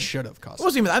like, that should have cost. It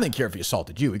wasn't even. I didn't care if he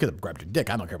assaulted you. He could have grabbed your dick.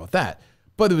 I don't care about that.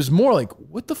 But it was more like,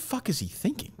 what the fuck is he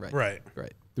thinking? Right.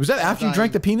 Was that after you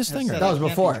drank the penis thing? Or That was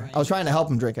before. I was trying to help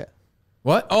him drink it.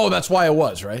 What? Oh, that's why it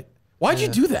was, right? Why'd you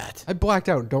do that? I blacked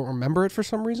out and don't remember it for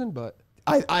some reason, but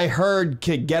I heard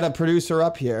get a producer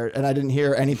up here, and I didn't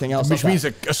hear anything else. Which means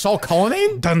assault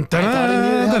Cullinane? Dun, dun,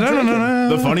 dun, dun, dun, dun.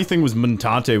 The funny thing was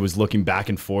Montante was looking back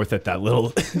and forth at that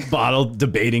little bottle,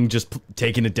 debating just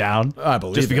taking it down. I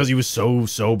believe just because it. he was so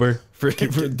sober for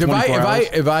 24 hours.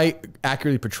 If I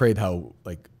accurately portrayed how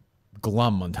like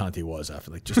glum Montante was after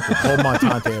like just the whole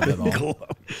Montante of it all.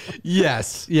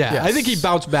 yes. I think he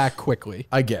bounced back quickly.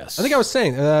 I guess. I think I was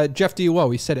saying Jeff D. Lowe.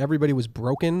 He said everybody was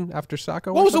broken after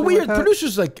Saco. What was a something weird like that.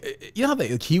 producers like? You know,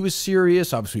 he was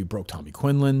serious. Obviously, he broke Tommy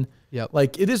Quinlan. Yep.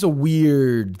 Like it is a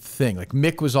weird thing. Like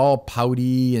Mick was all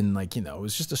pouty and like it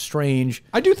was just a strange.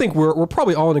 I do think we're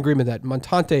probably all in agreement that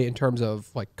Montante, in terms of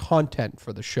like content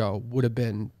for the show, would have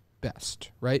been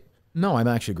best, right? No, I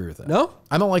actually agree with that. No?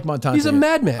 I don't like Montante. He's a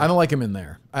madman. I don't like him in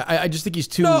there. I just think he's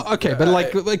too. No, okay, but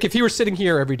like if he were sitting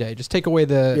here every day, just take away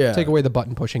the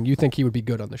button pushing, you think he would be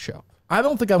good on the show? I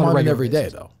don't think I want him every day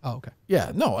though. Oh, okay.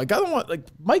 Yeah, no, like I don't want like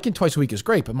Mike in twice a week is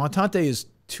great, but Montante is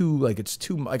too like it's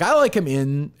too like I like him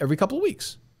in every couple of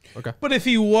weeks. Okay. But if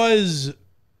he was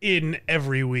in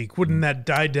every week, wouldn't that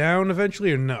die down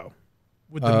eventually, or no?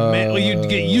 Would the well, you'd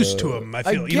get used to him. I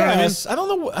feel. You know what I mean? I don't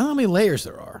know how many layers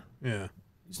there are. Yeah.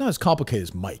 He's not as complicated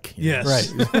as Mike. Yes. Right.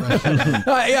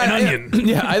 An onion.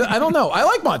 Yeah, I don't know. I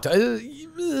like Montante.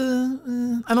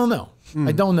 I don't know.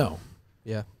 I don't know.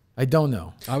 Yeah. I don't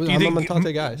know. I'm a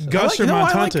Montante guy. So. Gus or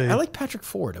Montante? I like Patrick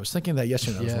Ford. I was thinking that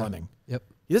yesterday when I was running. Yep.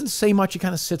 He doesn't say much. He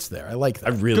kind of sits there. I like that.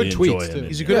 I really Good enjoy tweets, him. too.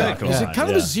 He's a good actor. He's kind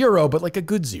of a zero, but like a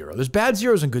good zero. There's bad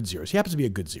zeros and good zeros. He happens to be a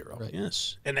good zero. Right.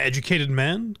 Yes. An educated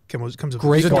man comes with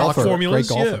Great golfer. formulas.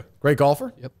 Great golfer. Yeah. Great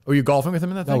golfer? Yep. Were you golfing with him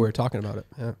in that No, thing? we were talking about it.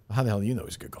 Yeah. How the hell do you know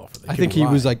he's a good golfer? I think he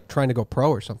was like trying to go pro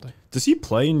or something. Does he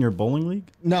play in your bowling league?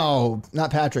 No,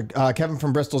 not Patrick. Kevin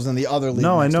from Bristol's in the other league.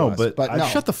 No, I next to know, us, but no.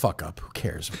 Shut the fuck up. Who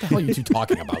cares? What the hell are you two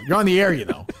talking about? You're on the air, you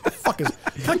know. What the fuck is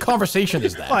what kind of conversation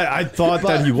is that? I thought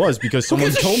that he was because someone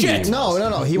gives a told me. shit? he was.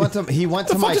 No. He went to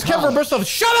the my fuck is Kevin college. Bristol?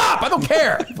 Shut up! I don't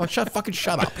care. Fucking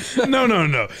shut up. No.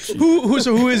 Who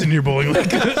is in your bowling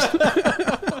league?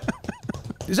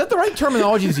 Is that the right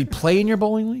terminology? Does he play in your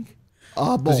bowling league?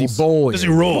 Does he bowl? Does he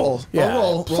roll? Yeah.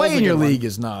 Roll's Play a in your good one. league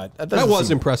is not. That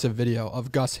was impressive video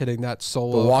of Gus hitting that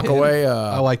solo. The walk pin. away,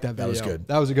 I like that video. that was good.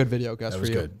 That was a good video, Gus. That was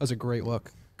for you. good. That was a great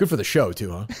look. Good for the show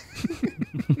too, huh?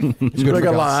 was good for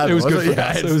Gus. It was good for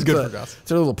Gus. It was good for Gus.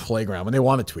 It's a little playground when they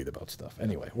want to tweet about stuff.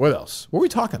 Anyway, what else? What were we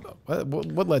talking about?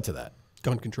 What led to that?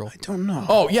 Gun control. I don't know.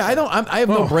 Oh yeah, I don't. I have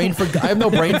no brain for. I have no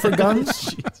brain for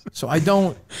guns, so I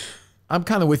don't. I'm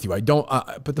kind of with you. I don't.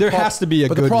 But there has to be a.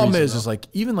 But good the problem reason, is like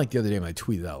even like the other day when I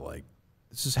tweeted out like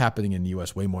this is happening in the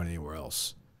U.S. way more than anywhere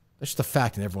else. That's just a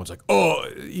fact, and everyone's like, oh,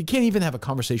 you can't even have a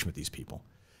conversation with these people.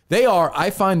 They are. I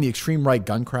find the extreme right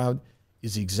gun crowd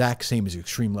is the exact same as the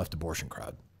extreme left abortion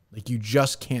crowd. Like you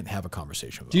just can't have a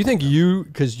conversation with them. Do you think you,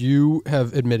 because you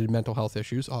have admitted mental health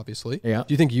issues, obviously. Yeah.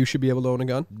 Do you think you should be able to own a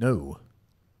gun? No.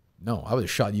 No, I would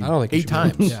have shot you I don't think 8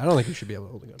 times. Yeah, I don't think you should be able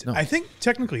to hold a gun. No. I think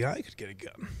technically I could get a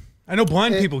gun. I know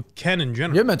blind people can in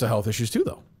general. You have mental health issues too,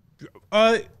 though.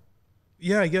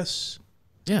 Yeah, I guess.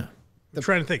 Yeah. I'm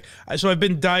trying to think. So I've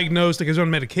been diagnosed, like I was on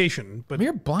medication, but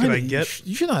You're blind. could I get?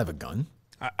 You should not have a gun.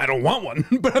 I don't want one,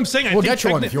 but I'm saying We'll get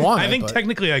you one if you want I it, think but-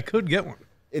 technically I could get one.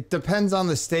 It depends on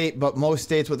the state, but most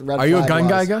states with red Are you a flag gun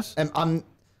guy, laws- Gus? And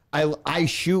I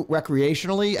shoot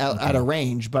recreationally at a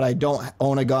range, but I don't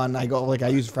own a gun. I go like I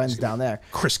use friends down there.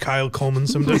 Chris Kyle Coleman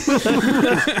someday.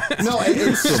 No,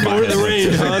 it's Explore the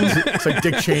range, hon. It's like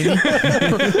Dick Cheney.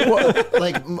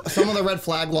 like some of the red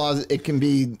flag laws. It can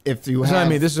be if you have. I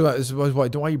mean, this is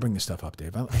why you bring this stuff up,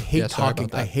 Dave. I hate Yeah, sorry talking.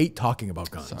 about that. I hate talking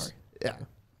about guns. Sorry. Yeah.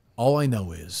 All I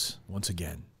know is, once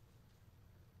again,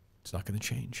 it's not going to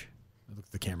change. I look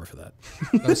at the camera for that.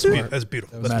 That's smart. That's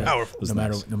beautiful. No That's matter- powerful. No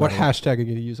matter, no What matter hashtag are you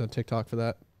going to use on TikTok for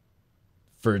that?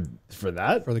 For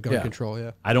that? For the gun Yeah. control,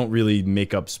 yeah. I don't really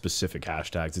make up specific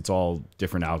hashtags. It's all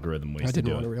different algorithm ways I to didn't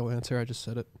do want a it. real answer. I just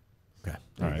said it. Okay.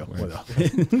 All There you right, go. What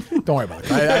else? Don't worry about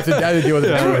it. I have to deal with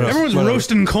it. Everyone's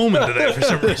roasting Coleman today for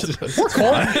some reason. Poor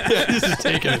Coleman. He's just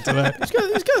taking it to that.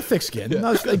 He's got a thick skin.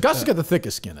 No, Gus has got the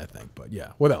thickest skin, I think. But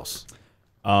yeah. What else?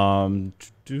 We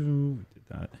did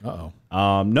that.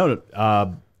 Uh-oh. No.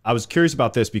 I was curious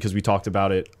about this because we talked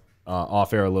about it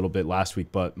off air a little bit last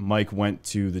week. But Mike went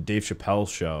to the Dave Chappelle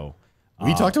show.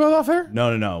 We talked about it off air?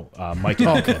 No. Mike.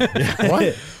 Okay.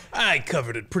 What? I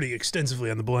covered it pretty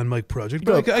extensively on the Blind Mike project,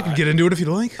 but I could get into it if you'd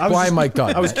like. Blind Mike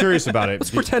Dunn. I was curious about it.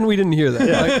 Let's pretend we didn't hear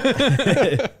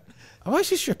that. Like, Oh, I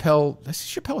see Chappelle. I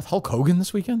see Chappelle with Hulk Hogan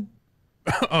this weekend.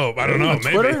 Oh, I don't know. On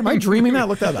Maybe. Twitter? Am I dreaming that?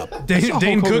 Look that up. Dane Hulk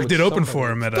Hogan Cook with did open somebody.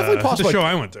 for him at Definitely the possible. show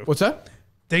I went to. What's that?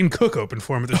 Dane Cook opened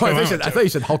for him at the show Oh, I I, went thought to. you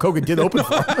said Hulk Hogan did open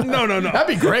for him. No. That'd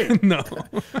be great. No.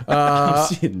 I'm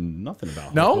seeing nothing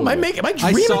about. No? Hulk Am I Hogan.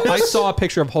 dreaming I this? saw a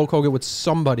picture of Hulk Hogan with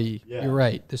somebody. Yeah. You're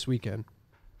right. This weekend.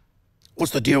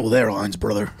 What's the deal with airlines,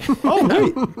 brother? Oh,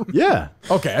 right. Yeah.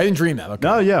 Okay, I didn't dream that. Okay.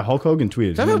 No, yeah. Hulk Hogan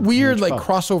tweeted. I have a weird Huge like fuck.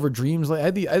 crossover dreams. Like I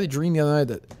had a dream the other night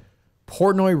that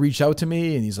Portnoy reached out to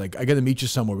me and he's like, "I got to meet you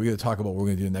somewhere. We got to talk about what we're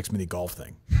going to do the next mini golf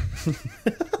thing."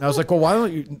 And I was like, "Well, why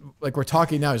don't you like we're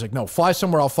talking now?" He's like, "No, fly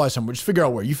somewhere. I'll fly somewhere. Just figure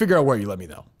out where. You figure out where. You let me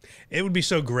know." It would be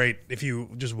so great if you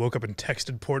just woke up and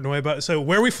texted Portnoy about it. So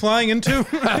where are we flying into?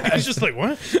 He's just like, what?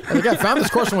 I was like, I found this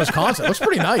course in Wisconsin. It looks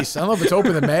pretty nice. I don't know if it's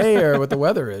open in May or what the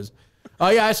weather is. Oh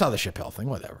yeah, I saw the Chappelle thing.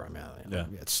 Whatever. I mean, yeah,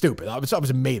 it's stupid. It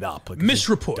was made up. Like,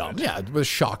 Misreported. dumb. Yeah, it was a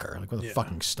shocker. Like what a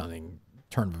fucking stunning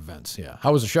turn of events. Yeah.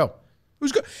 How was the show? It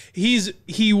was good.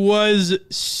 He was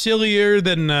sillier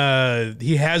than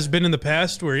he has been in the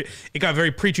past, where it got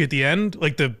very preachy at the end.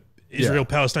 Like the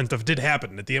Israel-Palestine stuff did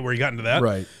happen at the end, where he got into that.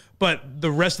 Right. But the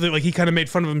rest of it, like he kind of made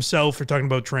fun of himself for talking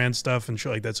about trans stuff and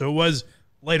shit like that. So it was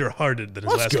lighter-hearted than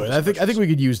his That's last. good. I think we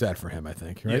could use that for him. I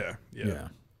think. Right? Yeah.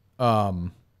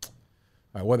 All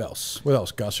right. What else? What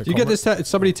else, Gus? Or Do you get Comer? this?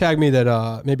 Somebody tagged me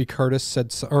that maybe Curtis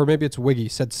said, or maybe it's Wiggy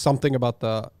said something about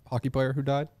the hockey player who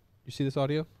died. You see this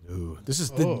audio? Ooh, this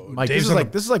is Dave's Mike. This is on like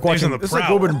the- this is like Dave's on watching. the This is like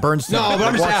prowl. Woodward and Bernstein. No, but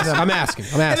I'm just Watching asking. them- I'm asking.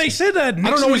 And they said that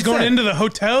Nixon don't know what was he going said. into the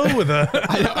hotel with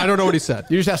a. I don't know what he said.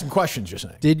 You're just asking questions. You're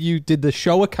saying. Did the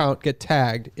show account get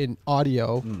tagged in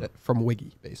audio from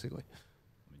Wiggy, basically?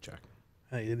 Let me check.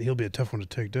 Hey, he'll be a tough one to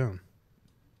take down.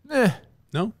 Eh.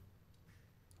 No.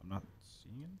 I'm not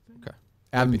seeing anything. Okay.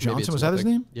 Adam Maybe Johnson it's was that his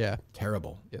nothing. name? Yeah.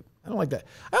 Terrible. Yep. I don't like that.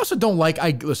 I also don't like.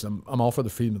 Listen. I'm all for the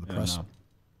freedom of the press. no.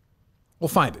 We'll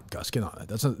find it, Gus. Get on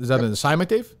it. Is that an assignment,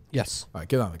 Dave? Yes. All right,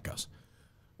 get on it, Gus.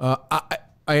 I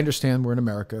understand we're in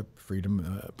America,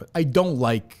 freedom, but I don't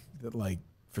like that. Like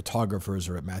photographers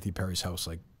are at Matthew Perry's house,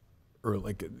 or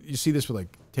you see this with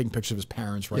like taking pictures of his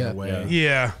parents right away.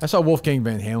 Yeah. I saw Wolfgang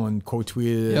Van Halen quote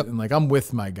tweeted it, Yep. and like I'm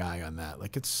with my guy on that.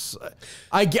 Like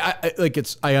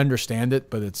I understand it,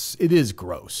 but it is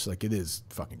gross. Like it is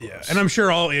fucking gross. Yeah, and I'm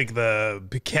sure all like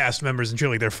the cast members and shit,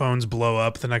 like their phones blow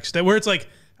up the next day. Where it's like,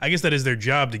 I guess that is their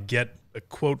job to get a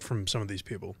quote from some of these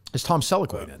people. Is Tom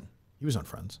Selleck weighed in? He was on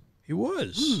Friends. He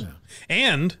was,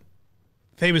 and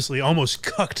famously almost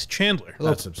cucked Chandler. Hello,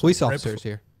 That's absurd. police officers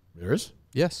here. There is.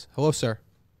 Yes. Hello, sir.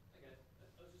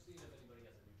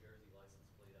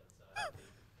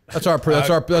 That's our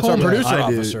producer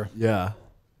officer. Yeah.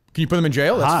 Can you put him in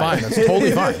jail? That's fine. That's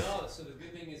totally fine. So the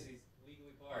good thing is he's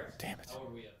legally parked. Damn it.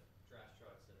 However, we have trash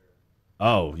trucks that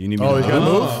are. Oh, you need me to he's got to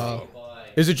move? move?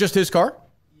 Is it just his car?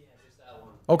 Yeah, just that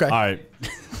one. Okay. All right.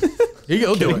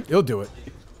 He'll do it. He'll do it.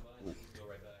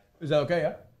 Is that okay?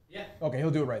 Yeah? Yeah. Okay,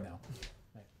 he'll do it right now.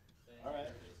 All right.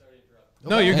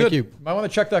 No, you're Thank good. you. Might want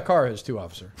to check that car is too,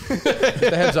 officer. Just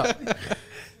a heads up.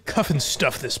 Cuff and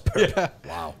stuff this perp. Yeah.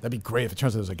 Wow, that'd be great if it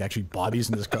turns out there's like actually bodies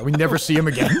in this car. We never see him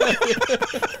again.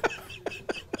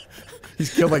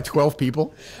 He's killed like 12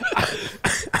 people.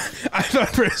 I thought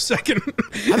for a second.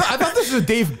 I thought this was a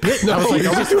Dave bit. I was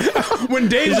like, when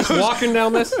Dave Just walking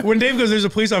down this. When Dave goes, there's a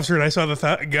police officer, and I saw the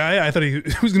guy. I thought he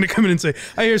was going to come in and say,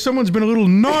 "I hear someone's been a little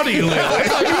naughty lately."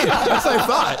 That's what I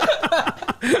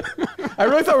thought. I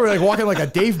really thought we were like walking like a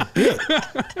Dave bit.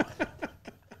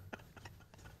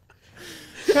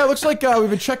 Yeah, it looks like we've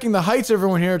been checking the heights,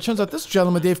 everyone here. It turns out this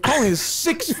gentleman, Dave Cullinane, is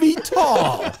 6 feet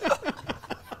tall.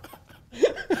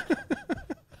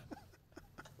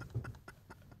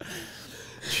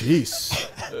 Jeez.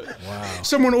 Wow.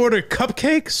 Someone ordered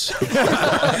cupcakes?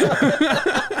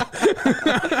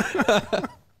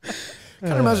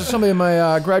 Kind of reminds me of somebody in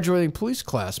my graduating police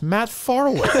class, Matt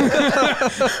Farwell.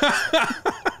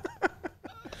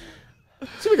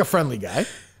 Seemed like a friendly guy.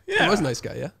 Yeah. He was a nice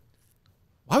guy, yeah.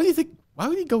 Why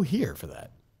would he go here for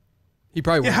that? He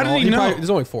probably went how did all, he know? There's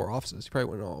only 4 offices. He probably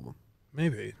went in all of them.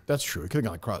 Maybe. That's true. He could have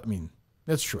gone across. I mean,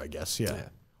 that's true, I guess. Yeah.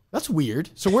 That's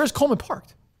weird. So where's Coleman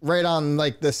parked? Right on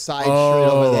like the side street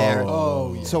over there.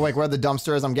 Oh, yeah. So like where the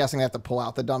dumpster is, I'm guessing they have to pull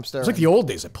out the dumpster. It's like the old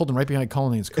days. I pulled him right behind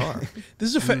Cullinane's car.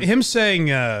 This is him saying,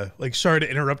 like, sorry to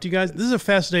interrupt you guys. This is a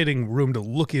fascinating room to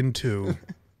look into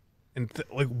and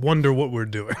like wonder what we're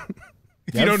doing.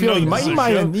 If you don't know, he might have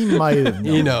known.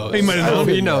 He knows. He might have known.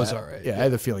 He knows, all right. Yeah, I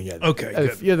had the feeling he had. Okay,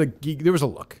 there was a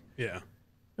look. Yeah. You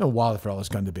know, wild for all this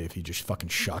gun debate if he just fucking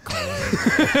shot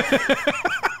Cullinane.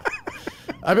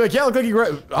 I'd be like, yeah, look like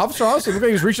Officer Austin looked like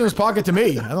he was reaching his pocket to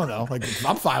me. I don't know. Like,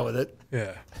 I'm fine with it.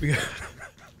 Yeah.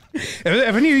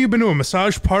 Have any of you been to a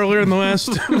massage parlor in the last?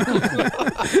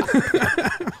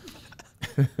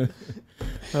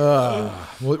 Well,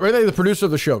 right there, the producer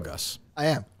of the show, Gus. I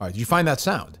am. All right, did you find that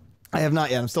sound? I have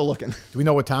not yet. I'm still looking. Do we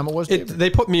know what time it was, Dave? They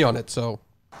put me on it, so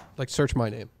like search my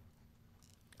name.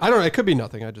 I don't know. It could be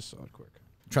nothing. I just saw it quick.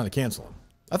 I'm trying to cancel him.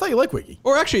 I thought you liked Wiggy.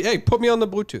 Or actually, hey, put me on the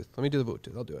Bluetooth. Let me do the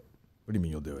Bluetooth. I'll do it. What do you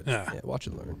mean you'll do it? Yeah. Yeah, watch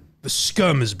and learn. The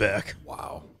scum is back.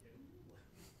 Wow.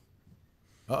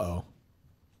 Uh-oh.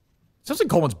 Sounds like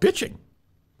Coleman's bitching.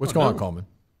 What's going on, Coleman?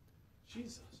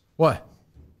 Jesus. What?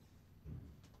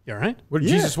 You all right? What?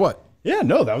 Jesus what? Yeah,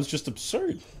 no, that was just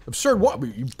absurd. Absurd what?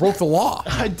 You broke the law.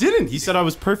 I didn't. He said I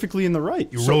was perfectly in the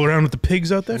right. You roll around with the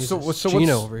pigs out there? What's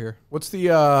Gino over here. What's the,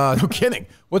 no kidding.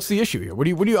 What's the issue here? What are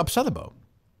you upset about?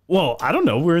 Well, I don't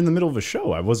know. We're in the middle of a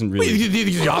show. I wasn't really.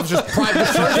 The officer's private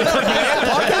podcast?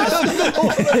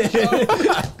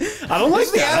 I don't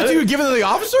like the attitude you're giving to the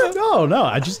officer? No.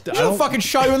 I don't fucking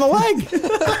shot you in the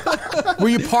leg. Were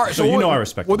you parked? So you know I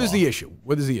respect What the is law. the issue?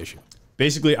 What is the issue?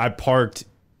 Basically, I parked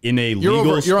in a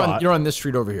legal spot. You're on this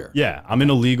street over here. Yeah, I'm in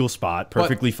a legal spot,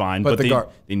 perfectly fine. But the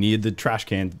they needed the trash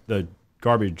can, the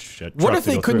garbage. Truck What if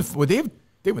to they go couldn't? through. Well,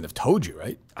 they wouldn't have told you,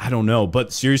 right? I don't know,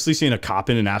 but seriously, seeing a cop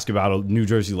in and ask about a New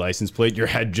Jersey license plate, your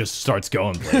head just starts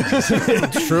going places.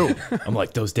 It's true. I'm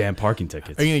like, those damn parking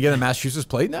tickets. Are you gonna get a Massachusetts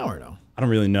plate now or no? I don't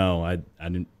really know. I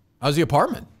didn't. How's the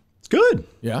apartment? It's good.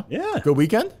 Yeah. Yeah. Good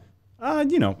weekend. I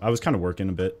was kind of working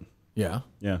a bit. Yeah.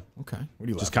 Yeah. Okay. What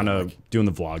do you just kind of doing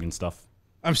the vlog and stuff.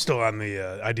 I'm still on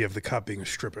the idea of the cop being a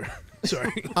stripper.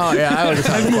 Sorry. Oh yeah, I look it's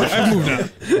out of the question. I've moved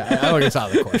on. Yeah, I look it's out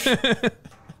of the question.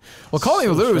 Well, Colleen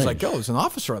literally was like, "Yo, there's an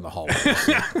officer in the hallway."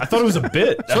 I thought it was a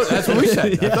bit. That's what we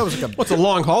said. I thought it was like What's a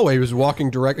long hallway? He was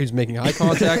walking directly. He's making eye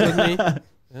contact with me.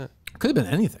 Yeah. Could have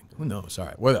been anything. Who knows? All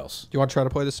right. What else? Do you want to try to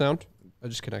play the sound? I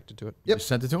just connected to it. Yep. You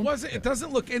sent it to him. It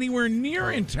doesn't look anywhere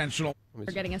near intentional. We're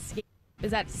getting a skate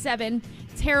is at 7.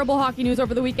 Terrible hockey news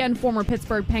over the weekend. Former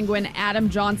Pittsburgh Penguin Adam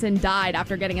Johnson died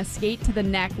after getting a skate to the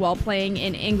neck while playing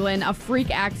in England. A freak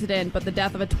accident, but the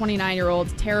death of a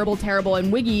 29-year-old. Terrible, terrible.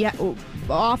 And Wiggy,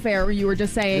 off air, you were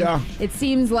just saying, it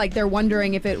seems like they're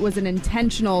wondering if it was an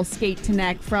intentional skate to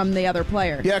neck from the other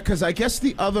player. Yeah, because I guess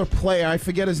the other player, I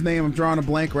forget his name, I'm drawing a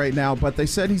blank right now, but they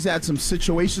said he's had some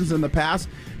situations in the past.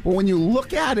 But when you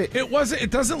look at it, it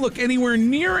doesn't look anywhere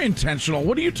near intentional.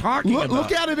 What are you talking about?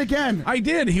 Look at it again. I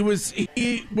did. It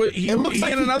looks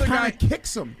like another guy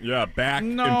kicks him. Yeah, back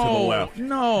into the left.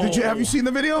 No. Have you seen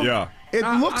the video? Yeah. It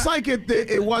looks like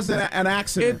it wasn't an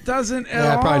accident. It doesn't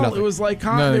at all. Nothing. It was like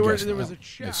there was a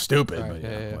check. It's stupid, but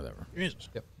whatever. Jesus.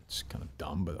 Yep. It's kind of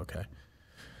dumb, but okay.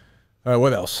 All right.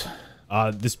 What else?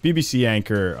 This BBC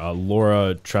anchor,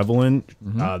 Laura Trevelyan,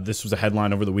 this was a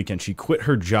headline over the weekend. She quit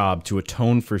her job to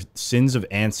atone for sins of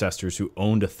ancestors who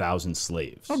owned 1,000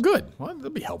 slaves. Oh, good. Well,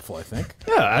 that'd be helpful, I think.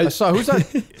 Yeah, I saw. Who's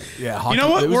that? Yeah, hockey, You know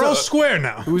what? We're all square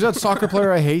now. Who was that soccer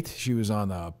player I hate? She was on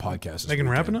a podcast. Megan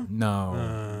Rapinoe?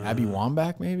 No. Abby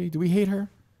Wambach, maybe? Do we hate her?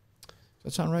 Does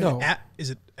that sound right? No.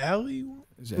 Is it Allie?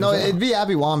 No, it'd be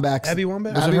Abby Wambach. Abby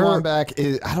Wambach? Abby Wambach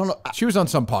is, I don't know. She was on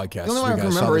some podcast. The only one I You can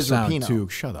guys saw remember the is sound, Rapinoe. too.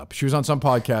 Shut up. She was on some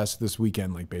podcast this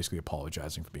weekend, like basically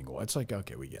apologizing for being white. It's like,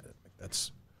 okay, we get it. Like,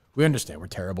 we understand. We're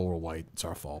terrible. We're white. It's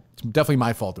our fault. It's definitely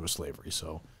my fault it was slavery.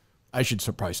 So I should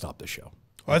probably stop this show.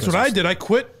 Well, that's what I did. I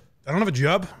quit. I don't have a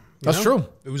job. That's true.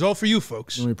 It was all for you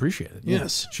folks. And we appreciate it.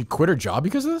 Yes. She quit her job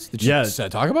because of this? Did she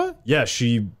talk about it? Yeah,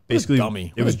 she basically,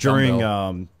 dummy. it was What a dumbbell.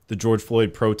 during the George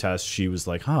Floyd protest. She was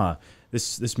like,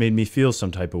 this made me feel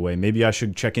some type of way. Maybe I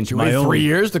should check into my own. 3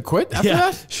 years to quit after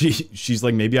that? She's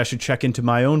like, maybe I should check into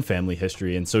my own family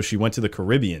history. And so she went to the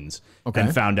Caribbeans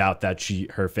and found out that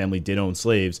her family did own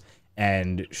slaves.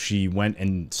 And she went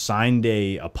and signed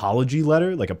a apology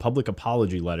letter, like a public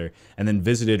apology letter, and then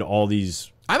visited all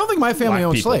these. I don't think my family black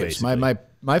owned people, slaves.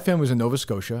 My family was in Nova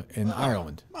Scotia in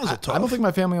Ireland. I don't think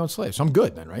my family owned slaves. So I'm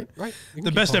good then, right? Right.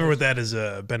 The best ever with that is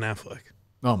Ben Affleck.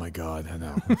 Oh my God, I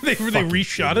know. they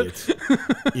reshot it.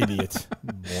 Idiot.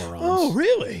 Morons. Oh,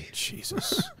 really?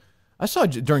 Jesus. I saw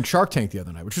during Shark Tank the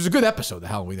other night, which was a good episode, the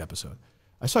Halloween episode.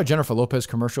 I saw a Jennifer Lopez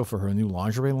commercial for her new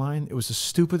lingerie line. It was the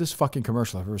stupidest fucking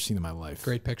commercial I've ever seen in my life.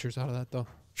 Great pictures out of that, though.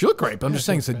 She looked great, but I'm just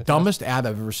saying it's the dumbest ad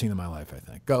I've ever seen in my life, I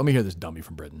think. Go, let me hear this dummy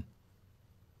from Britain.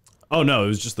 Oh, no, it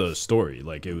was just the story.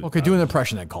 Like it was, Okay, do an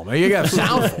impression then, Coleman. You got a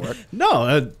sound for it.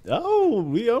 No,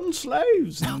 we own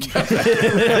slaves. I'll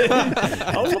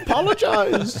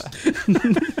apologize.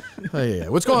 Oh, yeah.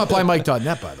 What's going on at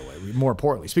blindmike.net, by the way? More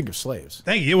importantly, speaking of slaves.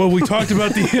 Thank you. Well, we talked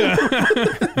about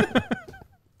the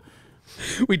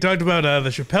we talked about the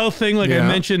Chappelle thing, like I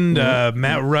mentioned.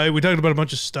 Matt Wright. We talked about a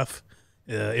bunch of stuff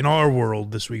in our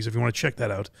world this week. So if you want to check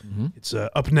that out, it's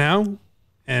up now.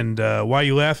 And Why Are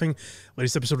You Laughing?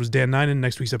 Latest episode was Dan Ninen.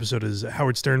 Next week's episode is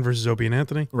Howard Stern versus Opie and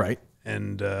Anthony. Right.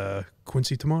 And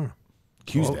Quincy tomorrow.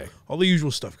 Tuesday. All the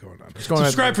usual stuff going on. going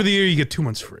Subscribe for the year, you get 2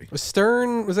 months free. Was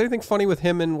Stern, was anything funny with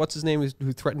him and what's his name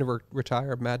who threatened to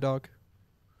retire, Mad Dog?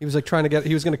 He was like trying to get,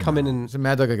 he was going to come in and. Is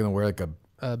Mad Dog going to wear like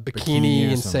a bikini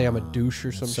and something? say I'm a douche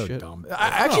or some so shit? Dumb. I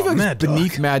actually feel like it's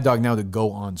beneath Mad Dog now to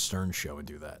go on Stern's show and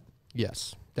do that.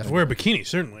 Yes. Definitely. Wear a bikini,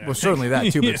 certainly. Well, certainly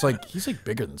that too, but it's like, he's like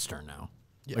bigger than Stern now.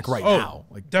 Yes. Like right now.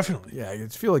 Like definitely. Yeah, I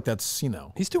feel like that's,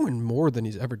 He's doing more than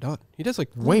he's ever done. He does like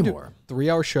way more.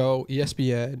 3-hour show,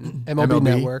 ESPN, MLB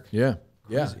Network. Yeah.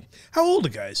 Yeah. Crazy. How old a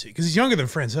guy is he? Because he's younger than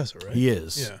Francesa, right? He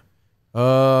is. Yeah.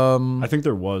 I think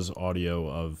there was audio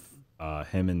of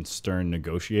him and Stern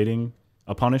negotiating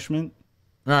a punishment.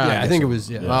 I think it was.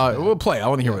 Yeah. We'll play it. I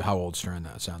want to hear how old Stern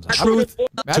that sounds like. Truth.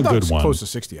 That's a good one. Close to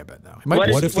 60, I bet now. He might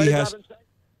What if he has?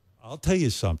 I'll tell you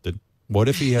something. What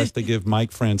if he has to give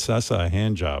Mike Francesa a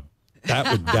hand job?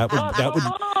 That would. Well,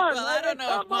 I don't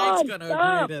know if Mike's going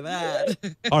to agree to that.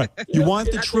 All right. You want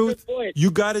the truth?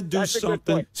 You got to do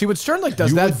something. See, what Stern like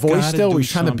does that voice still, he's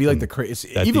trying to be like the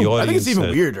crazy. I think it's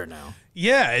even weirder now.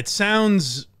 Yeah, it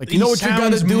sounds like, you know what you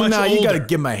got to do now? You got to older.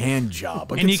 give him a hand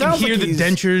job. Like, and you can hear the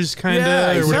dentures kind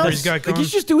of, or whatever he's got going. Like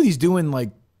he's just doing. He's doing like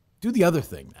do the other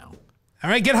thing now. All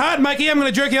right, get hot, Mikey. I'm going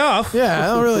to jerk you off. Yeah, I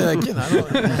don't really like I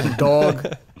don't, dog.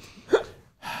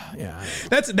 Yeah,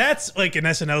 that's like an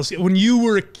SNL sketch. When you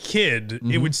were a kid,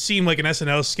 it would seem like an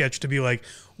SNL sketch to be like,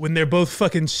 when they're both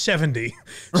fucking 70,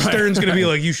 Stern's gonna be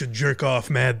like, you should jerk off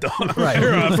Mad Dog. Right.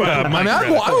 Or off, I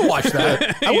would watch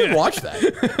that. I would watch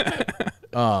that.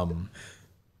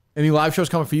 Any live shows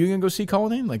coming for you? You gonna go see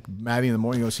Cullinane? Like Maddie in the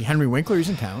morning, go see Henry Winkler. He's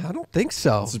in town. I don't think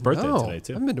so. It's his birthday today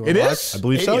too. I've been doing it is. I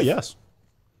believe 80th. so. Yes.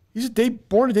 He's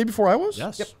born a day before I was.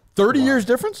 Yes. Yep. 30 years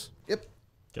difference. Yep.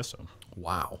 Guess so.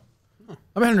 Wow.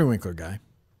 I'm a Henry Winkler guy.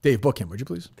 Dave, book him, would you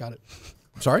please? Got it.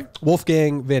 Sorry?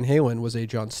 Wolfgang Van Halen was a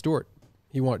Jon Stewart.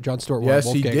 Jon Stewart Yes,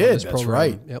 wanted he Wolfgang on did. his That's program.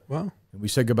 right. Yep. Wow. We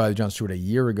said goodbye to Jon Stewart a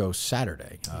year ago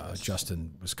Saturday.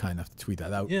 Justin was kind enough to tweet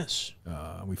that out. Yes.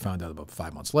 We found out about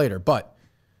 5 months later, but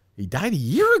he died a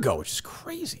year ago, which is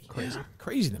crazy.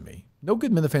 Crazy to me. No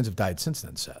good Minifans have died since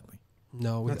then, sadly.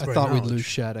 No, I That's right thought we'd knowledge. lose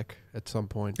Shattuck at some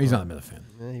point. He's not a Minifan.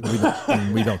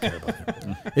 We don't care about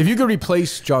him. If you could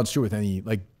replace Jon Stewart with any,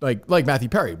 like Matthew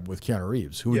Perry with Keanu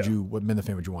Reeves, what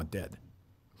Minifan would you want dead?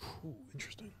 Ooh,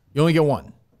 interesting. You only get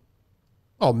one.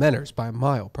 Oh, Menners by a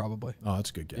mile, probably. Oh,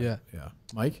 that's a good guess. Yeah. Yeah.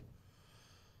 Mike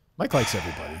likes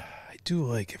everybody. I do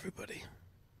like everybody.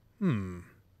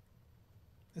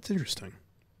 That's interesting.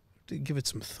 To give it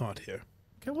some thought here.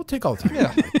 Okay, we'll take all the time.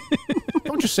 Yeah.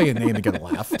 Don't just say a name and get a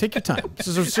laugh. Take your time. This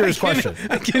is a serious question.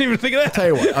 I can't even think of that.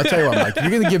 I'll tell you what, Mike. You're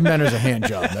going to give Menners a hand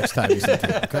job next time he's in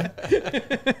town, okay?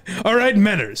 All right,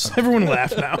 Menners. Everyone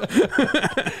laugh now.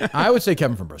 I would say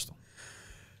Kevin from Bristol.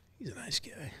 He's a nice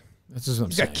guy. That's just what I'm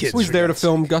He's saying. got kids. Who's there to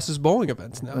film Gus's bowling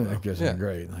events now? I guess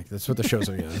great. Like that's what the shows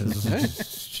are.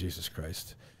 Jesus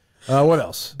Christ. What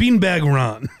else? Beanbag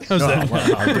Ron. How's that? Wow,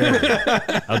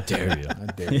 how dare you? How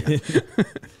dare you?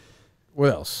 What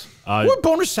else? What would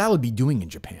Boner Salad be doing in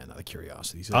Japan? Out of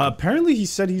curiosity. Apparently, he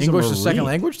said he's English a as a second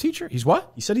language teacher. He's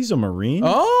what? He said he's a Marine.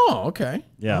 Oh, okay.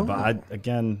 Yeah, but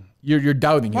again, you're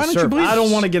doubting his service. I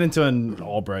don't want to get into an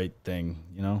Albright thing.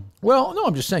 You know. Well, no,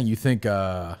 I'm just saying. You think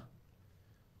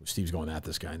Steve's going at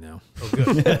this guy now? Oh,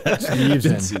 good. Steve's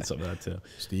in. Seen some of that too.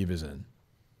 Steve is in.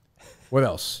 What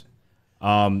else? We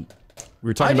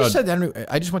were talking I just about. said Henry.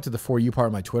 I just went to the For You part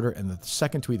of my Twitter, and the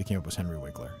second tweet that came up was Henry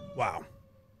Winkler. Wow.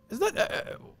 Is that?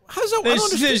 How does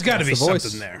that? There's got to be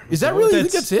something there. Is that really? You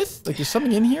think that's it? Like, is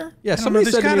something in here? Yeah, somebody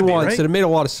there's said to gotta me be, once, right? and it made a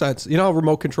lot of sense. You know how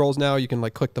remote controls now, you can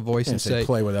like click the voice and say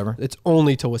play whatever. It's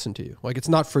only to listen to you. Like it's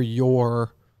not for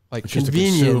your like It's just to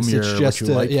convenience. consume It's your- just what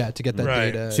you like. yeah to get that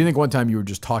Right. data. So you think one time you were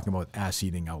just talking about ass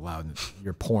eating out loud and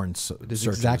your porn It is searches.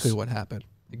 exactly what happened.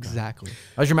 Exactly.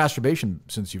 How's your masturbation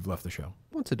since you've left the show?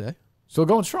 Once a day. Still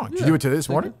going strong. Did you do it today this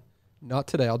morning? Not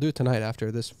today. I'll do it tonight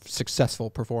after this successful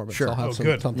performance. Sure. I'll have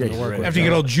good. something to work with. After you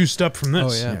get all juiced up from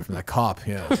this. Oh, yeah. Yeah, from that cop.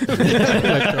 Yeah.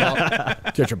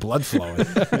 Get your blood flowing.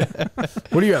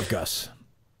 What do you have, Gus?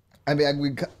 I mean,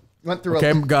 we went through.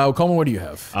 Okay, Coleman, what do you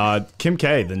have? Kim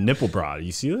K, the nipple bra.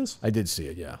 You see this? I did see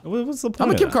it. Yeah. What's the point? I'm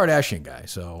a of Kim that? Kardashian guy,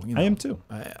 so you know, I am too.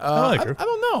 I like her. I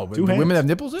don't know. But Two do women hands.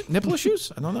 have nipple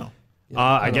issues? I don't know.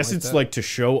 I guess it's like to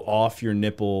show off your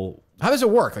nipple. How does it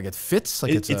work? Like it fits?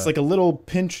 Like It's like a little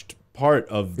pinched part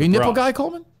of the Are you a nipple bra. guy,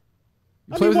 Coleman?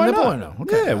 You I play mean, with a why nipple not? or no?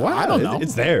 Okay. Yeah, why I don't not? know.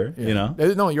 It's there, Yeah. you know.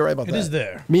 No, you're right about It that. is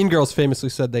there. Mean Girls famously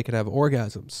said they could have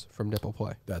orgasms from nipple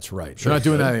play. That's right. They're not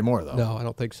doing that anymore, though. No, I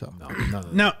don't think so. No.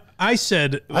 Now, I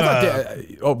said. I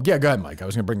thought yeah, go ahead, Mike. I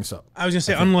was going to bring this up. I was going to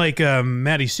say, unlike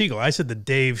Maddie Siegel, I said that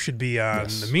Dave should be on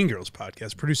the Mean Girls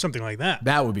podcast, produce something like that.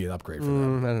 That would be an upgrade for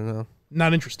them. I don't know.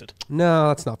 Not interested. No,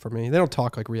 that's not for me. They don't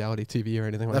talk like reality TV or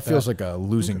anything like That that. feels like a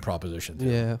losing proposition. Too.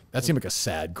 Yeah. That seemed like a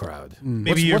sad crowd.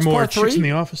 Maybe you're what's more part Chicks in three?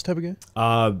 the Office type of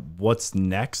guy? What's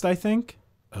next? I think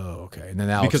Oh, okay. And then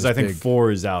Alex because is I think big.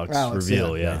 4 is Alex's Alex,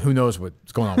 reveal. Yeah. Who knows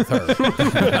what's going on with her?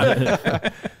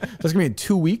 That's gonna be in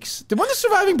 2 weeks. When does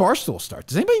Surviving Barstool start?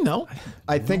 Does anybody know?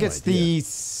 I think it's the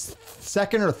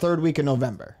second or third week in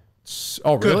November.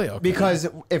 Oh, really? Okay. Because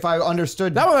if I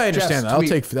understood That one I understand. Jeff's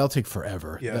tweet- That'll take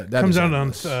forever. Yeah, That comes is out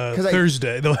on endless.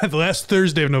 Thursday, the last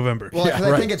Thursday of November. Well, Yeah, because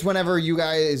I right. think it's whenever you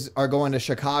guys are going to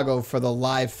Chicago for the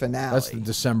live finale. That's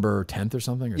December 10th or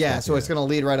something. Or yeah, something? so it's going to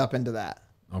lead right up into that.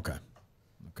 Okay.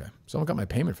 So I haven't got my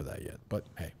payment for that yet. But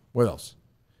hey, what else?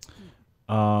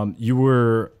 You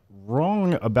were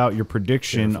wrong about your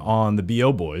prediction on the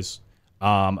BO Boys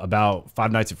about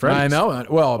Five Nights at Freddy's. I know.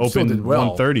 Well, still Open did well.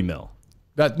 130 mil.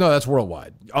 That's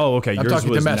worldwide. Oh, okay. I'm Yours talking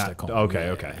was domestic. not- Coleman. okay,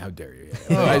 Yeah, okay. yeah, how dare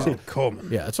you? Coleman.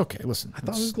 Yeah, it's okay. Listen, I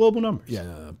thought it was global numbers.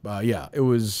 Yeah, yeah, it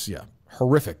was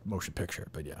horrific motion picture,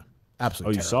 but yeah,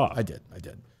 absolutely. Oh, you saw it? I did.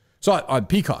 Saw it on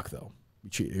Peacock though. We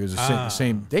cheated. It was the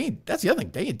same day. That's the other thing.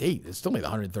 Day and date. It still made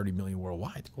 130 million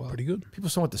worldwide. Pretty good. People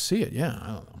still want to see it. Yeah, I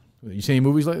don't know. You see any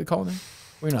movies lately, Colin?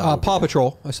 We're not Paw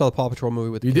Patrol. I saw the Paw Patrol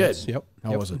movie with the You kids. did? Yep.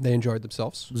 How was it? They enjoyed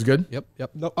themselves. Was it good?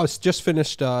 Yep. No, I just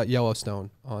finished Yellowstone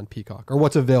on Peacock, or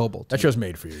what's available. That show's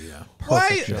made for you. Yeah.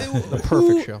 Perfect show. The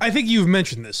perfect show. I think you've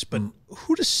mentioned this, but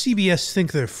who does CBS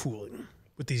think they're fooling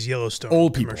with these Yellowstone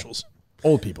Old people. commercials?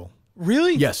 Old people.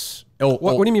 Really? Yes. What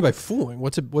do you mean by fooling?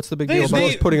 What's the big deal about they-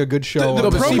 us putting a good show? the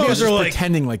on? promos CBS is are like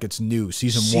pretending like it's new.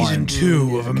 Season Season 1.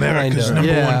 2 of America's Kinda.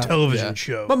 number Yeah, one television yeah.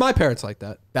 show. But my parents like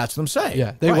that. That's what I'm saying.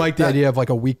 Yeah, they Right, like the that- idea of like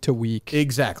a week to week.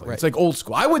 Exactly. Right. It's like old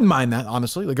school. I wouldn't mind that,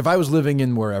 honestly. Like if I was living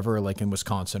in wherever, like in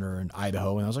Wisconsin or in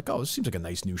Idaho, and I was like, oh, this seems like a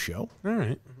nice new show. All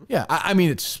right. Yeah, I mean,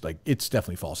 it's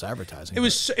definitely false advertising.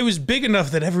 It was big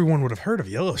enough that everyone would have heard of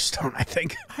Yellowstone, I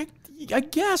think. I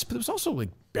guess, but it was also like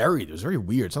buried. It was very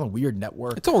weird. It's on a weird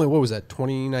network. It's only, what was that,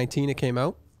 2019 it came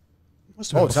out?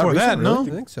 Must have been it's not before that, recent, no?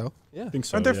 really? I think so. Yeah. I think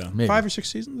so. Aren't there yeah. Maybe. 5 or 6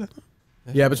 seasons? I thought?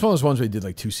 Yeah, but it's one of those ones where they did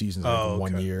like 2 seasons like, Oh, in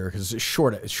 1 okay. year because it's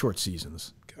short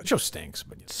seasons. The show stinks,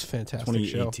 but It's a fantastic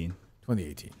 2018.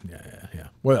 2018. Yeah.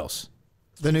 What else?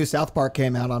 The new South Park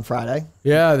came out on Friday.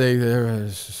 Yeah, they're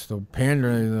still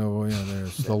pandering.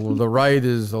 The right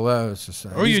is the left. It's just,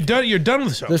 Oh, you're done. You're done with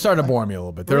the show. They're starting to bore me a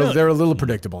little bit. They're Really? they're a little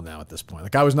predictable now at this point.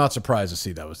 Like I was not surprised to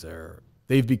see that was there.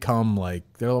 They've become like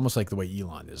they're almost like the way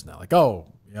Elon is now. Like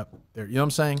Yep. You know what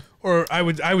I'm saying? Or I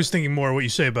was thinking more what you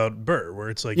say about Burr, where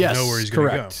it's like you know where he's going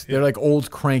to go. They're like old,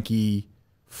 cranky,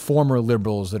 former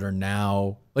liberals that are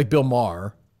now like Bill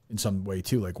Maher in some way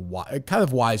too, like kind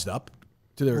of wised up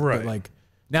to their like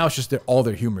now it's just all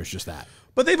their humor is just that.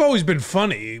 But they've always been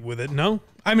funny with it. No,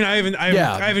 I mean I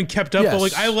haven't kept up. But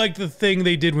like I like the thing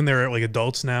they did when they were like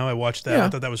adults. Now I watched that. I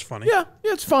thought that was funny. Yeah,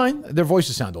 it's fine. Their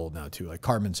voices sound old now too. Like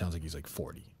Cartman sounds like he's like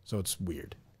 40, so it's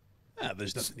weird. Yeah,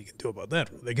 there's nothing you can do about that.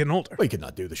 They're getting older. Well, you could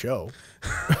not do the show.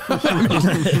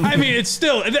 I mean, it's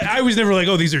still. I was never like,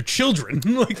 oh, these are children.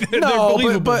 Like they're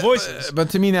believable voices. But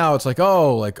to me now, it's like,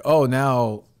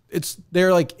 now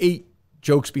they're like 8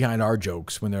 jokes behind our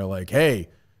jokes when they're like, hey,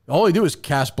 all they do is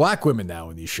cast black women now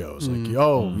in these shows. Like,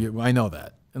 I know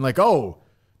that, and like,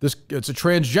 it's a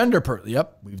transgender person.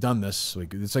 Yep, we've done this.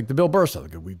 Like, it's like the Bill Burr stuff.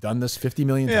 Like, we've done this 50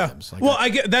 million times. Like, well, I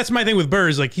get that's my thing with Burr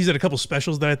is like he's had a couple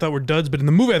specials that I thought were duds, but in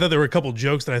the movie I thought there were a couple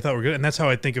jokes that I thought were good, and that's how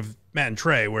I think of Matt and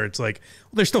Trey, where it's like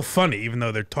they're still funny even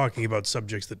though they're talking about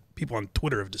subjects that people on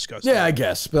Twitter have discussed. Yeah, I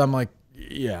guess, but I'm like,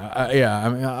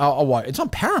 I mean, I'll watch. It's on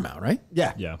Paramount, right?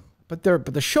 Yeah. But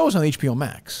the show's on HBO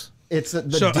Max. It's the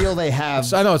deal they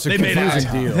have. I know it's a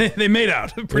confusing deal. They made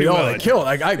out pretty well. They killed.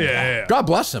 God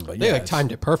bless them. But they like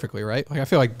timed it perfectly, right? Like I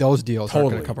feel like those deals aren't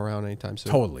going to come around anytime soon.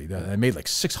 Totally. They made like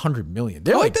 $600 million.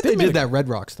 I like that they did that Red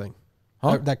Rocks thing.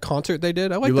 Huh? That concert they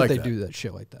did. I like that they do that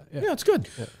shit like that. Yeah, it's good.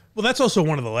 Yeah. Well, that's also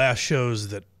one of the last shows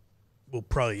that will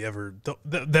probably ever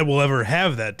that will ever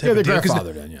have that type of deal. Yeah,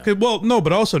 grandfathered in, well, no,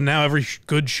 but also now every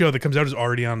good show that comes out is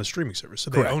already on the streaming service, so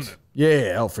they own it.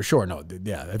 Yeah, for sure. No,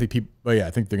 yeah, I think people. Well, yeah, I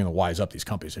think they're going to wise up these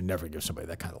companies and never give somebody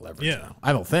that kind of leverage. Now.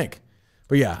 I don't think,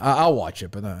 but yeah, I'll watch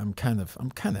it. But I'm kind of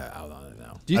out on it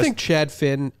now. Do you think Chad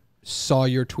Finn saw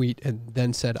your tweet and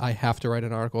then said, "I have to write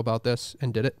an article about this,"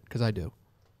 and did it? Because I do.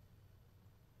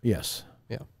 Yes.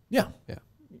 Yeah,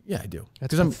 I do.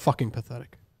 Because I'm fucking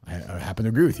pathetic. I happen to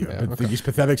agree with you. I think he's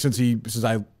pathetic since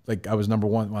I was number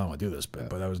one. Well, I don't want to do this,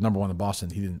 but I was number one in Boston.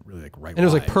 He didn't really write. And it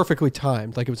was like perfectly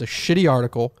timed. Like it was a shitty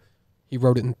article. He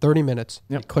wrote it in 30 minutes.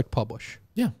 Yep. Click publish.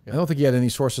 Yeah. I don't think he had any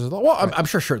sources at all. Well, I'm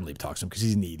sure Shirtleib talks to him because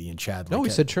he's needy and Chad. No, he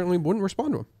said Shirtleib wouldn't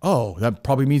respond to him. Oh, that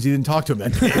probably means he didn't talk to him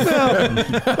then.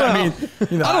 I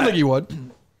mean, I don't think he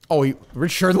would. Oh,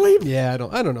 Rich Shirtleib? Yeah, I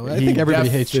don't know. I think everybody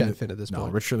hates Chad Finn at this point.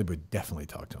 No, Rich Shirtleib would definitely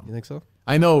talk to him. You think so?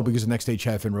 I know because the next day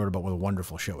Chad Finn wrote about what a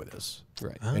wonderful show it is.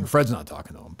 Right. And Fred's not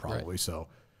talking to him probably. Right. So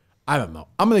I don't know.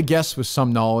 I'm going to guess with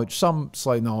some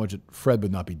slight knowledge that Fred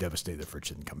would not be devastated if Rich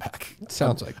didn't come back. It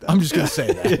sounds like that. I'm just going to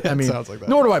say that. Yeah, I mean, sounds like that.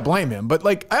 Nor do I blame him. But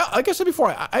like I said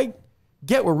before, I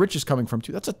get where Rich is coming from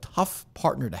too. That's a tough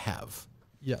partner to have.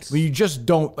 Yes. When you just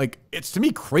don't like. It's to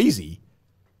me crazy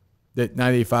that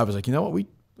 985 was like, you know what, we're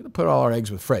going to put all our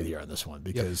eggs with Fred here on this one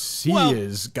because he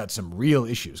has got some real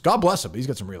issues. God bless him, but he's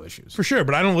got some real issues. For sure,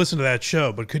 but I don't listen to that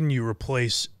show. But couldn't you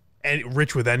replace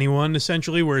Rich with anyone,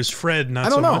 essentially, whereas Fred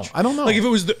not so much? I don't know. Like if it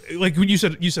was, like when you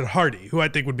said Hardy, who I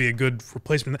think would be a good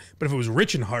replacement. But if it was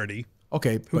Rich and Hardy,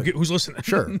 okay, who's listening?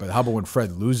 Sure, but how about when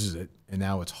Fred loses it and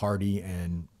now it's Hardy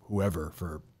and whoever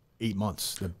for 8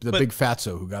 months, the big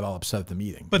fatso who got all upset at the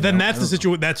meeting. But then that's the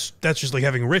situation. That's just like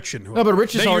having Rich and whoever. No, but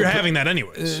Rich is you're having that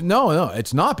anyways. No,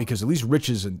 it's not because at least Rich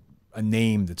is a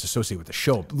name that's associated with the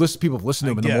show. People have listened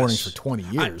to him in the mornings for 20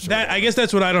 years. I guess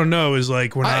that's what I don't know is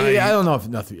like when I don't know if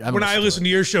nothing. When I listened to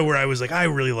your show where I was like, I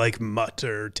really like Mutt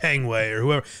or Tangway or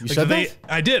whoever. You said that?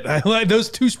 I did. I like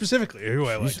those two specifically. Who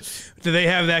I like. Do they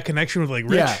have that connection with like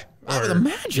Rich? Yeah, I would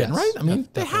imagine, right? I mean,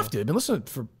 they have to. I've been listening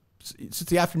since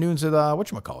the afternoons at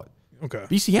whatchamacallit. Okay.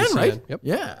 BCN, right? Yep.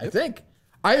 Yeah, I think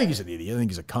he's an idiot. I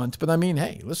think he's a cunt. But I mean,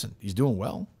 hey, listen, he's doing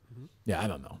well. Yeah, I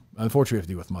don't know. Unfortunately, we have to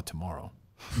deal with Mutt tomorrow.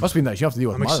 Must be nice. You don't have to deal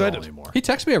with Mutt anymore. He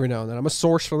texts me every now and then. I'm a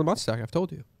source for the Mutt stack. I've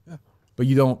told you. Yeah. But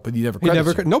you don't. But you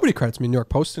never. Nobody credits me. New York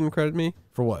Post didn't credit me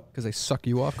for what? Because they suck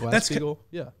you off. Glass-Steagall.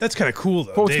 Yeah. That's kind of cool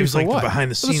though. Dave's like the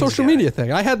behind the scenes. The social media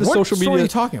thing. I had the social media. What are you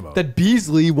talking about? That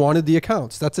Beasley wanted the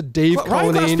accounts. That's a Dave Ryan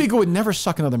Cullinane. Glass-Steagall would never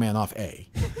suck another man off.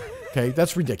 Okay,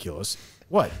 that's ridiculous.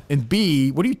 What? And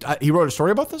B, what do you? He wrote a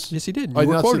story about this? Yes, he did. You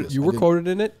were quoted. You were quoted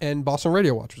in it, and Boston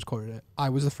Radio Watch was quoted in it. I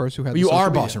was the first who had. You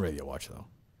are Boston Radio Watch, though.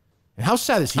 And how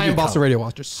sad is he? I am Boston Radio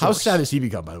Watch. How sad has he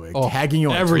become, by the way? Tagging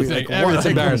you on everything. Tweet, It's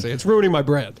embarrassing. It's ruining my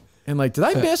brand. And like, did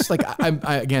I miss? Like,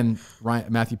 I again,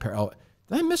 Matthew Perrell.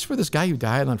 Did I miss where this guy who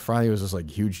died on Friday was this like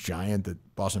huge giant that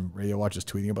Boston Radio Watch is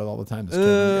tweeting about all the time?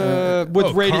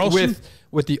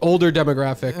 With the older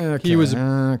demographic, he was.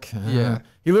 Yeah.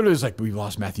 He literally was like, "We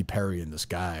lost Matthew Perry and this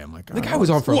guy." I'm like, the guy was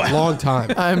on for a long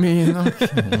time. I mean,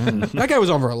 that guy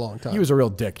was on for a long time. He was a real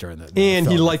dick during that. And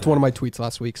he liked one of my tweets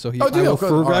last week, so I will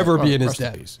forever be in his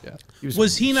debt. Yeah.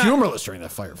 Was he not humorless during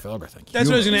that Fire Philbert thing? That's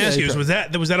what I was going to ask you. Was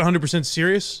that 100%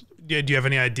 serious? do you have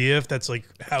any idea if that's like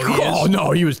how he is? Oh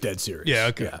no, he was dead serious. Yeah,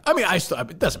 okay. Yeah. I mean,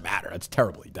 it doesn't matter. It's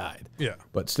terrible he died. Yeah.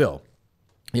 But still,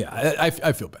 yeah,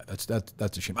 I feel bad.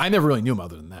 That's a shame. I never really knew him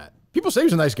other than that. People say he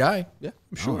was a nice guy. Yeah,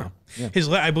 I'm sure. Yeah.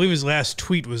 I believe his last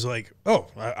tweet was like,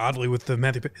 oddly with the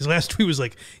Matthew. His last tweet was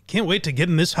like, "Can't wait to get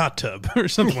in this hot tub" or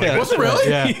something like that. Was it really?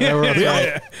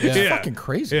 Yeah. It's fucking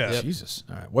crazy. Yeah. Jesus.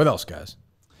 All right. What else, guys?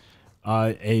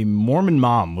 A Mormon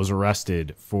mom was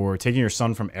arrested for taking her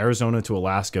son from Arizona to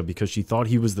Alaska because she thought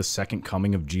he was the second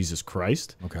coming of Jesus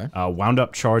Christ. Okay. Wound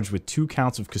up charged with 2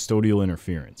 counts of custodial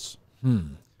interference.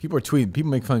 People are tweeting.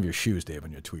 People make fun of your shoes, Dave,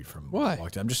 when you tweet from. Why?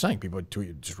 I'm just saying. People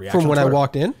tweet just reaction From when I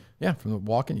walked in? Yeah, from the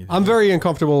walk-in. I'm very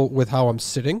uncomfortable with how I'm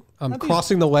sitting. I'm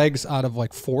crossing the legs out of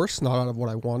like force, not out of what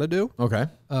I want to do. Okay.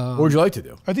 What would you like to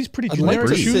do? Are these pretty I'd like generic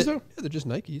to shoes sit- though? Yeah, they're just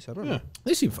Nikes. I don't know.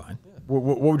 They seem fine.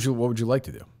 What would you like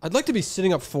to do? I'd like to be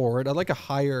sitting up forward. I'd like a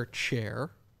higher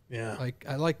chair. Yeah. Like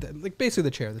I like that. Like basically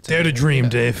the chair. That's Dare to dream, yeah.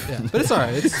 Dave. Yeah. But it's all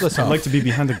right. Listen, I'd like to be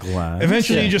behind the glass.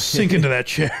 Eventually, you just sink into that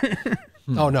chair.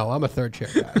 Oh no, I'm a third chair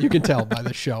guy. You can tell by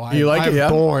the show. You like it? Yeah.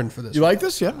 Born for this. You like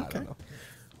this? Yeah. Okay.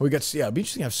 We got. Yeah, it'd be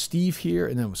interesting to have Steve here,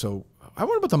 and then so. I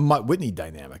wonder about the Mutt Whitney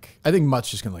dynamic. I think Mutt's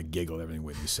just gonna like giggle at everything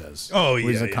Whitney says. Oh,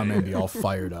 He's yeah, gonna come yeah, in and be all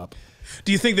fired up.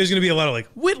 Do you think there's going to be a lot of like,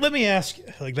 let me ask you,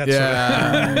 like that?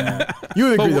 Yeah. You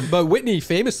would agree. But Whitney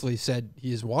famously said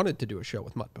he has wanted to do a show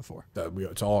with Mutt before.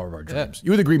 It's all of our dreams.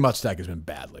 You would agree Mutt Stack has been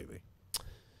bad lately.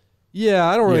 Yeah,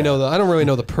 I don't really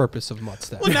know the purpose of Mutt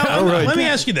Stack. Well, now let me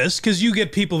ask you this, because you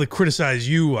get people that criticize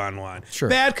you online. Sure.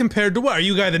 Bad compared to what? Are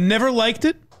you a guy that never liked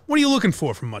it? What are you looking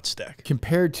for from Mutt Stack?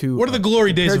 Compared to what are the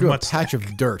glory days of Mutt Stack? A patch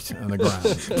of dirt on the ground.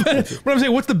 What I'm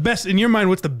saying, what's the best in your mind?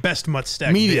 What's the best Mutt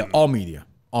Stack? Media, been? all media,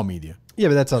 all media. Yeah,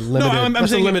 but that's a limited. I'm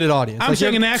saying, a limited audience. I'm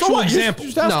saying an actual example.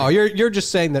 No, you're just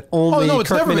saying that only. Oh no, it's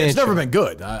Kirkman never been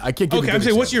good. I can't. Give Okay, I'm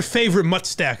saying, what's your favorite Mutt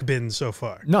Stack been so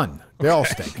far? None. They all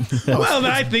stink. Well,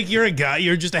 then I think you're a guy.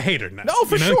 You're just a hater now. No,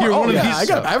 for sure. You're one of these.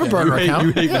 I have a burner account.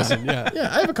 You hate missing, yeah.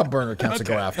 I have a couple burner accounts to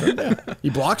go after. Yeah. He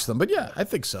blocks them, but yeah, I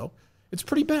think so. It's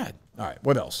pretty bad. All right,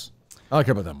 what else? I don't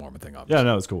care about that Mormon thing, obviously.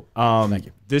 Yeah, no, it's cool. Thank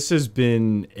you. This has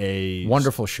been a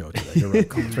wonderful show today. You're right,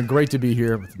 Cole. It's been great to be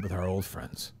here with our old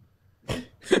friends.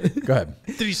 Go ahead.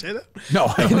 Did he say that? No.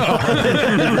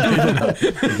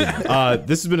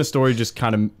 This has been a story just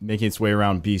kind of making its way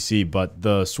around BC, but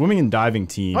the swimming and diving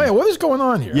team. Oh yeah, what is going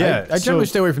on here? Yeah, I generally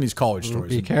stay away from these college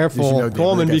stories. Be careful,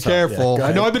 Coleman. Be careful. Yeah,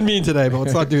 I know I've been mean today, but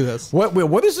let's not do this.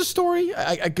 What is the story?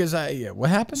 What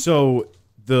happened? So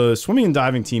the swimming and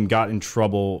diving team got in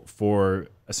trouble for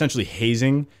essentially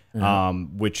hazing,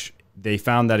 which they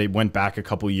found that it went back a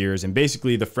couple years, and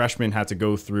basically the freshmen had to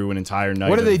go through an entire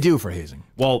night. What do they do for hazing?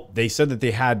 Well, they said that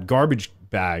they had garbage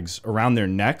bags around their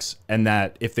necks, and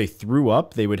that if they threw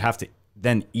up, they would have to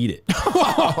then eat it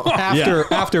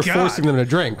after forcing them to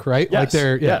drink, right? Yes. Like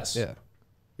they're yes. yeah.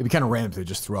 It'd be kind of random if they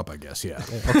just threw up, I guess. Yeah.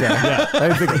 Okay. Yeah.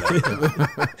 I didn't think of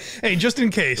that. Hey, just in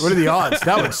case. What are the odds?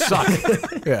 That would suck.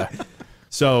 Yeah.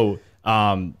 So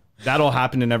that all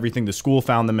happened and everything. The school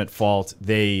found them at fault.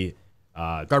 They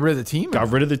got rid of the team?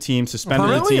 Got rid of the team, suspended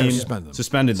the team,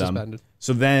 suspended them.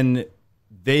 So then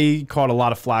they caught a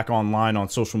lot of flack online on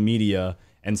social media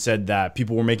and said that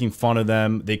people were making fun of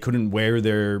them. They couldn't wear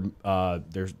their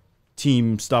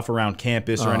team stuff around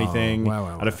campus or anything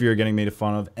out of fear of getting made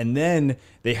fun of. And then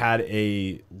they had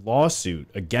a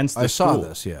lawsuit against the school. I saw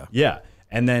this, yeah. Yeah.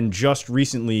 And then just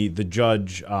recently, the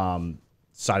judge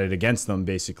sided against them,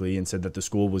 basically, and said that the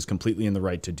school was completely in the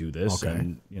right to do this. Okay.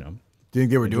 And, you know. Do you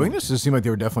think they were doing this? It seemed like they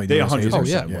were definitely doing this. 100%. Oh,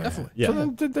 yeah, definitely. Yeah. So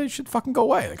then they should fucking go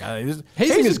away. Like,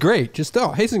 hazing is great.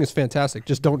 Hazing is fantastic.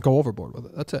 Just don't go overboard with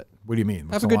it. That's it. What do you mean?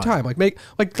 Have a good time.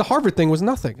 Like the Harvard thing was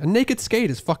nothing. A naked skate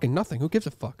is fucking nothing. Who gives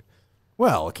a fuck?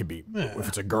 Well, it could be if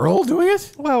it's a girl doing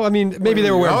it. Well, I mean, maybe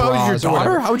they were wearing bras. Your daughter?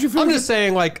 Or whatever. How would you feel? I'm just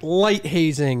saying, like, light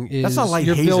hazing is That's not light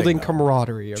you're hazing, building though.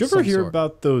 camaraderie. Did you ever hear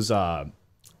about those? I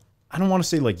don't want to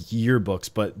say like yearbooks,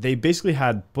 but they basically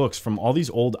had books from all these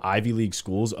old Ivy League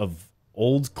schools of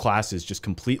old classes just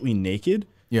completely naked.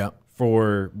 Yeah.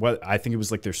 For what I think it was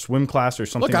like their swim class or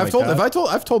something. Look, I've like that.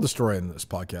 I've told the story in this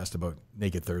podcast about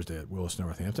Naked Thursday at Willis,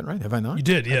 Northampton, right? Have I not? You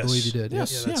did, yes. I believe you did.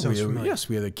 Yes, that sounds familiar. yes.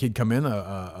 We had a kid come in,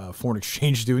 a foreign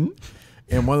exchange student,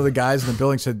 and one of the guys in the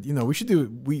building said, "You know, we should do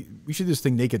this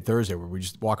thing Naked Thursday where we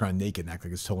just walk around naked and act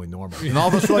like it's totally normal." And all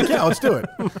of us were like, "Yeah, let's do it."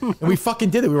 And we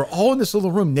fucking did it. We were all in this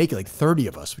little room naked, like 30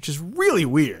 of us, which is really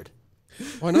weird.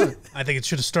 Why not? I think it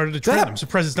should have started a trend. I'm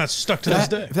surprised it's not stuck to this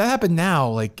day. If that happened now,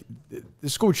 like the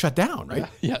school would shut down, right?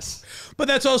 Yes. But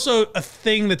that's also a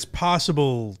thing that's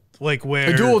possible, like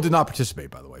where... A duel did not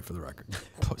participate, by the way, for the record.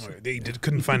 They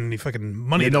couldn't find any fucking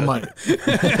money. No money. They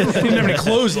didn't have any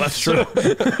clothes left. So.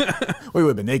 We would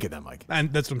have been naked then, Mike.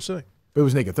 And that's what I'm saying. But it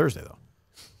was Naked Thursday, though.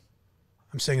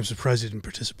 I'm saying I'm surprised you didn't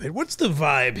participate. What's the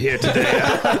vibe here today?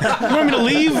 You want me to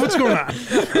leave? What's going on?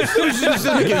 This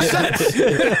doesn't make any sense.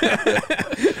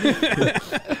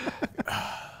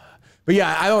 But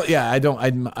yeah, I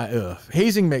don't.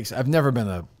 Hazing makes. I've never been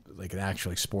an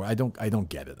actual sport. I don't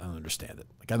get it. I don't understand it.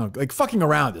 I don't fucking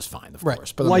around is fine, of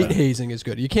course. But light hazing is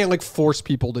good. You can't force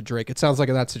people to drink. It sounds like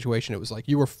in that situation, it was like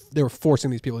they were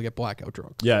forcing these people to get blackout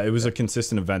drunk. Yeah, it was a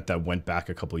consistent event that went back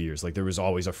a couple of years. Like there was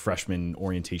always a freshman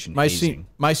orientation. My hazing.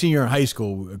 my senior year in high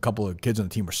school, a couple of kids on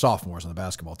the team were sophomores on the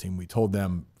basketball team. We told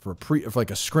them for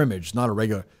a scrimmage, not a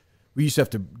regular. We used to have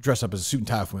to dress up as a suit and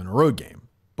tie if we were in a road game.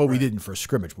 But we didn't for a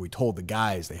scrimmage. But we told the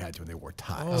guys they had to, and they wore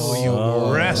ties. Oh,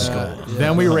 you rascal! Yeah.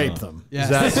 Then we raped them. Yeah.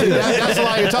 That's the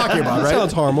line you're talking about, right?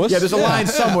 Sounds harmless. Yeah, there's a line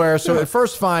somewhere. So at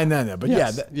first, fine, then. But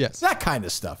yes. That kind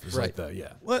of stuff is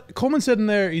What Coleman said in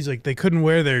there, he's like, they couldn't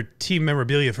wear their team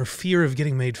memorabilia for fear of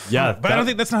getting made fun of. But I don't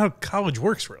think that's not how college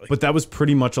works, really. But that was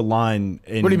pretty much a line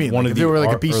in what do you mean? one of if the they were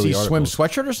like a BC early swim articles.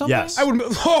 sweatshirt or something? Yes. I would.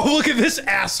 Oh, look at this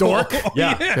asshole!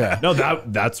 Yeah. No,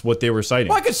 that's what they were citing.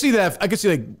 Well, I could see that. I could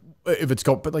see if it's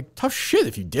but tough shit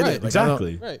if you did it.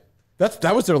 Exactly. Right.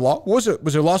 That was their law. Was there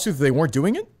a lawsuit that they weren't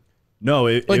doing it? No,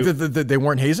 they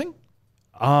weren't hazing.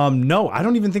 No, I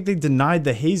don't even think they denied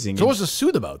the hazing. So what was the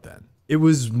suit about then? It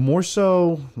was more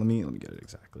so. Let me get it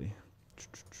exactly.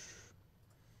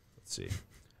 Let's see.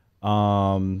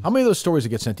 How many of those stories that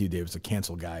get sent to you, Dave, as a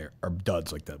canceled guy are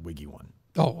duds like that Wiggy one?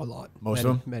 Oh, a lot. Most of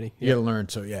them? Many. You got to learn.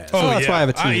 So, yeah. So that's why I have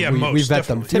a team. We vet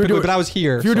them typically, but I was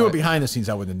here. If you were doing it behind the scenes,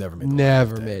 I would have never made it.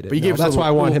 Never made it. But you gave us that's why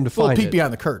I want him to find peek it.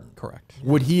 behind the curtain. Correct.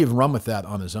 Would he have run with that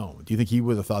on his own? Do you think he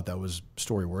would have thought that was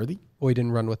story worthy? Well, he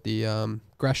didn't run with the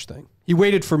Gresh thing. He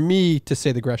waited for me to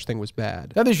say the Gresh thing was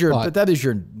bad. That is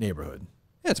your neighborhood.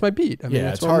 Yeah, it's my beat. I mean,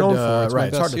 yeah, it's hard what I'm to known for.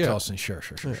 it's hard to tell. Sure.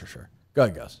 Go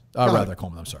ahead, Gus. Rather,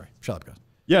 Coleman. I'm sorry. Shut up, Gus.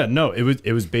 Yeah, no, it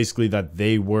was basically that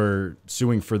they were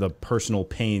suing for the personal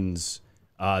pains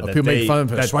that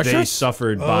they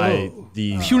suffered by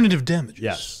the punitive damages.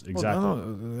 Yes, exactly. Well,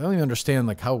 I don't even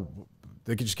understand how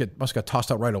they could just must have got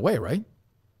tossed out right away, right?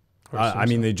 I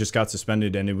mean, they just got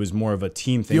suspended, and it was more of a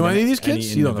team thing. Do you know any of these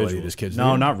kids? You don't know any of these kids.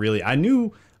 No, not really. I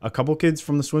knew a couple kids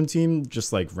from the swim team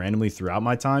just randomly throughout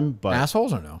my time, but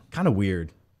assholes or no? Kind of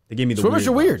weird. They gave me the swimmers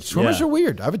are weird. Vibes. Swimmers are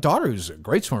weird. I have a daughter who's a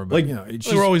great swimmer, but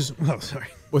they were always. Oh, sorry.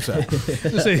 What's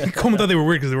that? Coleman thought they were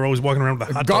weird because they were always walking around with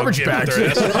a hot garbage bags.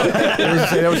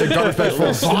 That was a garbage bag full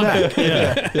of vomit.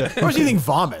 Yeah. What was eating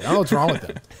vomit? I don't know what's wrong with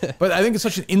them. But I think it's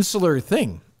such an insular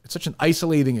thing. It's such an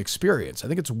isolating experience. I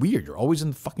think it's weird. You're always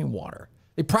in the fucking water.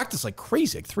 They practice like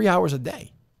crazy, 3 hours a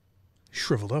day.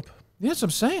 Shriveled up. Yeah, that's what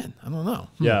I'm saying. I don't know.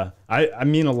 Yeah. I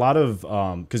mean, a lot of,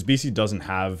 because BC doesn't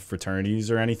have fraternities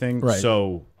or anything. Right.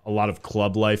 So a lot of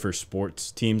club life or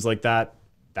sports teams like that,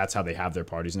 that's how they have their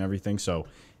parties and everything. So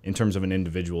in terms of an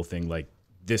individual thing,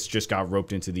 this just got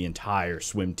roped into the entire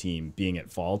swim team being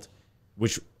at fault,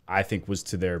 which I think was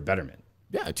to their betterment.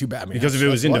 Yeah, too bad. I mean, because if it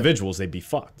was individuals, they'd be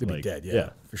fucked. They'd be dead, yeah,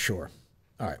 for sure.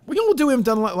 All right. Well, we'll do him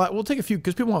done a lot. We'll take a few,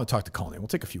 because people want to talk to Cullinane. We'll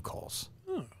take a few calls.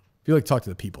 If you like to talk to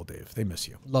the people, Dave, they miss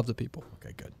you. Love the people.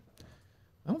 Okay, good.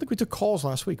 I don't think we took calls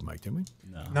last week, Mike, did we?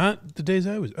 No. Not the days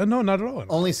I was. No, not at all.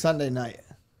 Only Sunday night.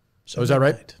 So is that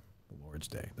right? The Lord's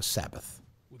Day, the Sabbath.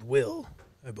 With Will,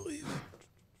 I believe.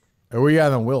 Where are you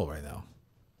at on Will right now?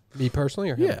 Me personally,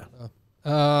 or him?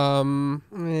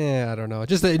 Yeah, I don't know.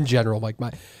 Just in general,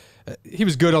 he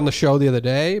was good on the show the other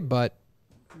day, but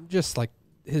just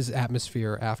his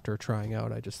atmosphere after trying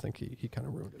out, I just think he kind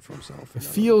of ruined it for himself. It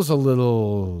feels a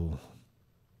little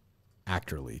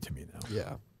actorly to me now.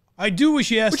 Yeah. I do wish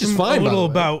you asked him a little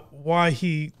about why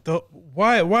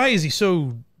why is he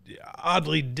so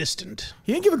oddly distant?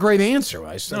 He didn't give a great answer.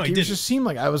 He just seemed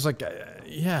like I was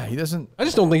yeah, he doesn't. I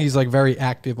just don't think he's very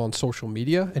active on social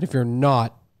media, and if you're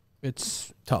not,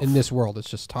 it's tough. In this world, it's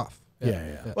just tough.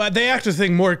 Yeah. Well, the actor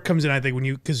thing more comes in, I think,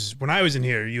 because when I was in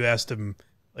here, you asked him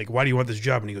why do you want this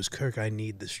job? And he goes, Kirk, I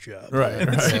need this job. Right.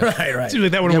 It seems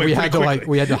like that went away pretty quickly.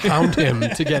 We had to hound him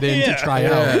to get in to try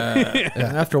out. Yeah.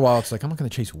 And after a while, it's I'm not going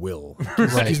to chase Will.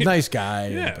 He's a nice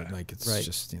guy, but it's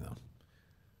just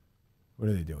what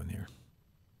are they doing here?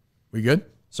 We good?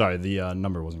 Sorry, the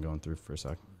number wasn't going through for a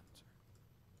sec.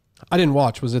 I didn't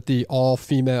watch. Was it the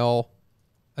all-female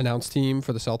announced team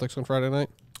for the Celtics on Friday night?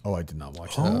 Oh, I did not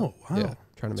watch that. Oh, wow. Yeah,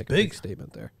 trying to make a big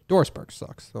statement there. Doris Burke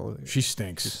sucks. She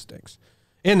stinks. She stinks.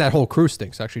 And that whole crew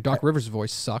stinks, actually. Doc Rivers'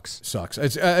 voice sucks. I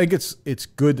think it's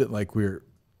good that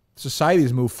society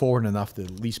has moved forward enough that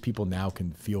at least people now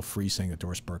can feel free saying that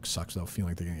Doris Burke sucks without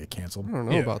feeling like they're going to get canceled. I don't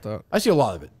know about that. I see a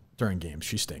lot of it during games.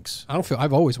 She stinks.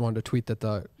 I've always wanted to tweet that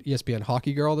the ESPN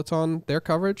hockey girl that's on their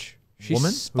coverage, She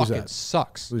Woman? Who's fucking that?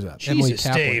 sucks. Who's that? Emily Jesus,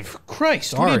 Kaplan. Dave.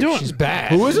 Christ, what Sorry, are you doing? she's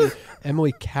bad. Who is it?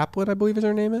 Emily Kaplan, I believe is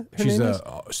her name. She's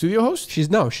a studio host? She's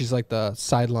like the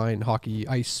sideline hockey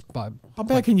ice. How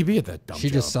bad can you be at that dumb She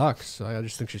job? just sucks. I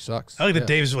just think she sucks. I like that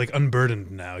Dave's like unburdened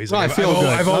now. He's Well, like, I feel good.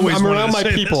 I've always I'm wanted around to my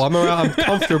say people. this. I'm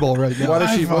comfortable right now.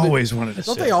 I've always wanted to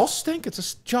Don't say they all stink? It's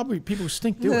a job where people who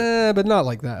stink do it. Nah, but not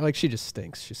like that. Like she just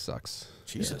stinks. She sucks.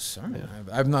 Jesus, all right.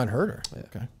 I've not heard her.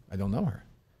 Okay, I don't know her.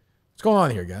 What's going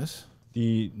on here, guys?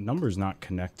 The number's not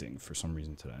connecting for some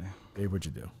reason today. Dave, what'd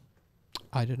you do?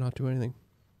 I did not do anything.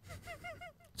 It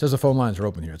says the phone lines are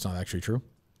open here. It's not actually true.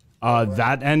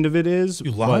 That end of it is,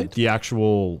 You lied? but the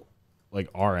actual, like,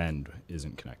 our end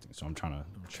isn't connecting. So I'm trying to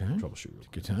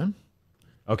troubleshoot. Good time.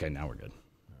 Okay, now we're good.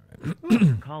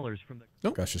 Callers from the.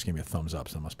 Nope. Gus just gave me a thumbs up,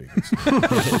 so it must be good.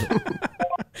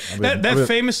 That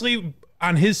famously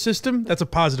on his system, that's a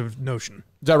positive notion.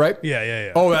 Is that right?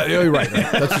 Yeah. Oh, you're right.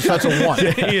 That's a one.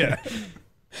 Yeah.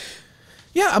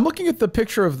 Yeah, I'm looking at the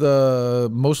picture of the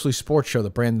Mostly Sports show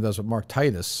that Brandon does with Mark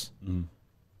Titus.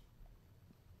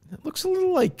 It looks a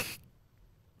little like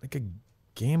a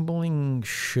gambling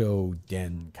show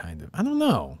den kind of. I don't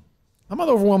know. I'm not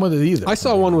overwhelmed with it either. I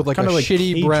saw one with like a shitty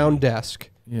cagey. brown desk.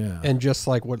 Yeah. And just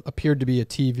like what appeared to be a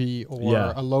TV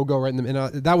or a logo right in the middle.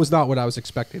 That was not what I was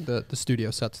expecting the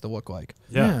studio sets to look like.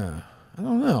 Yeah. I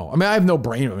don't know. I mean, I have no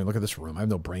brain. I mean, look at this room. I have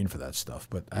no brain for that stuff.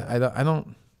 But I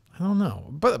don't know.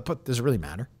 But does it really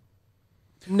matter?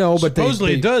 No, but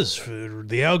supposedly they it does for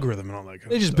the algorithm and all that.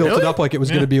 They just built it up like it was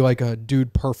going to be like a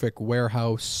dude perfect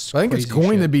warehouse. I think it's crazy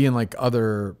going shit. to be in like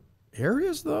other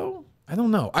areas though. I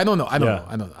don't know. I don't know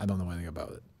anything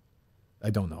about it. I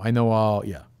don't know. I know all.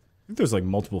 Yeah. I think there's like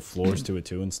multiple floors to it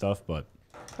too and stuff, but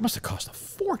that must have cost a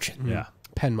fortune. Yeah.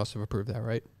 Penn must have approved that,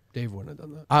 right? Dave wouldn't have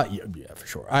done that. Yeah, for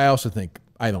sure. I also think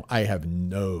I have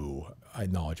no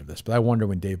knowledge of this, but I wonder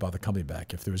when Dave bought the company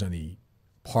back if there was any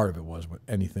part of it was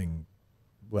anything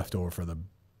left over for the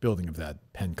building of that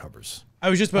pen covers. I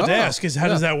was just about to ask, how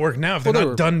does that work now if they're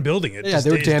not done building it? Yeah, they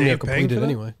were damn near completed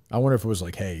anyway. I wonder if it was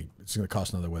like, hey, it's going to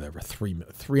cost another whatever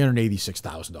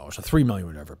 $386,000 or $3 million,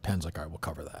 whatever. Penn's like, all right, we'll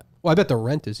cover that. Well, I bet the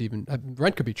rent is even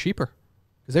rent could be cheaper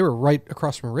because they were right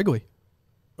across from Wrigley.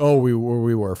 Oh, we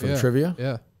were for the trivia.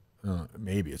 Yeah,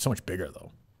 maybe it's so much bigger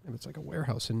though. It's like a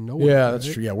warehouse in nowhere. Yeah,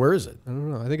 that's true. Yeah, where is it? I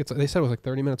don't know. I think they said it was like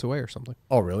 30 minutes away or something.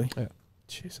 Oh, really? Yeah.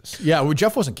 Jesus. Yeah, well,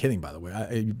 Jeff wasn't kidding, by the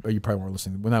way. You probably weren't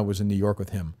listening. When I was in New York with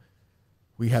him,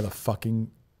 we had a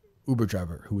fucking Uber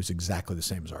driver who was exactly the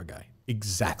same as our guy.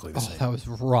 Exactly the same. That was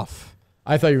rough.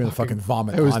 I thought you were going to fucking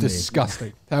vomit. It was on disgusting.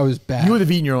 Me. That was bad. You would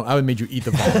have eaten your own. I would have made you eat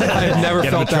the vomit. I've never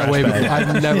felt that way before.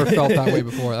 I've never felt that way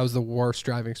before. That was the worst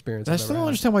driving experience. I still don't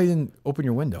understand why you didn't open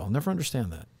your window. I'll never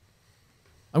understand that.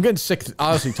 I'm getting sick,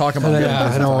 honestly, talking about it.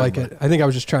 I don't like it. I think I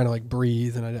was just trying to like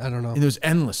breathe, and I don't know. And it was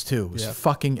endless, too. It was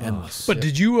fucking endless. But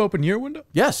did you open your window?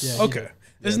 Yes. Yeah, okay.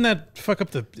 Doesn't that fuck up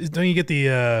the? Don't you get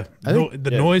the think-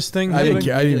 noise thing? I didn't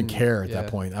even care at that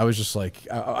point. I was just like,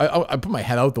 I put my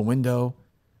head out the window.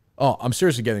 Oh, I'm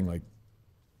seriously getting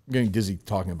dizzy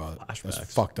talking about it. It was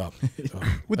fucked up.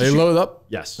 Are they loaded up?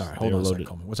 Yes. All right, hold on a second.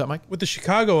 What's that, Mike? With the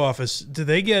Chicago office,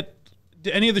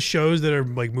 do any of the shows that are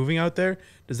like moving out there,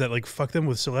 does that like fuck them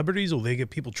with celebrities? Will they get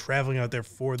people traveling out there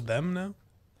for them now?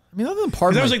 I mean, other than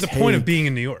part of that my was like the point of being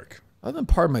in New York. Other than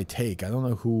part of my take, I don't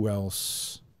know who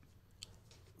else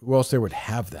they would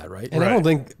have that, right? And I don't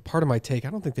think part of my take.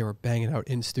 I don't think they were banging out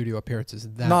in studio appearances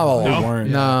that. Not all. much. They weren't.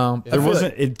 No. There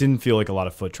wasn't. It didn't feel like a lot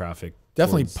of foot traffic.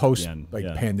 Definitely towards post the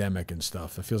end. pandemic and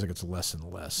stuff. It feels like it's less and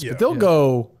less. Yeah. But they'll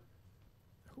go.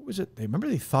 Who was it? Remember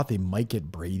they thought they might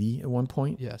get Brady at one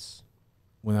point. Yes.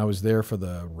 When I was there for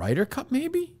the Ryder Cup,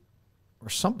 maybe, or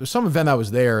some event I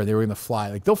was there, they were going to fly.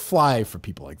 Like they'll fly for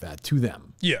people like that to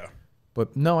them. Yeah.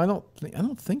 But no, I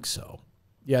don't think so.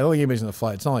 Yeah, I don't think anybody's going to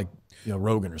fly. It's not like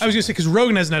Rogan or something. I was gonna say because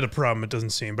Rogan hasn't had a problem. It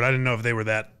doesn't seem, but I didn't know if they were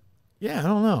that. Yeah, I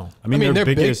don't know. I mean they're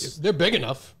biggest. big. They're big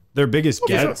enough. Their biggest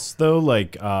gets though,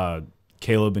 like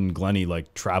Caleb and Glennie,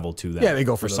 like travel to that. Yeah, they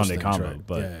go for those Sunday things, combo. right.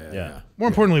 But Yeah. More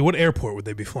importantly, what airport would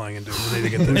they be flying into? When they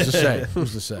get Who's to this? say?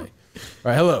 Who's to say? All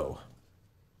right, hello.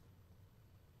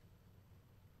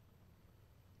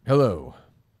 Hello.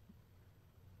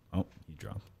 Oh, he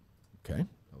dropped. Okay.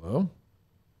 Hello.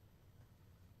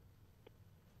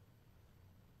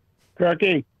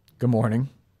 Kirky, Good morning.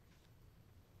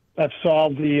 I've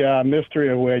solved the mystery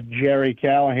of where Jerry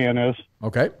Callahan is.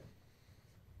 Okay.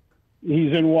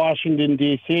 He's in Washington,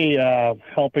 D.C.,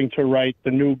 helping to write the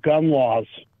new gun laws.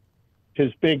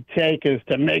 His big take is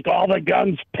to make all the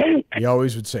guns pink. He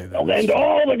always would say that. They'll end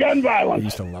all the gun I violence.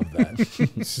 used to love that.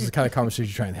 This is the kind of conversation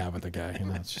you try and have with the guy.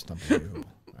 It's just unbelievable.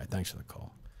 All right, thanks for the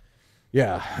call.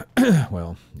 Yeah.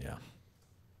 Well, yeah.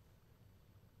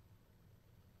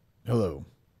 Hello.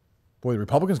 Boy, the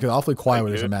Republicans get awfully quiet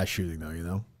when there's a mass shooting, though, you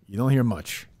know? You don't hear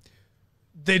much.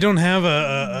 They don't have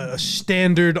a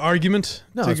standard argument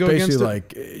No, to it's go against basically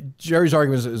it? like Jerry's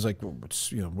argument is like, what's,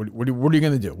 you know, what are you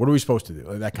going to do? What are we supposed to do?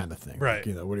 Like, that kind of thing. Right. Like,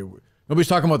 you know, nobody's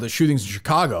talking about the shootings in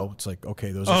Chicago. It's like,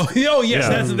 okay, those are... Oh, yes,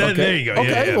 that's, okay. there you go.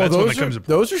 Okay, Yeah, well, that's when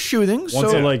those are shootings.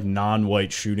 Once so, a like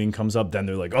non-white shooting comes up, then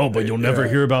they're like, "Oh, but you'll never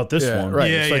hear about this one."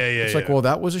 Right. Yeah, It's like, well,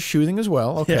 that was a shooting as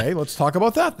well. Okay, let's talk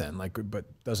about that then. Like, but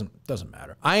doesn't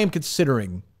matter. I am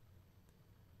considering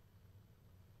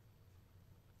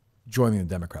joining the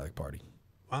Democratic Party.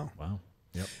 Wow.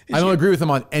 Yep. I don't agree with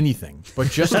them on anything, but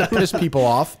just to piss people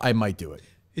off, I might do it.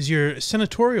 Is your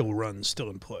senatorial run still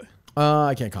in play?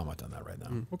 I can't comment on that right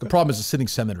now. The problem is the sitting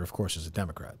senator, of course, is a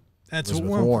Democrat. That's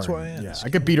Elizabeth well, Warren. that's why I asked. Yeah, I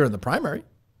could beat her in the primary.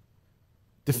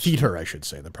 Defeat her, I should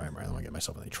say, in the primary. I don't want to get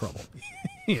myself in any trouble.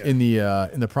 In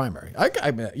the primary.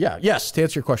 Yes. To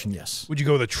answer your question, yes. Would you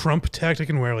go with a Trump tactic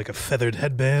and wear like a feathered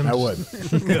headband? I would.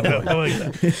 I like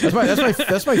that.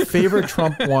 That's my favorite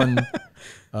Trump one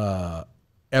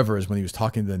ever is when he was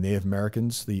talking to the Native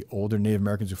Americans, the older Native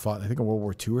Americans who fought, I think, in World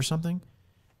War II or something.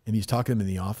 And he's talking to them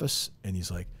in the office, and he's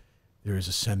like, there is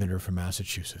a senator from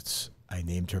Massachusetts. I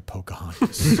named her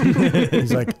Pocahontas.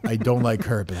 He's like, I don't like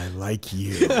her, but I like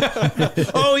you.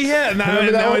 Oh, yeah. Now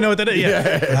I know what that is.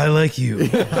 Yeah. I like you.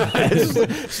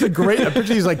 It's a great. I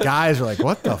picture these like guys are like,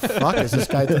 what the fuck is this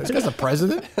guy? This guy's the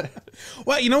president?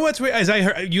 Well, you know what's weird? As I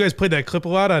heard, you guys played that clip a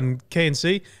lot on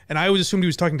KNC, and I always assumed he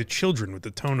was talking to children with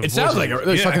the tone of It voice. sounds like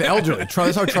he's talking to elderly.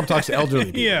 That's how Trump talks to elderly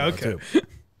people. Yeah, okay. Too.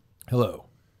 Hello.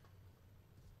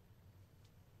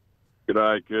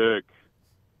 G'day, Kirk.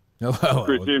 Hello.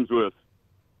 Chris Hemsworth.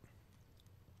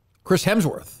 Chris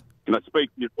Hemsworth. Can I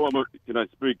speak to your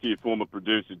former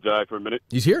producer, Jay, for a minute?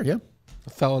 He's here, yeah. A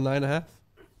fellow 9.5.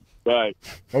 Right.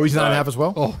 Oh, he's 9.5 as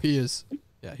well? Oh, he is.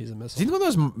 Yeah, he's a missile. Is he one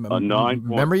of those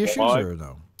memory issues or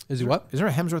no? Is he what? Is there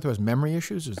a Hemsworth who has memory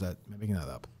issues? Or is that am I making that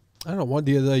up? I don't know. One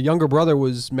the younger brother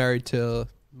was married to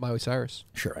Miley Cyrus.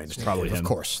 Sure, I understand. Probably him. Of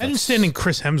course. And standing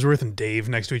Chris Hemsworth and Dave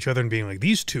next to each other and being like,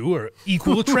 these two are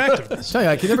equal attractiveness. Tell you,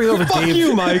 I can never get over Fuck Dave.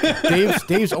 you, Mike.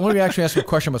 Dave's only reaction to ask him a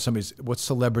question about somebody's what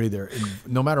celebrity they're in,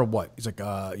 no matter what. He's like,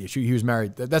 yeah, he was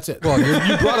married. That's it. Well,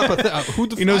 you brought up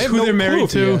he knows who they're married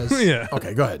to. Yeah.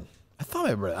 Okay, go ahead. I thought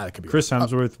I could be. Chris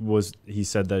Hemsworth he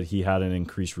said that he had an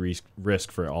increased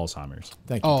risk for Alzheimer's.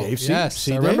 Thank you, Dave. Yes,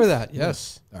 I remember that.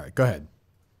 Yes. All right, go ahead.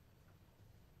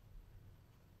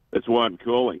 That's why I'm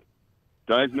calling.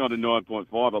 Dave's not a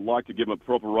 9.5. I'd like to give him a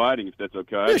proper rating, if that's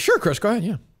okay. Yeah, sure, Chris. Go ahead.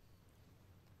 Yeah.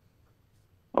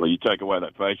 I mean, you take away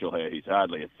that facial hair, he's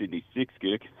hardly a Sydney 6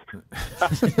 kick.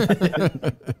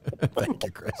 Thank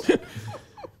you, Chris.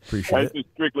 Appreciate it. It's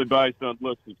strictly based on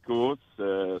looks, of course.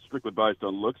 Strictly based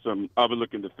on looks. I'm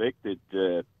overlooking the fact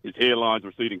that his hairline's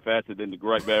receding faster than the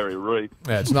Great Barrier Reef.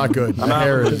 Yeah, it's not good. The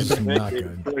hair is not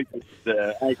good.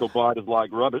 His ankle bite is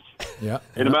like rubbish. Yeah.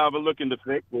 And I'm overlooking the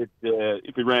fact that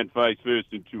if he ran face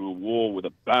first into a wall with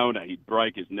a boner, he'd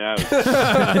break his nose.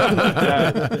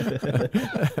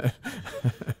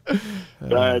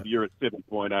 Dave, you're a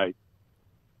 7.8.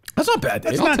 That's not bad,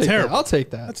 Dave. That's not terrible. I'll take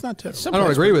that. That's not terrible. I don't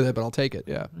agree with it, but I'll take it.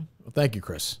 Yeah. Well, thank you,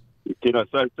 Chris. Can I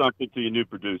say something to your new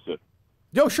producer?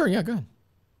 Yo, sure. Yeah, go ahead.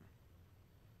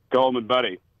 Coleman,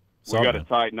 buddy, we up, got to man?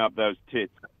 tighten up those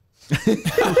tits.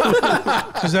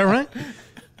 Is that right?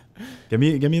 Get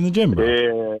me in the gym, bro.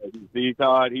 Yeah, he's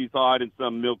hiding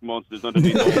some milk monsters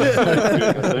underneath.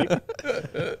 I think.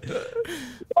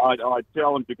 I'd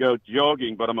tell him to go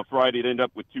jogging, but I'm afraid he'd end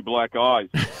up with two black eyes.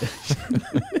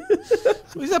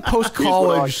 He's that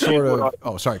post-college sort of...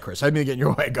 Oh, sorry, Chris. I didn't mean to get in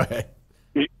your way. Go ahead.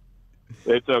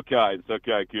 It's okay. It's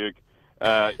okay, Kirk.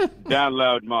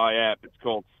 Download my app. It's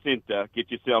called Cinta.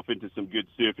 Get yourself into some good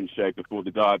surfing shape before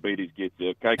the diabetes gets you.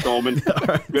 Okay, Coleman?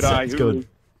 Good eye. Good.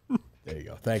 There you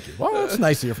go. Thank you. Well, it's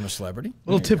nice to hear from a celebrity.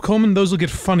 Little tip, Coleman, those will get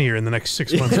funnier in the next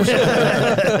 6 months or so.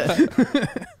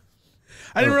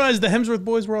 I didn't realize the Hemsworth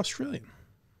boys were Australian.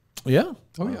 Yeah.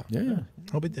 Oh, yeah. Yeah.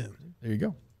 I'll be damned. There you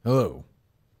go. Hello.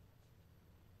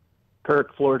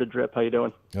 Kirk, Florida Drip. How you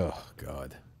doing? Oh,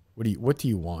 God. What do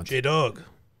you want? J-Dog.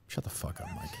 Shut the fuck up,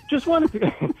 Mike. Just wanted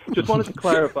to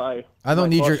clarify. I don't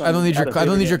need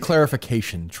your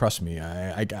clarification. Trust me.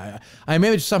 I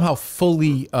managed to somehow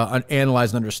fully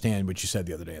analyze and understand what you said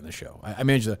the other day on the show. I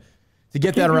managed to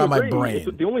get that around my brain.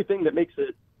 The only thing that makes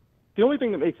it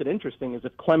interesting is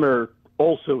if Clemmer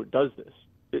also does this.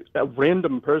 A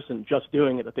random person just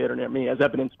doing it at a theater near me, as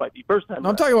evidenced by the first time.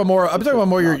 I'm talking about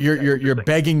more. You're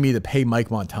begging me to pay Mike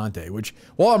Montante, which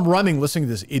while I'm running, listening to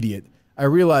this idiot, I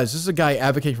realized this is a guy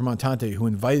advocating for Montante who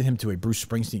invited him to a Bruce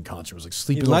Springsteen concert. It was like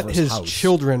sleeping over his house. Let his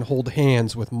children hold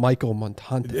hands with Michael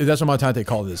Montante. That's what Montante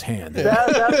called his hand. That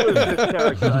was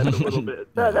mischaracterized a little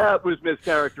bit. That was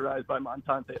mischaracterized by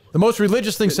Montante. The most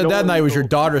religious thing said that night was your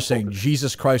daughter saying,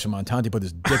 Jesus Christ, when Montante put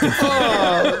his dick in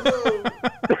front of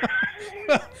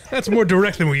him. That's more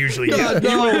direct than we usually get.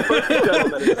 Well,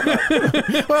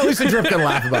 at least the drip can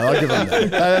laugh about it. I'll give him that.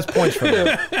 That's points for him.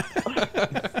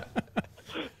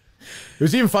 It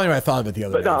was even funny when I thought of it the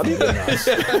other day.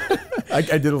 I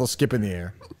did a little skip in the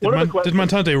air. Did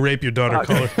Montante rape your daughter,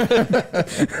 Caller?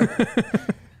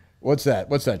 What's that?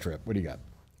 What's that, Trip? What do you got?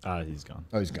 He's gone.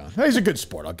 Oh, he's gone. He's a good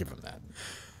sport. I'll give him that.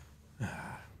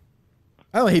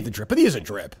 I don't hate the drip, but he is a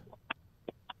drip.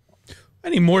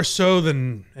 Any more so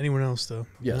than anyone else, though.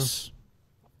 Yes.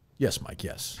 No? Yes, Mike,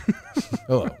 yes.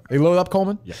 Hello. They loaded up,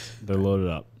 Coleman? Yes, they're loaded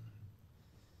up.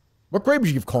 What grade would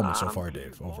you give Coleman so far,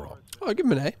 Dave, overall? Oh, I give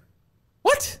him an A.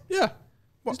 What? Yeah.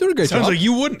 He's doing a great job. Sounds like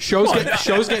you wouldn't. Show's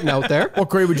getting out there. What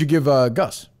grade would you give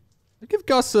Gus? I'd give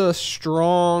Gus a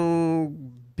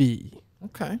strong B.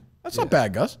 Okay. That's not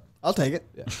bad, Gus. I'll take it.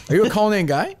 Yeah. Are you a Cullinane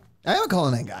guy? I am a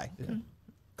Cullinane guy. Okay.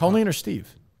 Cullinane or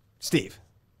Steve? Steve.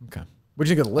 Okay. What'd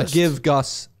you think of the list? I'd give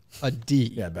Gus a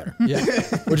D. Yeah, better. Yeah. What'd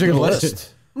you think of the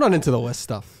list? I'm not into the list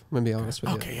stuff. I'm going to be honest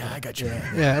with you. Okay, yeah, I got you.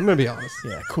 Yeah, I'm going to be honest.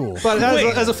 Yeah, cool. But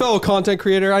as a fellow content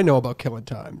creator, I know about killing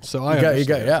time. So I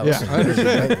understand. Listen, I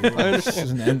understand. I understand. This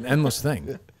is an endless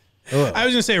thing. I was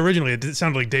going to say originally, it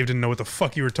sounded like Dave didn't know what the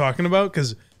fuck you were talking about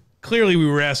because clearly we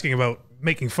were asking about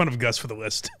making fun of Gus for the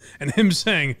list and him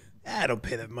saying, I don't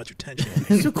pay that much attention.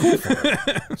 He's so cool for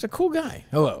it. He's a cool guy.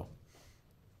 Hello.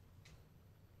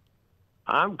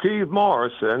 I'm Keith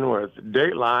Morrison with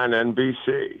Dateline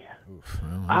NBC.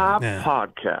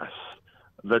 Podcast,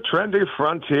 the trendy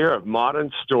frontier of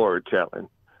modern storytelling.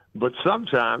 But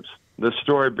sometimes the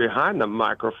story behind the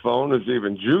microphone is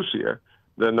even juicier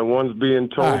than the ones being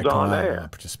told on air.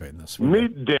 Participate in this.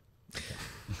 Meet Dan.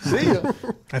 See ya.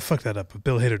 I fucked that up, but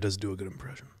Bill Hader does do a good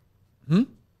impression. Hmm?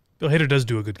 Bill Hader does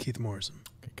do a good Keith Morrison.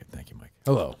 Okay, good. Thank you, Mike.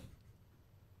 Hello.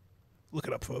 Look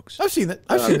it up, folks. I've seen it.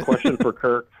 I've seen it. Question for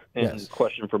Kirk and Yes.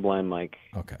 question for Blind Mike.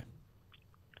 Okay.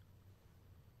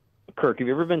 Kirk, have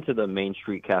you ever been to the Main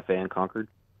Street Cafe in Concord?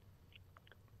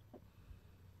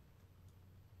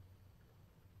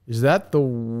 Is that the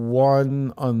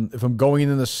one on, if I'm going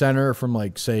in the center from,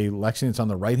 like, say, Lexington, it's on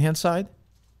the right-hand side?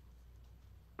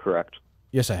 Correct.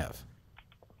 Yes, I have.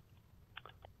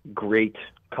 Great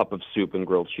cup of soup and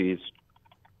grilled cheese.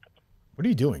 What are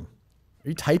you doing? Are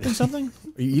you typing something?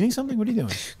 Are you eating something? What are you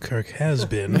doing? Kirk has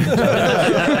been. What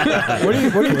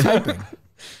are you typing?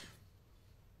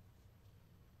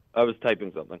 I was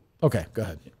typing something. Okay, go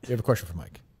ahead. You have a question for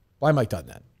Mike.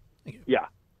 BlindMike.net. Yeah.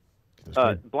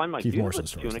 Blind Mike, Keith do you have a Morrison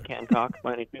stories tuna can cock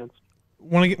by any chance?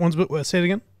 Want to get ones? Say it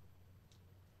again.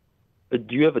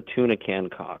 Do you have a tuna can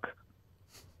cock?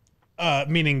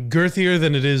 Meaning girthier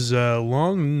than it is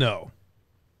long? No.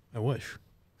 I wish.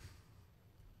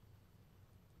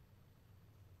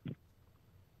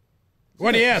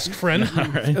 Why do you ask, friend?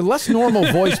 A less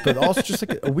normal voice, but also just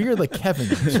like a weird, like Kevin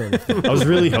sort of thing. I was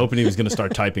really hoping he was going to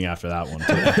start typing after that one.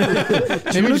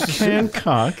 Too. Maybe Tuna can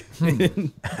cock.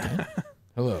 Okay.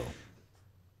 Hello.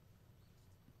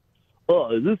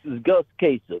 This is Gus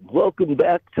Kasem. Welcome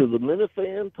back to the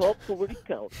Minifan Top 40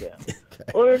 Countdown.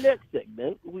 On our next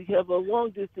segment, we have a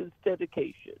long-distance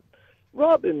dedication.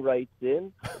 Robin writes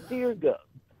in, Dear Gus,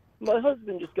 my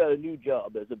husband just got a new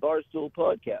job as a Barstool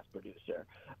podcast producer.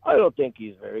 I don't think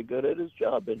he's very good at his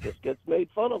job and just gets made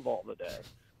fun of all the day.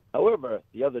 However,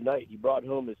 the other night he brought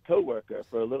home his coworker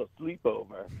for a little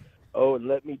sleepover. Oh, and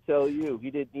let me tell you, he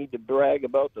didn't need to brag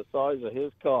about the size of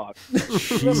his cock. He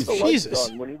left the lights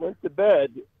on when he went to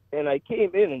bed, and I came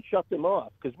in and shut them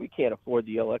off because we can't afford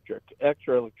the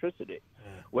extra electricity.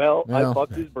 Well, I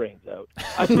fucked his brains out.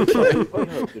 I surprised my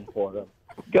husband for him.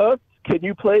 Gus, can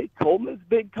you play Coleman's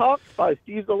Big Cock by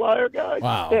Steve the Liar Guy?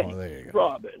 Wow, Thanks, there you go.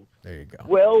 Robin. There you go.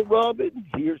 Well, Robin,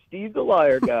 here's Steve the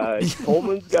Liar Guy.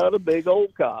 Coleman's got a big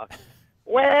old cock.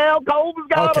 Well, Coleman's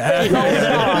got a big old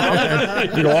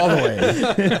cock. You go all the way.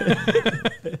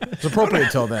 It's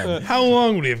appropriate till then. How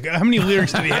long would he have got? How many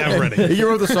lyrics did he have ready? You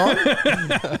wrote the song?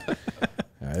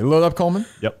 All right, load up, Coleman.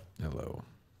 Yep. Hello.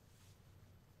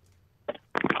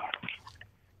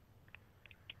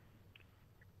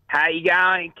 How you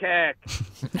going, Kirk?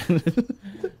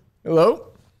 Hello.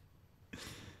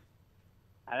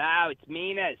 Hello, it's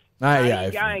Minas. Hi, How yeah,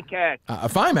 you going, Kirk?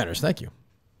 Fine manners, thank you.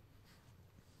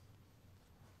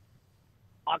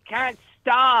 I can't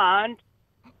stand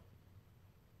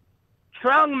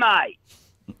Trung, mate.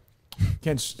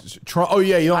 Oh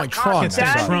yeah, you don't like Tron. Can't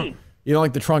stand him. You don't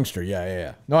like the Trunkster?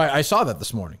 Yeah. No, I saw that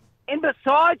this morning. And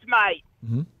besides, mate,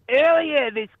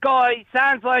 earlier this guy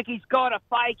sounds like he's got a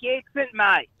fake accent,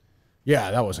 mate.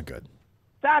 Yeah, that wasn't good.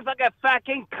 Sounds like a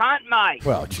fucking cunt, mate.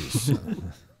 Well, jeez.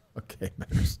 Okay,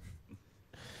 Matters.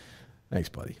 Thanks,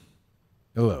 buddy.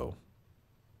 Hello.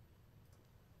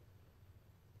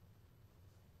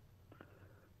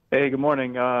 Hey, good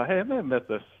morning. Hey, I may have missed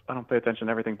this. I don't pay attention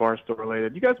to everything Barstool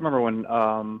related. You guys remember when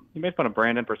you made fun of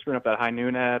Brandon for screwing up that High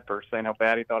Noon ad for saying how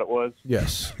bad he thought it was?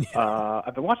 Yes.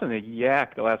 I've been watching the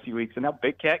Yak the last few weeks, and now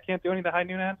Big Cat can't do any of the High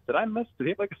Noon ads. Did he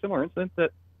have like a similar incident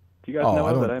that you guys know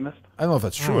of that I missed? I don't know if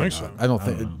that's true or not. I don't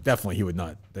think. Definitely, he would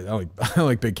not. I don't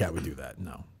think Big Cat would do that.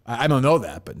 No, I don't know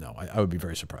that, but no, I would be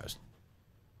very surprised.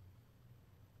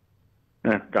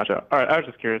 Yeah, gotcha. All right, I was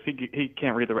just curious. He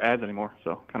can't read the ads anymore,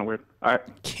 so kind of weird. All right.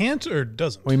 Can't or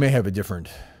doesn't? Well, he may have a different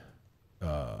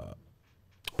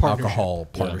alcohol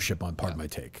partnership on Pardon My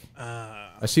Take.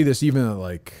 I see this even at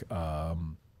like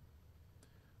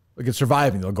in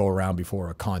Surviving, they'll go around before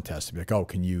a contest and be like, oh,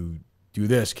 can you do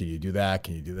this? Can you do that?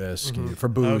 Can you do this? Can you, for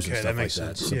booze and stuff like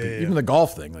that. So even the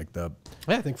golf thing, like the...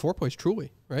 Yeah, I think Four Point's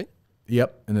Truly, right?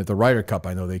 Yep. And at the Ryder Cup,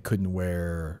 I know they couldn't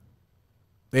wear...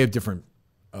 They have different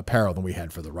apparel than we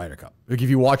had for the Ryder Cup. Like if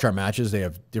you watch our matches, they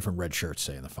have different red shirts,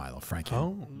 say, in the final. Frankie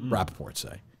Rappaport,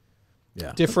 say.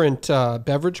 Yeah. Different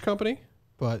beverage company,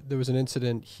 but there was an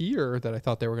incident here that I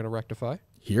thought they were going to rectify.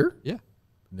 Here? Yeah.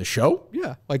 In the show?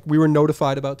 Yeah. Like we were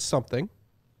notified about something.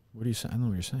 What are you saying? I don't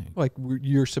know what you're saying. Like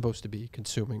you're supposed to be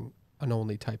consuming an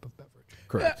only type of beverage.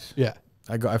 Correct. Yeah.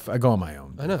 I go on my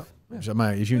own. I know. As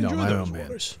you know, my own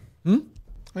man.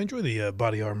 I enjoy the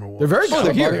body armor waters. They're very good. Oh,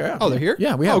 they're here. Yeah. Oh, they're here?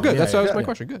 Yeah, we have. Oh, good. Yeah, that was my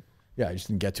question. Good. Yeah, I just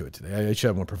didn't get to it today. I should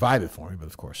have one provided for me, but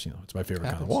of course, it's my favorite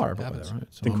kind of water. But whatever, right?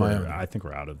 So I think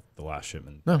we're out of the last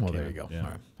shipment. No, well, there you go. Yeah. All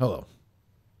right. Hello.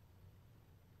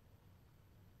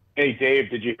 Hey, Dave,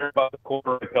 did you hear about the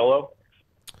corduroy pillow?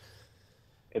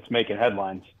 It's making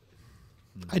headlines.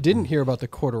 I didn't hear about the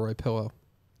corduroy pillow.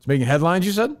 It's making headlines,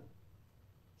 you said?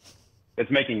 It's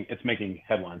making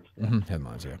headlines.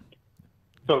 Headlines, yeah.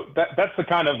 So that's the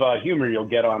kind of humor you'll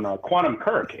get on Quantum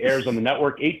Kirk. Airs on the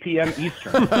network 8 p.m.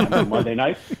 Eastern on Monday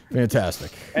night.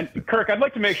 Fantastic. And Kirk, I'd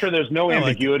like to make sure there's no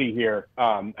ambiguity here.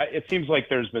 It seems like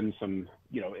there's been some,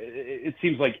 it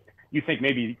seems like you think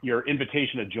maybe your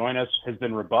invitation to join us has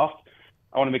been rebuffed.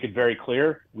 I want to make it very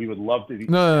clear. We would love to have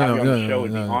you on the show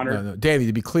and be honored. No. Davey,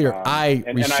 to be clear, I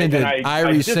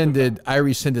rescinded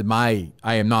my,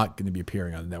 I am not going to be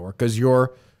appearing on the network because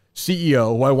you're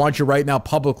CEO, who I want you right now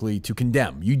publicly to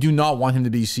condemn. You do not want him to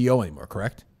be CEO anymore,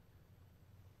 correct?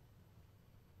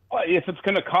 Well, if it's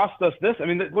going to cost us this, I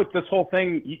mean, look, this whole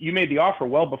thing, you made the offer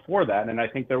well before that, and I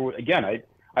think there were, again, I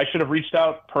should have reached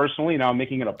out personally. Now I'm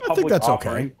making it a public I think that's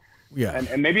offering. okay. Yeah,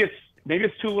 and maybe it's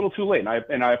too little, too late,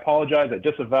 and I apologize. I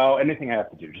disavow anything I have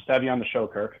to do. Just have you on the show,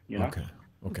 Kirk. You know.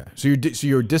 Okay. So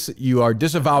you are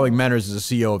disavowing Menners as a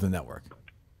CEO of the network.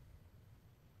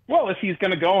 Well, if he's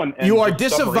going to go and you are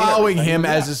disavowing him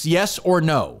as a yes or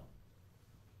no.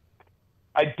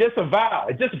 I disavow.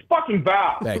 I just fucking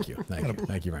vow. Thank you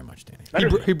very much, Danny.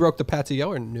 He broke the Patsy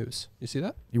Geller news. You see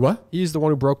that? You what? He's the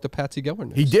one who broke the Patsy Geller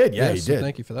news. He did. Yeah, yes, he did. So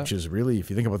thank you for that. Which is really, if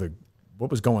you think about what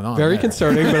was going on. Very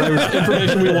concerning, but it was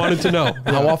information we wanted to know.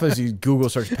 How often does you Google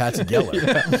search Patsy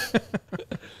Geller?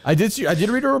 I did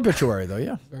read her obituary though.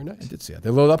 Yeah, very nice. I did see it. They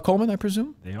load up Coleman, I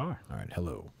presume. They are. All right.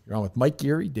 Hello. You're on with Mike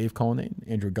Geary, Dave Cullinane,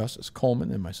 Andrew Gustis,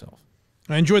 Coleman, and myself.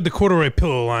 I enjoyed the corduroy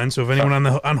pillow line, so if anyone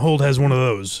on hold has one of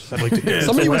those, I'd like to hear it.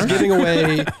 Somebody was giving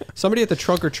away. Somebody at the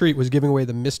Trunk or Treat was giving away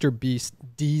the Mr. Beast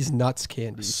D's Nuts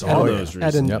candy. Saw those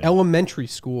at an elementary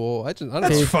school. I don't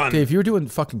That's know. fun. Dave, you were doing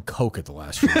fucking coke at the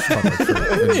last year's.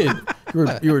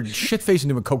 You were shit facing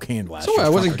doing cocaine last year.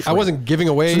 I wasn't giving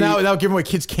away. So now giving away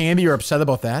kids candy. You're upset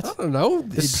about that? I don't know.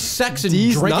 The sex and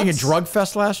D's drinking nuts? and drug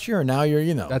fest last year, and now you're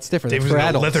That's different. Dave That's was for in a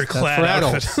adults. leather-clad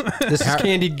That's for adults. This is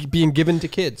candy being given to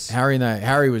kids.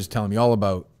 Harry was telling me all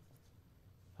about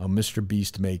how Mr.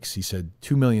 Beast makes, he said,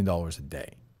 $2 million a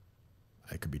day.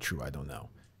 That could be true. I don't know.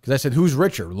 Because I said, who's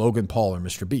richer, Logan Paul or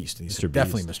Mr. Beast? And he said,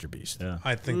 definitely Mr. Beast. Yeah.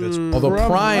 I think that's Although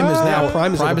Prime is now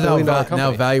company.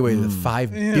 evaluated at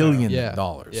 $5 billion.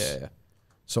 Yeah.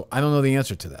 So I don't know the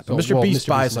answer to that. But So, Mr. Beast Mr.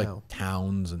 buys Beast like now.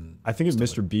 towns and. I think if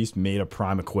Mr. Beast made a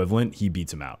Prime equivalent, he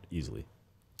beats him out easily.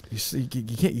 You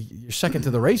can't. You're second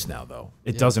to the race now, though.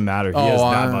 It doesn't matter. He has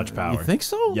that much power. You think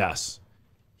so? Yes.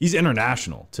 He's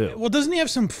international too. Well, doesn't he have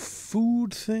some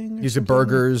food thing? He's a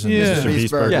burgers and Yeah. Mr.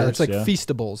 Beast burgers. Yeah, it's like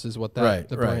Feastables is what the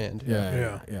brand.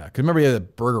 Yeah. Because remember he had a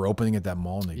burger opening at that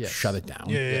mall and they shut it down.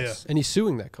 Yeah. And he's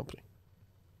suing that company.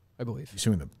 I believe. He's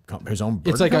suing his own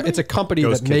burger It's like company? it's a company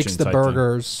Ghost that makes kitchen the type thing.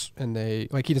 burgers, and he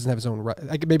doesn't have his own.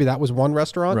 Like maybe that was one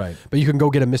restaurant, Right. But you can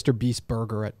go get a Mr. Beast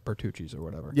burger at Bertucci's or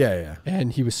whatever. Yeah.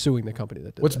 And he was suing the company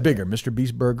that did What's that. bigger, Mr.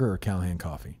 Beast burger or Callahan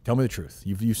coffee? Tell me the truth.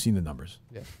 You've seen the numbers.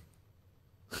 Yeah.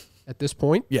 At this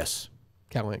point, yes,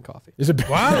 Callahan coffee. Is it big?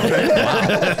 Wow. Good.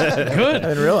 I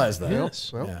didn't realize that.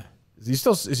 Yes. Well, Yeah. Is he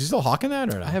still hawking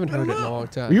that or no? I haven't heard it in a long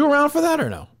time. Were you around for that or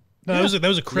no? No, that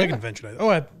was a Craig invention.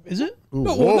 Is it?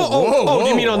 No, do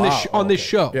you mean on this on this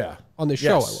show? Yeah. On this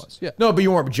show, I Yes. was. Yeah. No, but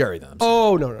you weren't with Jerry then.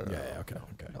 Oh no. Yeah. Okay.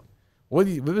 No. What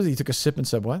was he? He took a sip and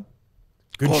said what?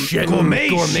 Good Gourmet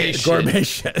shit. shit. Gourmet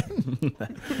shit.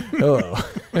 Hello.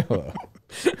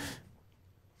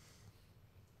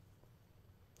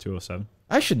 207.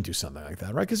 I shouldn't do something like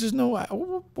that, right? Because there's no what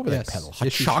would Yes. I peddle? Hot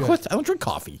Yes, you chocolate? I don't drink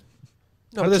coffee.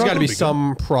 No, there's got to chocolate be would be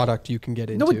some product you can get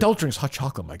into. No adult drinks hot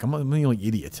chocolate, Mike. I'm the only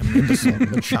idiot. I'm an imbecile.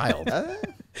 I'm a child.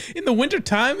 In the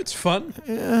wintertime, it's fun.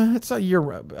 Yeah, it's not year.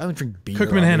 I don't drink beer.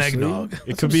 Cookman hen obviously. eggnog.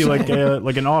 It could be like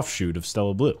an offshoot of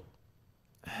Stella Blue.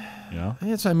 You know?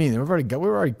 That's what I mean. We're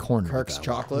already cornered. Kirk's with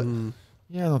that chocolate.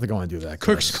 Yeah, I don't think I want to do that.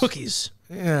 Kirk's guys. cookies.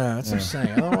 Yeah, that's what I'm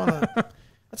saying. I don't want to.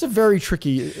 That's a very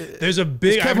tricky. There's a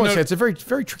big. As Kev once said, it's a very,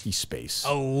 very tricky space.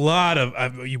 A lot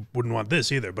of you wouldn't want this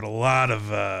either, but a lot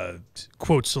of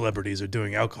quote celebrities are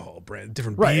doing alcohol brand,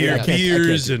 different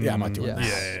beers and I'm not doing that.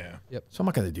 Yeah. Yep. So I'm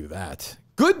not going to do that.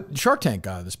 Good Shark Tank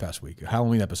this past week, a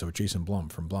Halloween episode with Jason Blum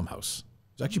from Blumhouse.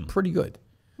 It's actually pretty good.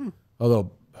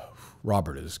 Although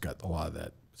Robert has got a lot of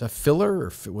that. Is that filler or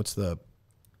what's the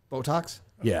Botox?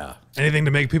 Yeah. Anything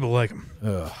to make people like him.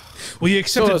 Will you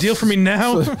accept a deal for me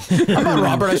now? I'm not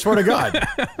Robert, I swear to God.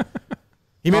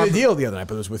 He made a deal the other night,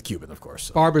 but it was with Cuban, of course.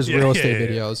 So. Barbara's real estate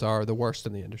videos are the worst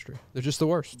in the industry. They're just the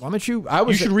worst. Why don't you?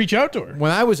 You should reach out to her.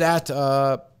 When I was at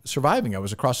Surviving, I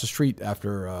was across the street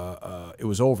after it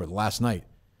was over the last night.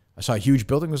 I saw a huge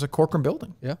building. It was a Corcoran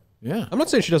building. Yeah. Yeah. I'm not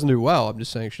saying she doesn't do well. I'm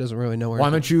just saying she doesn't really know where. Why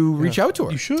don't you reach out to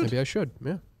her? You should. Maybe I should.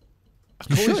 Yeah.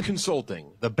 Police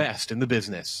Consulting, the best in the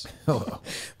business. Hello.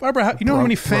 Barbara, you know how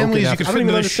many families you could fit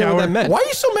into the shower? Why are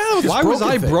you so mad with this Why was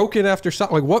I thing? broken after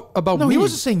something? Like, what about No, me? he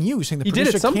wasn't saying you. He was saying the He did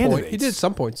at producer some point. candidates. He did at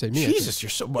some point say me. I Jesus, think. you're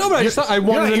so. No, but I just thought I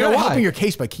wanted to you're know not why. helping your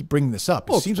case by keep bringing this up.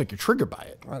 It seems like you're triggered by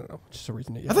it. I don't know. Just a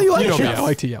reason to yell. I thought you liked know Jeff. me. I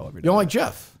like to yell every day. You don't like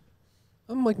Jeff?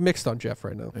 I'm like mixed on Jeff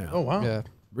right now. Yeah. Oh wow. Yeah.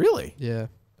 Really? Yeah.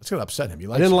 That's gonna upset him. He I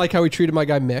likes didn't you. like how he treated my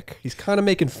guy Mick. He's kind of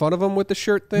making fun of him with the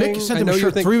shirt thing. Mick sent I him know a you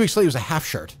shirt think. 3 weeks later. It was a half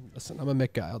shirt. Listen, I'm a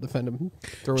Mick guy. I'll defend him.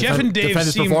 Throw Jeff and Dave Defend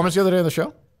his seem. performance the other day on the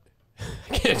show.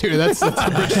 Can't do that. That's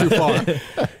a bridge too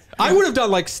far. I would have done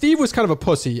like Steve was kind of a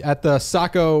pussy at the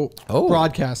Saco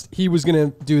broadcast. He was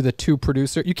going to do the two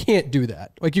producer. You can't do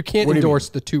that. Like you can't What do you endorse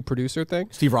the two producer thing.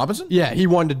 Steve Robinson? Yeah, he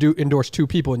wanted to endorse two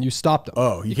people, and you stopped him.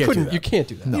 Oh, you can't do couldn't. that. You can't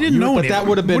do that. No. He didn't know But any that of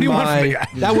would have them. What been do you want from the my.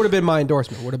 guy? That would have been my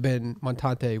endorsement. Would have been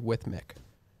Montante with Mick.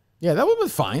 Yeah, that would have been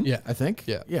fine. Yeah. I think.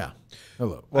 Yeah. Yeah.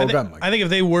 Hello. I, Well thi- done, Mike. I think if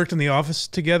they worked in the office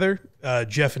together,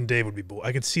 Jeff and Dave would be bull.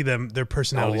 I could see them, their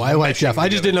personalities. I like meshing Jeff. I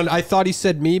just together. didn't. I thought he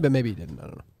said me, but maybe he didn't. I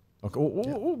don't know. Okay,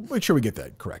 we'll make sure we get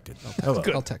that corrected. Hello.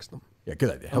 I'll text him. Yeah,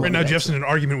 good idea. Hello. Right now, Jeff's in an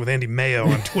argument with Andy Mayo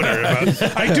on Twitter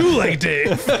about, I do like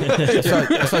Dave.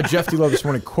 I saw Jeff D'Lo this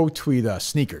morning quote tweet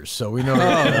sneakers, so we know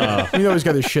he's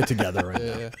got his shit together right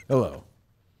now. Hello.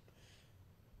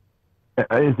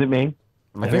 Is it me?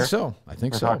 Am I think here? so. I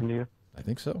think Am so. Talking to you. I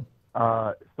think so.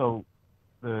 So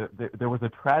there was a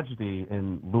tragedy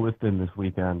in Lewiston this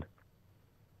weekend.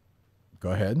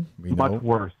 Go ahead. We Much know.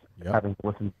 worse. Yep. Having to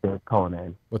listen to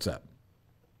Cullinane. What's that?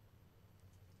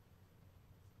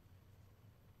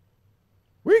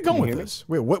 Where are you going Can you with hear me? this?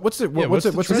 Wait, what's the Yeah, what's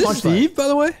what's the the Is it punchline? Steve, by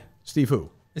the way? Steve who?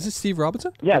 Is it Steve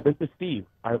Robinson? Yeah, this is Steve.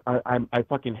 I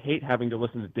fucking hate having to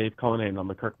listen to Dave Cullinane on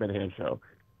the Kirk Minahan show.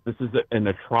 This is an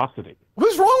atrocity. What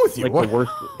is wrong with you? Like What- the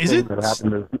worst Is thing it? that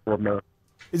happened to people in America.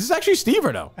 Is this actually Steve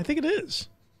or no? I think it is.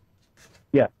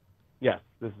 Yes,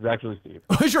 this is actually Steve.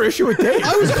 What was your issue with Dave?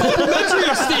 I was complimentary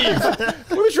of Steve.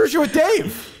 What was your issue with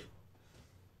Dave?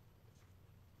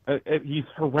 He's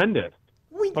horrendous.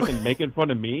 Fucking making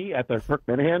fun of me at the Kirk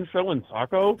Minahan show in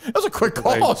Saco. That was a quick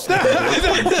call. 4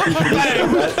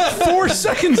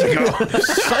 seconds ago.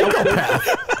 Psychopath.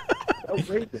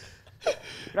 Outrageous. The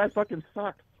guy fucking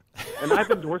sucks. And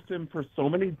I've endorsed him for so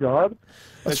many jobs.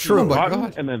 That's that true. he's Oh my gotten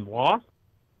God. And then lost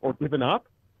or given up.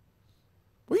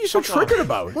 What are you so triggered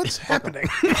about? What's happening?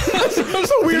 That's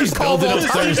a weird call. building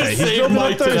up Thursday. He's building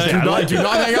up Thursday. Do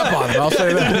not hang up on him. I'll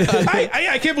say that.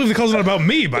 I can't believe the call's not about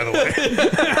me, by the way.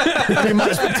 I mean,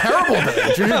 mine's been terrible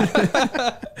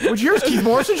today. Was yours Keith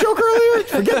Morrison joke earlier?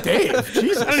 Forget Dave.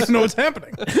 Jesus. I don't even know what's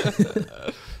happening.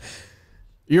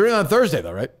 You're in on Thursday,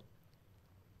 though, right?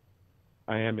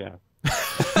 I am, yeah.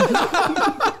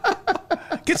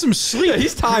 Get some sleep. Yeah,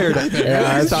 he's tired, I think.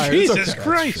 Yeah, he's tired. Jesus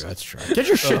Christ. That's true. Get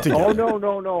your shit together. Oh,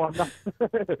 no, I'm not.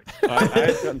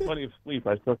 I've gotten plenty of sleep.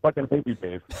 I still fucking hate you,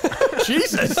 Dave.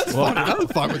 Jesus. I'm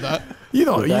fine with that. You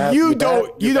don't. You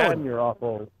don't. You're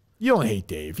awful. You don't hate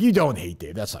Dave. You don't hate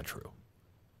Dave. That's not true.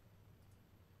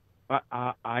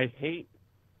 I hate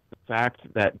the fact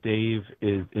that Dave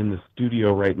is in the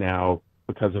studio right now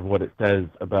because of what it says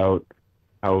about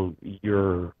how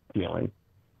you're feeling.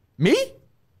 Me?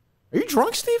 Are you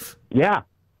drunk, Steve? Yeah.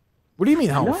 What do you mean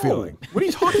how No. I'm feeling? What are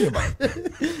you talking about?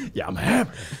 Yeah, I'm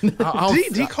hammered.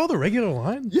 Did he call the regular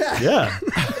line? Yeah. Yeah.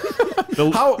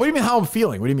 What do you mean how I'm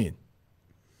feeling? What do you mean?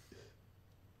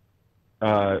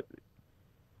 I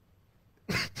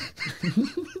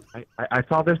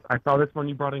saw this when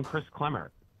you brought in Chris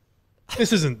Clemmer.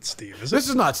 This isn't Steve, is it? This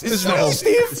is not Steve. This is not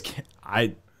Steve.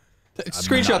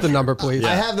 Screenshot the number, please.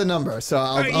 I have the number, so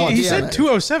I'll he DM said it.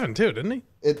 207 too, didn't he?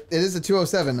 It is a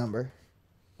 207 number.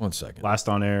 1 second. Last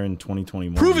on air in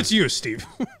 2021. Prove it's you, Steve.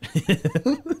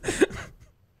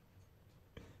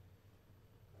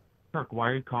 Kirk, why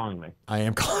are you calling me? I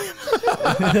am calling.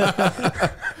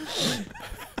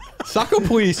 Saco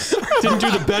Police didn't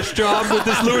do the best job with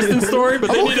this Lewiston story,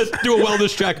 but they need to do a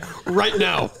wellness check right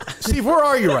now. Steve, where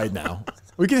are you right now?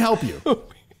 We can help you.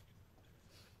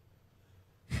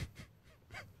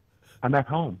 I'm at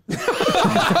home. I'm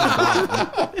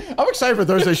excited for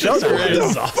Thursday's show.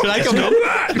 Can I come in?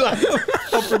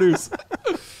 I'll produce.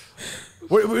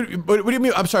 What do you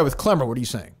mean? I'm sorry, with Clemmer, what are you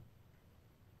saying?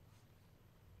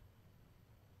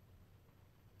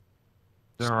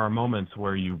 There are moments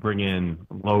where you bring in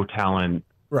low talent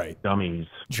dummies.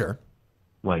 Sure.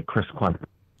 Like Chris Clemmer.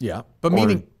 Yeah. But or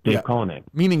meaning Dave Cullinane.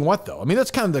 Meaning what though? I mean, that's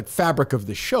kind of the fabric of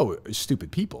the show is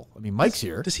stupid people. I mean, Mike's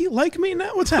here. Does he like me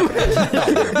now? What's happening?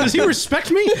 Does he respect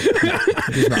me? He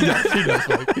does,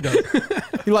 Mike. He does.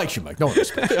 He likes you, Mike. No one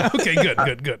respects you. Okay, good.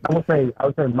 I would say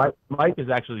Mike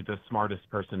is actually the smartest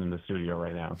person in the studio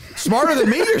right now. Smarter than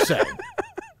me, you're saying?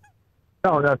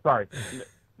 No, sorry.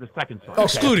 The second story. Okay.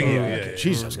 Excluding you. Okay.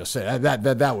 Jeez, I was gonna say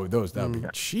that would be.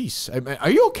 Jeez, I mean,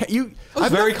 are you okay? I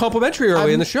was very complimentary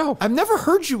early in the show. I've never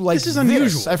heard you like this. Is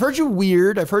unusual. I've heard you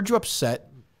weird. I've heard you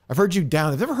upset. I've heard you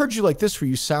down. I've never heard you like this, where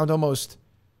you sound almost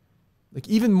like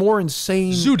even more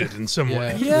insane, zooted in some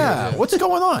way. Yeah. What's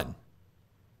going on?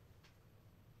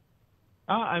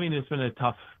 I mean, it's been a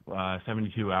tough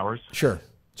 72 hours. Sure,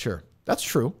 that's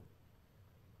true.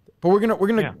 But we're gonna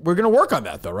work on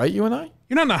that though, right? You and I.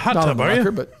 You're not in a hot tub, are you?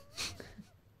 But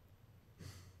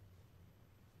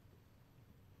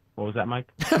what was that, Mike?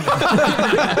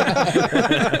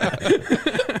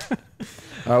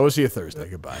 All right, we'll see you Thursday.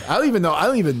 Goodbye. I don't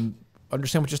even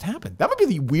understand what just happened. That would be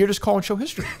the weirdest call in show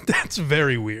history. That's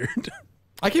very weird.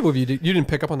 I can't believe you didn't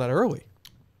pick up on that early.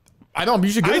 I know. I'm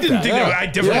usually good. I didn't think. I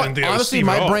definitely didn't think. Honestly,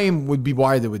 my brain would be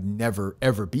wired that would never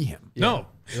ever be him. No.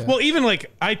 Yeah. Well, even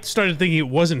like I started thinking it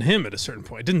wasn't him at a certain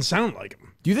point. It didn't sound like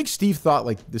him. Do you think Steve thought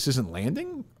like this isn't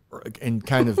landing, or do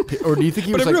you think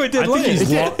he was like? Really did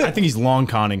I think he's long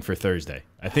conning for Thursday.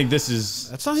 I think this is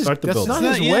that's not his. Start the That's build. not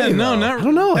his way. No, though. not. I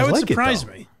don't know. That I would like it, surprise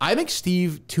though. me. I think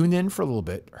Steve tuned in for a little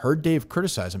bit, heard Dave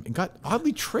criticize him, and got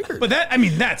oddly triggered. But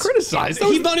that's criticized.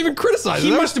 He's not even criticized.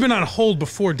 He must have been on hold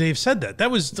before Dave said that.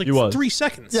 That was like 3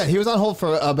 seconds. Yeah, he was on hold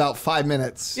for about 5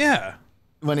 minutes. Yeah.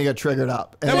 When he got triggered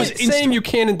up. That was saying you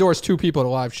can't endorse 2 people at a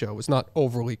live show was not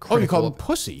overly critical. Oh, you called him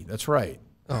pussy. That's right.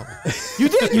 Oh, you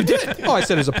did. Oh, I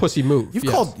said it was a pussy move. You've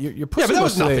called your pussy. Yeah, but that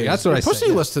was list today. nothing. That's what your I said. Pussy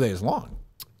Yeah. list today is long.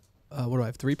 What do I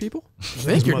have? 3 people? I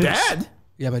think your dad.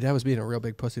 Yeah, my dad was being a real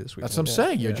big pussy this week. That's what I'm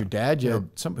saying. You had your dad. You had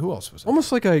some. Who else was?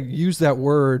 Almost like I used that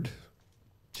word.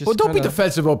 Well, don't be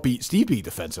defensive about Steve. Be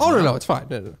defensive. Oh no, it's fine.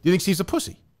 No. Do you think Steve's a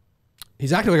pussy?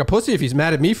 He's acting like a pussy if he's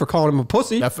mad at me for calling him a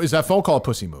pussy. Is that phone call a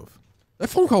pussy move? That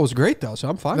phone call was great though, so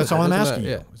I'm fine. That's with all it. I'm Doesn't asking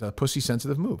matter. you. Is that a pussy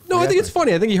sensitive move? No, I think it's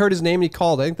funny. I think he heard his name and he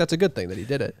called. I think that's a good thing that he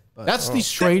did it. But, That's the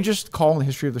strangest call in the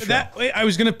history of the show. I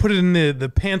was gonna put it in the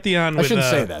pantheon. I with, shouldn't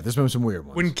say that. There's been some weird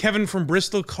ones. When Kevin from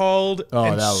Bristol called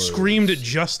and screamed at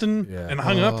Justin and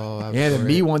hung up. And at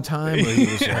me one time. Where he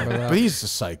was, but he's a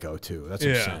psycho too. That's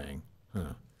what I'm saying. Huh.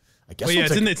 I guess Well, yeah,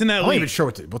 it's in that I'm not league. even sure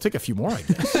what to. We'll take a few more, I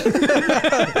guess.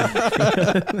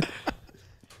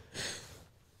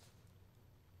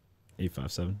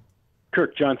 857.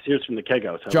 Kirk, John Sears from the Keg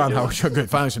House. John, how good?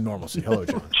 Finally some normalcy. Hello,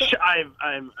 John. I'm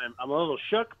a little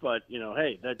shook, but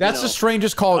hey, That's the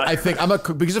strangest call. I think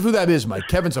because of who that is, Mike.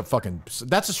 Kevin's a fucking.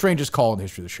 That's the strangest call in the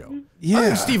history of the show. Yeah. I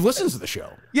think Steve listens to the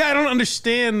show. Yeah, I don't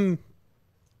understand.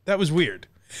 That was weird.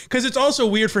 Because it's also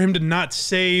weird for him to not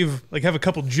save, like, have a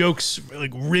couple jokes,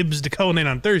 like ribs to Cullinane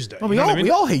on Thursday. Well, we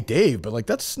all hate Dave, but like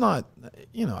that's not,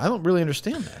 I don't really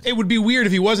understand that. It would be weird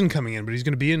if he wasn't coming in, but he's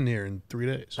going to be in here in 3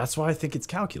 days. That's why I think it's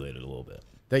calculated a little bit.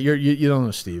 That you don't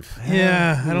know Steve.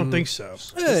 Yeah, I don't think so.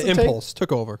 Impulse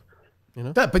took over.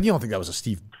 But you don't think that was a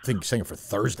Steve thing saying it for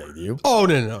Thursday, do you? Oh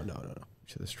no.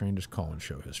 The strangest call in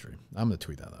show history. I'm going to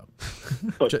tweet that out.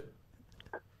 But,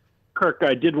 Kirk,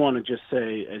 I did want to just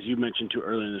say, as you mentioned too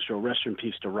earlier in the show, rest in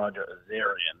peace to Roger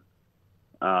Azarian.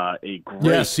 A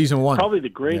great, season 1, probably the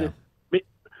greatest,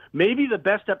 maybe the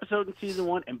best episode in season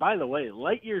 1. And by the way,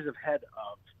 light years ahead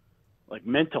of like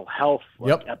mental health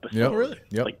episode, really,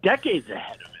 like decades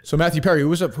ahead of it. So Matthew Perry, who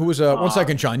was a 1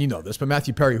 second, John, you know this, but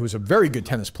Matthew Perry, who was a very good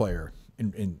tennis player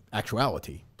in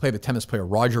actuality, played the tennis player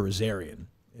Roger Azarian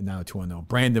in Now 210.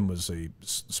 Brandon was a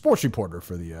sports reporter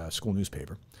for the school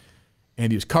newspaper.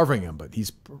 And he was covering him, but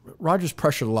Roger's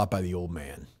pressured a lot by the old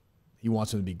man. He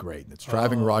wants him to be great, and it's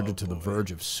driving Roger to the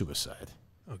verge of suicide.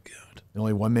 Oh, God. And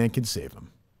only one man can save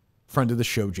him. Friend of the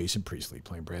show, Jason Priestley,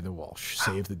 playing Brandon Walsh,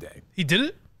 saved the day. He did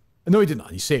it? No, he did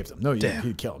not. He saved him. No, he didn't.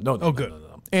 He'd kill him. No, good.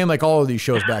 No. And like all of these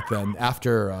shows back then,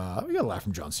 after we got a laugh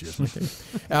from John Sears.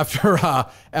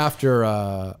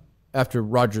 after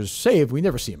Roger's saved, we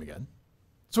never see him again.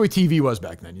 That's the way TV was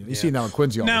back then. You see it now in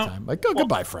Quincy all the time. Like,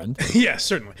 goodbye, friend. Yeah,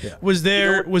 certainly. Yeah.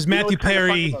 Was Matthew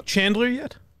Perry Chandler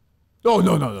yet? Oh,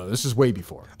 no. This is way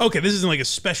before. Okay, this isn't like a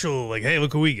special, like, hey,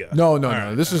 look who we got.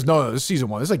 No. This is season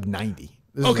 1. This is like 90.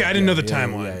 Okay, I didn't know the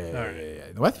timeline. All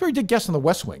right. Matthew Perry did guest on The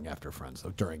West Wing after Friends,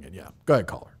 though, during it. Yeah. Go ahead,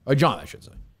 caller. John, I should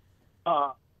say.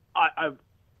 I've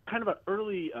kind of an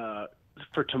early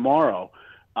for tomorrow.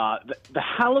 The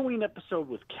Halloween episode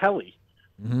with Kelly.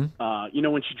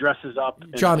 Mm-hmm. When she dresses up.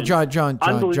 John,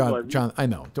 I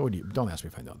know. Don't ask me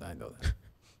if I know that. I know that.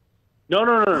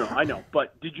 No. I know.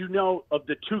 But did you know of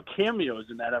the 2 cameos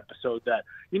in that episode that,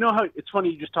 how it's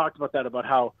funny you just talked about that, about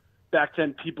how back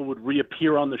then people would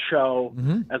reappear on the show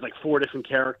as like 4 different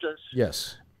characters?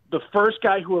 Yes. The first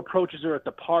guy who approaches her at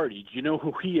the party, do you know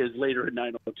who he is later in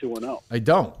 90210? I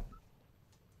don't.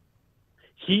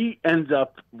 He ends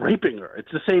up raping her.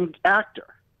 It's the same actor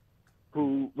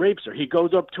who rapes her. He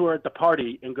goes up to her at the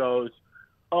party and goes,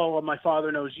 "Oh, well, my father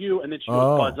knows you," and then she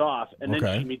goes buzz off, and then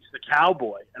she meets the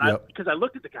cowboy. And because I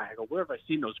looked at the guy, I go, "Where have I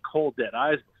seen those cold dead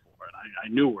eyes before?" And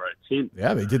I knew where I'd seen them.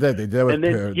 Yeah, they did that. They did that with, and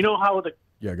then you know how the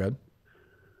good.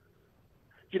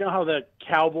 You know how the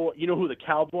cowboy? You know who the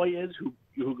cowboy is who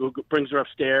brings her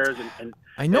upstairs and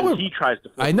I know and he tries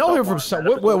to. I know him from some.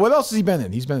 What else has he been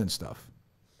in? He's been in stuff.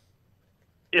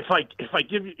 If I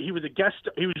give you, he was a guest.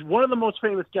 He was one of the most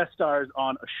famous guest stars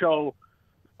on a show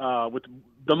with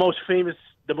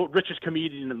the richest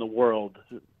comedian in the world,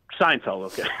 Seinfeld.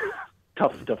 Okay,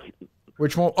 tough.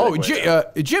 Which one? Oh,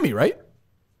 Jimmy, right?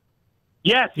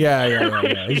 Yes.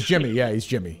 Yeah. He's Jimmy. Yeah, he's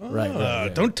Jimmy.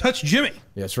 Right. Don't touch Jimmy.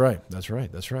 Yeah, that's right.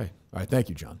 All right, thank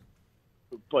you, John.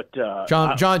 But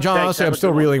John. Honestly, I'm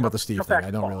still reeling about the Steve thing.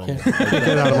 I don't really get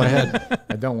it out of my head.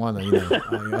 I don't want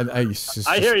to.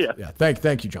 I hear you. Yeah.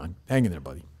 Thank you, John. Hang in there,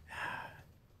 buddy.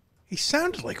 He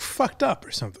sounded like fucked up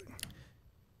or something.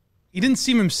 He didn't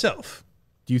seem himself.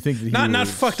 Do you think that he not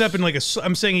fucked up in like a?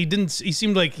 I'm saying he didn't. He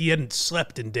seemed like he hadn't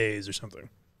slept in days or something.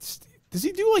 Does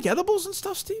he do like edibles and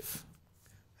stuff, Steve?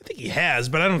 I think he has,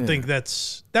 but I don't think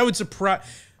that would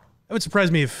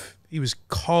surprise me if he was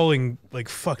calling like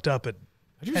fucked up at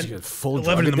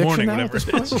 11 in the morning, whatever it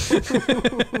is.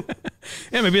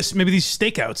 Yeah, maybe these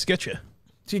stakeouts get you.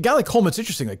 See, a guy like Coleman's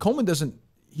interesting. Like Coleman doesn't.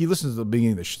 He listens to the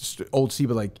beginning of the old Steve,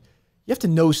 but like you have to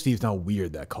know Steve how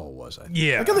weird that call was. I think.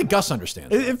 Yeah, I think Gus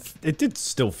understands. It did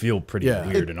still feel pretty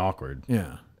weird and awkward.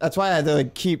 Yeah, that's why I had to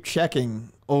keep checking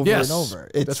over and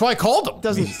over. That's why I called him.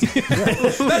 Doesn't.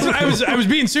 That's what I was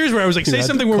being serious. Where I was like, say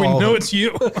something where we know it's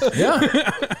you.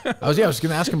 I was going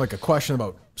to ask him like a question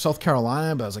about South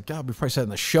Carolina, but I was like, God, we probably said in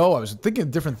the show. I was thinking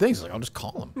of different things. Like, I'll just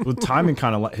call him. Well, timing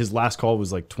kind of his last call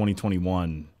was like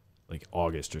 2021, like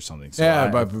August or something. So yeah,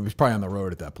 but he was probably on the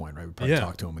road at that point, right? We probably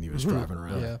talked to him when he was driving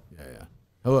around. Yeah.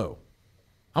 Hello.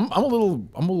 I'm a little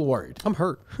worried. I'm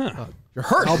hurt. You're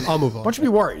hurt. I'll move on. Why don't you be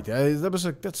worried? He's a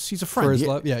friend. For his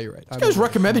love. Yeah, you're right. This guy's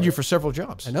recommended you for several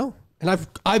jobs. I know, and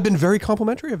I've been very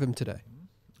complimentary of him today.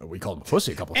 We called him a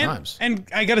pussy a couple times. And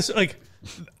I gotta say, like,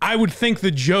 I would think the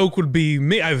joke would be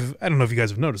me. I don't know if you guys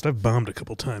have noticed. I've bombed a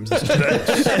couple times today.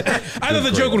 I thought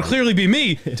the joke would clearly be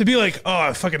me to be like, oh,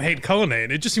 I fucking hate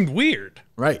Cullinane. It just seemed weird.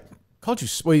 Right. Called you.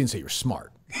 Well, you didn't say you were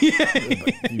smart.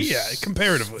 Yeah,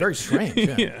 comparatively. Very strange.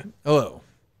 Yeah. Hello.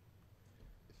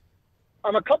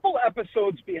 I'm a couple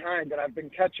episodes behind, and I've been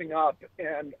catching up.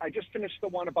 And I just finished the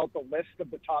one about the list of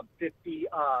the top 50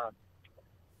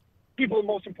 people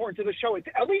most important to the show. It's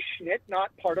Ellie Schnitt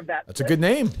not part of that? That's a good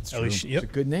name. It's a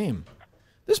good name.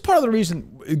 This is part of the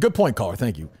reason. Good point, caller.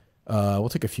 Thank you. We'll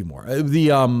take a few more. That's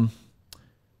the other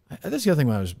thing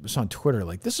when I was on Twitter.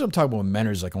 Like, this is what I'm talking about when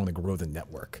Menner's like, I want to grow the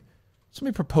network.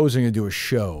 Somebody proposing to do a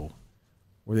show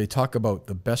where they talk about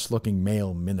the best-looking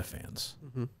male minifans.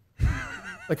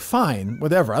 Like, fine,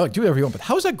 whatever. I like do whatever you want, but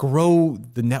how does that grow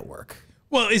the network?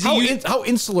 Well, is how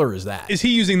insular is that? Is he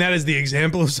using that as the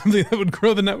example of something that would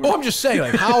grow the network? Well, I'm just saying,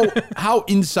 like, how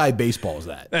inside baseball is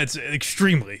that? That's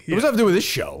extremely. What does that have to do with this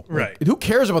show? Right. Like, who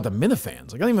cares about the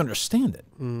minifans? Like, I don't even understand it.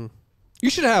 You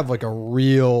should have like a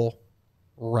real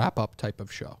wrap-up type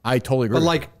of show. I totally agree.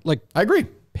 But like I agree.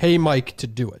 Pay Mike to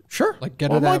do it. Sure. Like get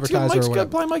an advertiser Mike's or whatever.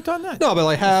 got Mike on that. No, but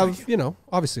like have, you know,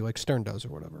 obviously like Stern does or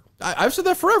whatever. I've said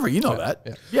that forever. You know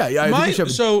that. Yeah.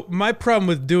 So my problem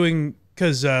with doing,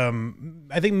 because I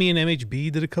think me and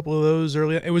MHB did a couple of those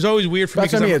earlier. It was always weird for me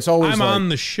because I'm on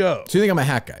the show. So you think I'm a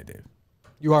hat guy, Dave?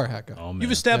 You are a hat guy. Oh, man.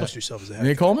 You've established yourself as a hat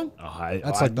Nick guy. Coleman?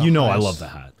 That's like the you know I highest- love the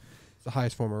hat. It's the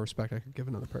highest form of respect I could give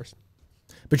another person.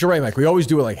 But you're right, Mike. We always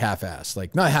do it like half-assed.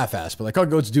 Like, not half-assed, but like, oh,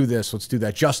 let's do this, let's do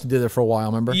that. Justin did it for a while,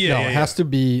 remember? Yeah, No, it has to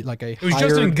be like a It was Justin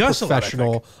and hired Gus a lot, I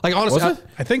professional. think. Like honestly, Was it?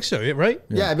 I think so, right?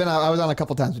 Yeah, I was on a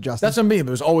couple times with Justin. That's what I mean. But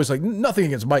it was always like nothing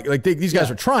against Mike. Like these guys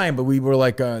were trying, but we were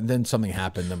like, then something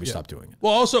happened, then we stopped doing it.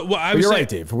 Well, also, But you're right,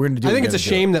 Dave. If we're going to do I think it, it's a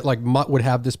shame that like Mutt would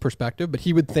have this perspective, but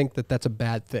he would think that that's a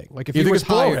bad thing. Like if You he think was it's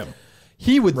below hired, him?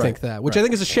 he would Right, think that, which right. I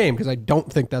think is a shame because I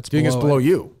don't think that's. Do you think it's below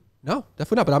you? No,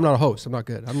 definitely not. But I'm not a host. I'm not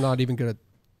good. I'm not even good at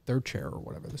third chair or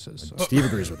whatever this is. So. Steve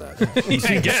agrees with that.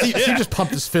 I guess, Steve just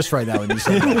pumped his fist right now when you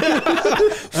said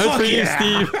that. Fuck for you, yeah.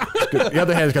 Steve. The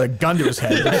other hand's got a gun to his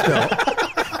head. But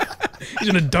still. He's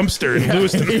in a dumpster in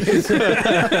Lewiston.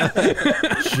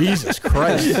 Jesus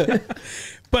Christ.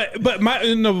 But what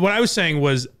I was saying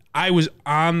was I was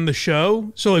on the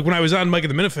show. So like when I was on Mike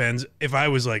and the Minifans, if I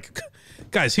was like,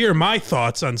 guys, here are my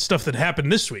thoughts on stuff that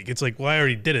happened this week. It's like, well, I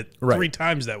already did it 3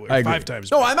 times that way, or 5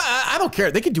 times. No, I don't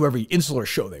care. They can do every insular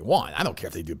show they want. I don't care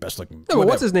if they do best looking. No, but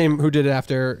what's his name? Who did it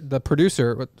after the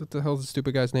producer? What the hell's the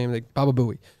stupid guy's name? Like Baba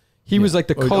Booey. He was like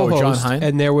the co-host,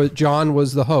 and John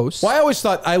was the host. Well, I always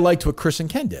thought I liked what Chris and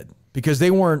Ken did because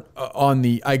they weren't on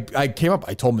the. I came up.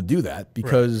 I told them to do that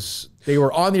because they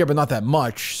were on the air, but not that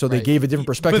much. So they gave a different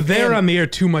perspective. But they're on the air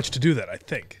too much to do that, I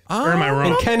think. Or am I wrong?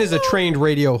 And Ken is a trained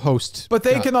radio host. But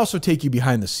they can also take you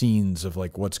behind the scenes of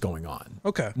like what's going on.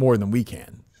 Okay. More than we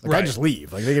can. Like I just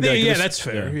leave. Like they can be like, yeah, this- that's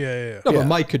fair. Yeah. No, but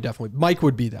Mike could definitely. Mike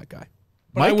would be that guy.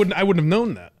 But I wouldn't have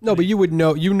known that. No, but you would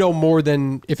know. You know more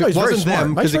than if No, it he's very wasn't smart. them.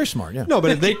 Mike's 'cause very it- smart, yeah. No,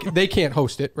 but they can't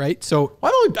host it, right? So I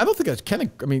don't think that's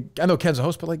Ken. I mean, I know Ken's a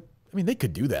host, but like, I mean, they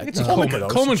could do that. It's Coleman.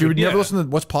 Coleman You would could, never yeah. listen to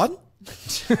What's Poddin'?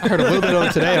 I heard a little bit of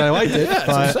it today, and I liked it. Yeah, that's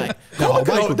what I'm saying. No, Coleman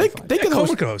Mike would be fine. they could Coleman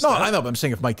host. could host No, that. I know, but I'm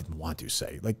saying if Mike didn't want to,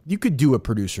 say, like, you could do a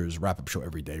producer's wrap-up show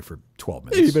every day for 12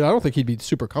 minutes. Maybe, but I don't think he'd be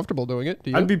super comfortable doing it.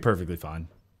 Do you? I'd be perfectly fine.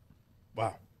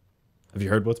 Wow. Have you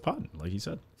heard what's podding? Like he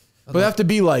said. But it'd have to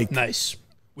be like Nice.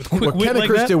 With what quick wit Ken and like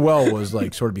Chris that? did well was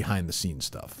like sort of behind the scenes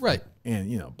stuff, Right. And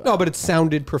you know, No, but it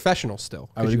sounded professional still.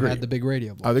 I would Because you agree. had the big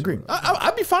radio. I would agree.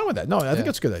 I'd be fine with that. No, I think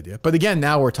that's a good idea. But again,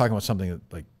 now we're talking about something that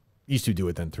like used to do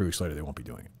it, then 3 weeks later they won't be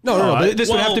doing it. No. But this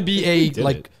would have well, to be he a did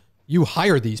like it. you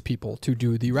hire these people to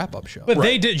do the wrap up show. But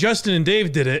they did. Justin and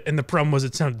Dave did it, and the problem was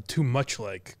it sounded too much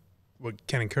like what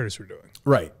Ken and Curtis were doing.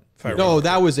 Right. If I No, remember.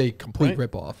 that was a complete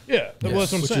Right? ripoff. Yeah, well,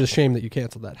 that's what I'm Which saying. is a shame that you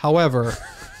canceled that. However,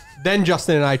 then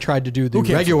Justin and I tried to do the Who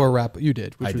canceled regular wrap. You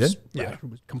did. Which I was, did? Yeah. It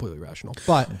was completely rational.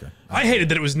 But I hated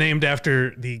that it was named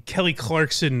after the Kelly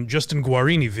Clarkson Justin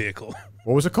Guarini vehicle.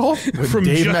 What was it called? With From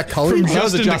Dave Ju- McCulley? from that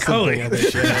was a Justin Justin McCulley.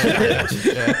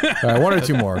 thing, I think. All right, 1 or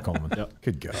 2 more, Coleman.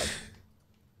 Good God.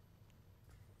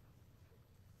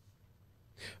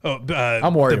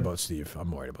 I'm worried about Steve.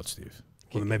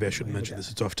 Well, then maybe I shouldn't mention this.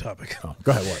 It's off topic. Oh,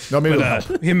 go ahead. What? No, maybe it'll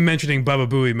help. Him mentioning Baba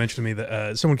Booey mentioned to me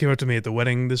that someone came up to me at the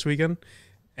wedding this weekend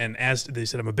and asked. They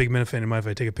said, "I'm a big Minifan. Do you mind if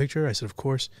I take a picture?" I said, "Of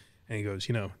course." And he goes,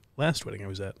 "You know, last wedding I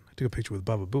was at, I took a picture with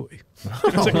Baba Booey." I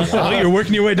was like, "Well, you're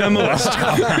working your way down the list."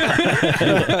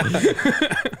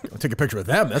 I'll take a picture with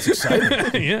them. That's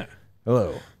exciting. Yeah.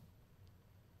 Hello.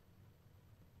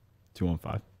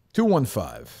 215.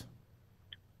 215.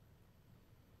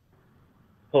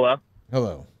 Hello.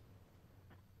 Hello.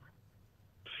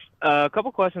 A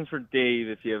couple questions for Dave,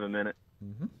 if you have a minute.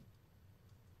 Mm-hmm.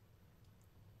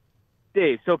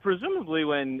 Dave, so presumably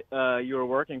when you were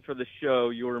working for the show,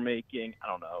 you were making, I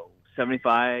don't know,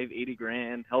 75, 80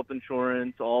 grand, health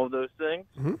insurance, all of those things.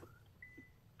 Mhm.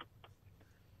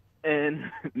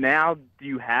 And now, do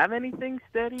you have anything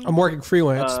steady? I'm working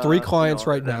freelance, 3 you clients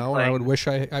know, right other than now, and I playing? would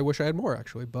wish I had more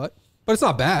actually, but it's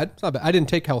not bad. It's not bad. I didn't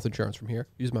take health insurance from here.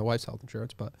 Use my wife's health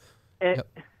insurance, but And,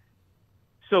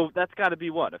 so that's got to be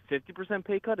what, a 50%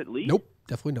 pay cut at least? Nope,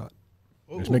 definitely not.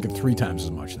 He's making 3 times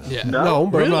as much now. Yeah, no,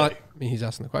 but I'm not. I mean, he's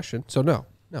asking the question, so no.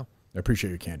 I appreciate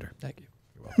your candor. Thank you.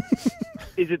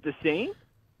 Is it the same?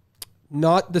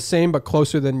 Not the same, but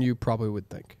closer than you probably would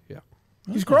think. Yeah.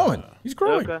 He's growing. He's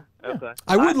growing. Okay.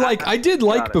 I did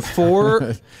like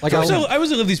before. Like I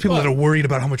was love these people that are worried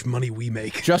about how much money we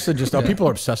make. Justin just people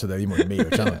are obsessed with that even more than me,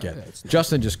 which I don't get.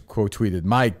 Justin just quote tweeted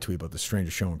my tweet about the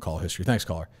strangest show in call history. Thanks,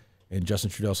 caller. And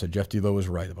Justin Trudell said Jeff D'Lo was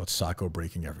right about Saco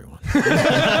breaking everyone.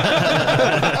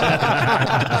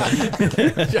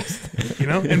 You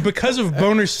know, and because of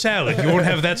Boner Salad, you won't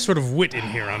have that sort of wit in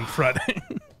here on Friday.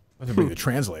 I have to be the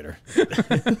translator.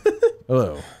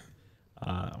 Hello.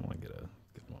 I want to get a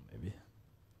good one, maybe.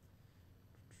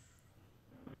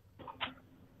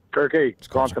 Kirky,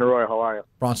 Bronson Roy, how are you?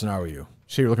 Bronson, how are you?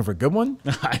 So you're looking for a good one?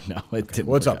 I know. It didn't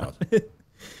What's work up, out.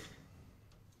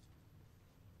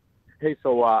 Hey,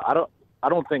 so I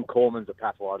don't think Coleman's a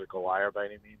pathological liar by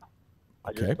any means.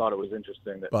 I just thought it was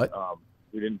interesting that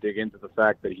we didn't dig into the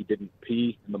fact that he didn't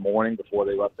pee in the morning before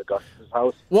they left Augustus'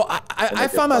 house. Well, I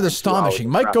found that astonishing.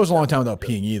 Mike goes a long time without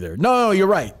peeing either. No, you're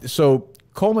right. So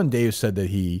Coleman Dave said that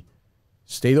he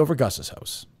stayed over Gus's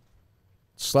house,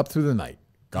 slept through the night,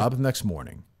 got up the next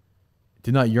morning,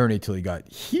 did not urinate till he got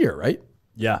here, right?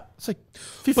 Yeah. It's like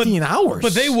 15 hours.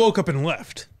 But they woke up and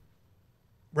left,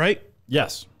 right?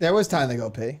 Yes. There was time to go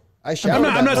pee. I shouted.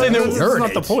 I'm not saying that's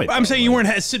not the point. I'm saying you weren't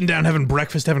sitting down having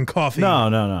breakfast, having coffee.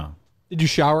 No. Did you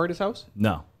shower at his house?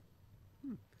 No.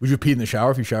 Would you pee in the shower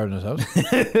if you showered in his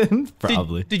house?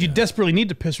 Probably. Did you desperately need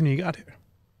to piss when you got here?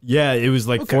 Yeah, it was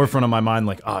like forefront of my mind,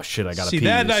 like, oh shit, I gotta See, pee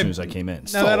that as I- soon as I came in.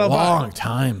 It's a long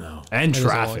time though, And It is a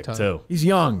long traffic time. too. He's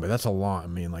young, but that's a long. I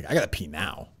mean, like I gotta pee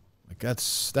now. Like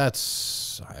that's.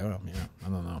 I don't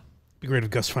know. Be great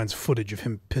if Gus finds footage of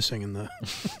him pissing in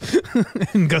the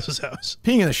in Gus's house.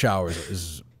 Peeing in the shower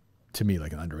is to me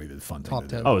like an underrated fun thing. Top to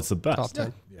 10. do. Oh, it's the best. Top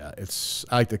 10. Yeah, it's.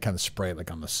 I like to kind of spray it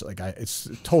like on the it's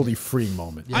a totally freeing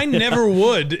moment. I never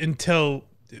would until,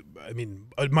 I mean,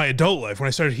 my adult life when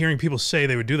I started hearing people say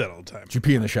they would do that all the time. Did you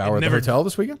pee in the shower at the hotel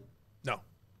this weekend? No.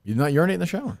 You did not urinate in the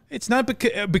shower? It's not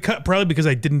because probably because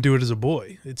I didn't do it as a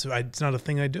boy. It's not a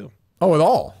thing I do. Oh, at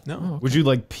all? No. Would you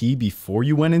like pee before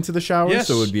you went into the shower Yes.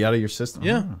 so it would be out of your system?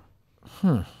 Yeah.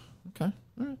 Okay. All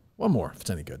right. One more if it's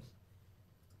any good.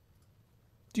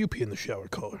 Do you pee in the shower,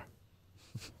 caller?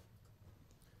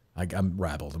 I'm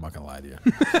rabbled. I'm not gonna lie to you.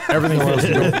 Everything else,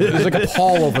 there's like a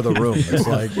pall over the room. It's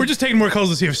like We're just taking more calls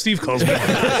to see if Steve calls me.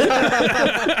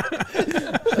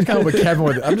 I'm kind of with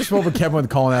Kevin. I'm just hoping Kevin would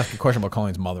call and ask a question about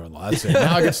Colleen's mother-in-law. That's it.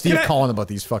 Now I got Steve calling about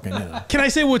these fucking. Can I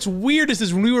say what's weird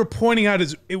is when we were pointing out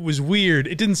it was weird,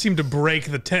 it didn't seem to break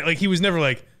the tent. Like he was never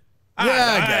like, I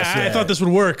guess I thought this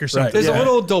would work or something. There's a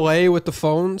little delay with the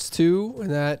phones too, and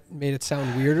that made it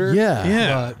sound weirder.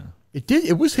 Yeah. But It did.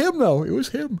 It was him though. It was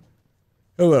him.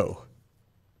 Hello.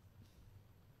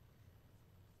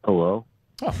 Hello.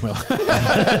 Oh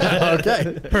well.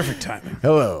 Okay. Perfect timing.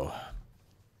 Hello.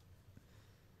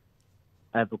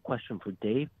 I have a question for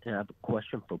Dave, and I have a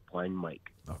question for Blind Mike.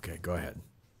 Okay, go ahead.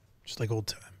 Just like old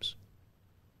times.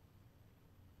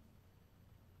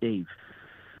 Dave,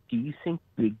 do you think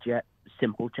Big Jack,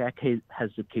 Simple Jack has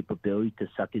the capability to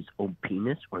suck his own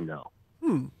penis or no?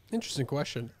 Interesting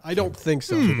question. I don't think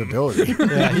so. Capability.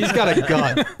 Yeah, he's got a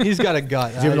gut. He's got a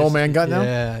gut. Does he have an old man gut now?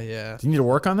 Yeah. Do you need to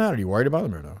work on that? Or are you worried about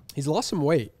him or no? He's lost some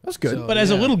weight. That's good. So, But as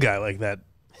a yeah. little guy like that,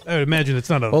 I would imagine it's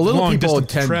not a Well, little long people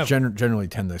distance travel. generally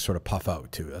tend to sort of puff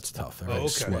out too. That's tough. They're very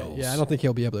swells. Yeah, I don't think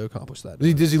he'll be able to accomplish that.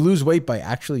 Does he lose weight by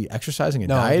actually exercising and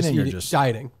No, dieting, or eating- just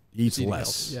dieting. Eats Eating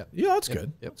less. healthy. Yeah, that's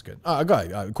good. That's good. Go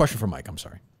ahead. Question for Mike. I'm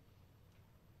sorry.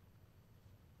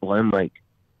 Blind Mike,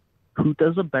 who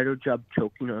does a better job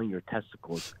choking on your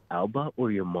testicles, Alba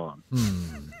or your mom?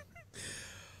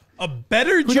 A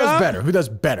better Who job? does better? Who does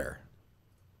better?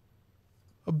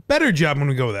 A better job when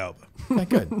we go with Alba. Okay,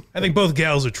 good. I think both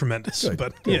gals are tremendous,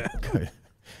 but yeah. Good. And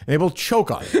they both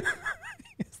choke on it.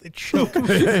 They choke.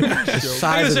 The I size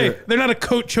gotta of say, the- they're not a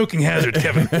coat choking hazard,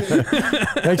 Kevin.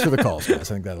 Thanks for the calls, guys.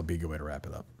 I think that'll be a good way to wrap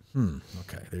it up.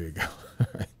 Okay, there you go.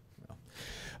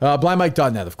 All right.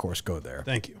 BlindMike.net, of course. Go there.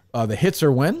 Thank you. The hits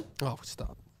are when? Oh,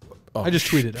 stop. Oh, I just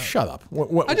tweeted out. Shut up.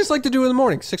 What? I just like to do it in the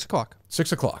morning, 6 o'clock.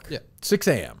 6 o'clock. Yeah. 6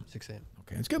 a.m. 6 a.m.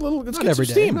 Okay, let's get a little. Let's Not get every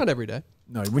some day. steam. Not every day.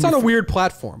 No, It's on a weird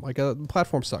platform. Like the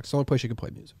platform sucks. It's the only place you can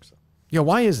play music. So. Yeah,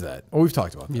 why is that? Oh, we've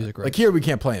talked about Music that. rights. Like here, we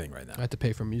can't play anything right now. I have to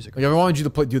pay for music. Like if I wanted you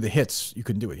to do the hits, you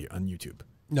couldn't do it here on YouTube.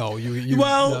 No,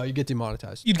 you get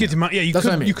demonetized. You'd get yeah, you That's could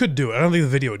what I mean. you could do it. I don't think the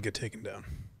video would get taken down.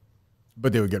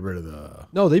 But they would get rid of the.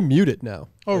 No, they mute it now.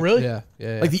 Oh, really? Yeah.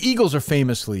 Like the Eagles are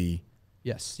famously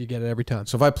Yes, you get it every time.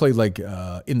 So if I played like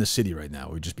In the City right now,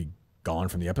 it would just be gone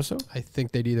from the episode? I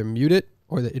think they'd either mute it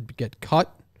or that it'd get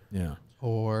cut. Yeah.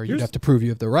 Or you'd have to prove you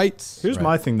have the rights. Here's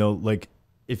my thing though, like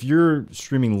if you're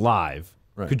streaming live,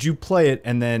 could you play it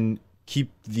and then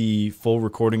keep the full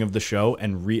recording of the show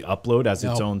and re-upload as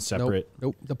its own separate?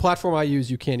 Nope. The platform I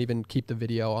use, you can't even keep the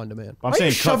video on demand. Why are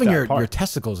you shoving your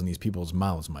testicles in these people's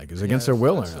mouths, Mike? Is it against their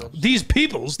will or no? These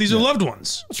people's? These are loved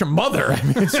ones. It's your mother. I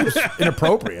mean, it's just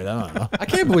inappropriate. I don't know. I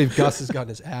can't believe Gus has gotten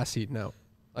his ass eaten out.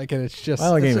 Like, and it's just. I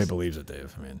don't think anybody believes it,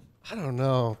 Dave. I mean, I don't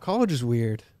know. College is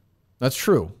weird. That's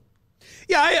true.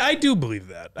 Yeah, I do believe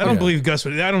that. I don't believe Gus,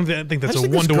 but I don't think that's a just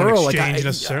think this one-to-one girl, exchange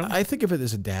necessarily. I think of it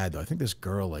as a dad, though. I think this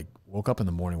girl like woke up in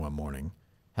the morning one morning,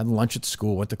 had lunch at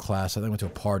school, went to class, I think went to a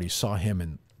party, saw him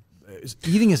and was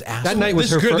eating his ass. That night was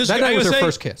her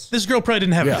first kiss. This girl probably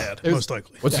didn't have a dad, most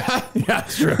likely. What's that? Yeah,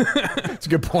 that's true. That's a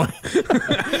good point.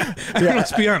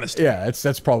 Let's be honest. Yeah,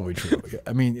 that's probably true.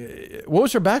 I mean, what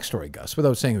was her backstory, Gus,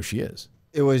 without saying who she is?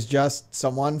 It was just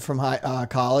someone from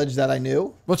college that I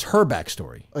knew. What's her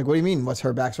backstory? Like, what do you mean? What's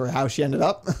her backstory? How she ended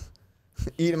up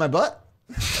eating my butt?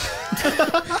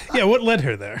 Yeah, what led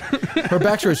her there? Her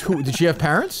backstory is who? Did she have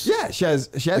parents? Yeah, she has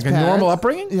like like parents. a normal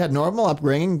upbringing? She had normal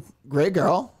upbringing. Great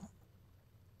girl.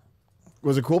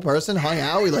 Was a cool person. Hung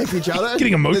out. We liked each other.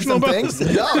 Getting emotional about things.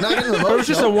 this? No, not getting emotional. It was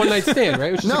just a one-night stand, right?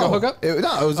 It was just like a hookup? It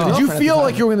was a Did you girlfriend at feel the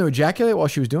like time. you were going to ejaculate while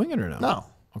she was doing it or no? No.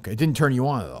 Okay, it didn't turn you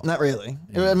on at all? Not really.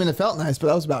 I mean, it felt nice, but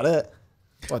that was about it.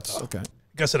 Okay.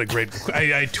 Gus had a great.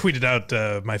 I tweeted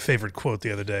out my favorite quote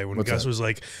the other day when Gus was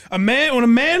like, when a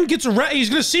man gets aroused, he's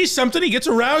going to see something. He gets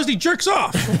aroused, he jerks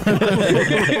off."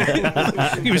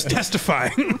 He was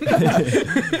testifying.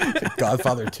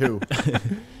 Godfather 2.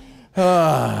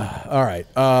 All right.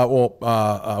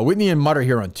 Whitney and Mutter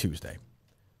here on Tuesday.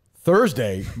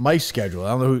 Thursday, Mike's schedule. I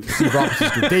don't know who Steve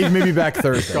Robinson's doing. Dave may be back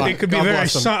Thursday. It could be a very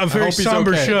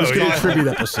somber show. It's a tribute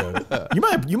episode.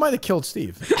 You might have killed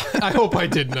Steve. I hope I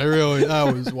didn't.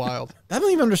 That was wild. I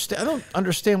don't even understand. I don't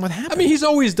understand what happened. I mean, he's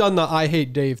always done the "I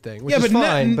hate Dave" thing, which is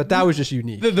fine, but that was just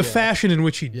unique. The fashion in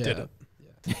which he did it.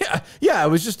 Yeah. It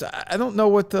was just. I don't know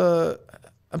what the.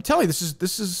 I'm telling you,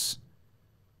 this is.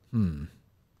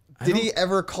 Did he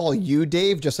ever call you,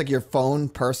 Dave, just like your phone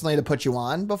personally to put you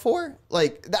on before?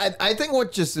 Like, I think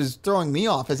what just is throwing me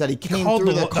off is that he came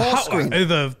through the call screen.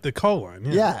 The call line.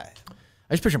 Yeah.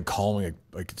 I just picture him calling it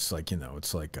like it's like,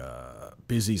 it's like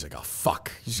busy. He's like, oh,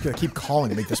 fuck. He's just going to keep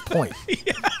calling to make this point.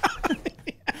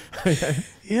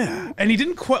 Yeah. And he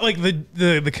didn't quite, like,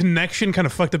 the connection kind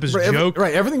of fucked up his joke.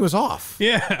 Right. Everything was off.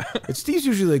 Yeah. Steve's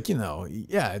usually like,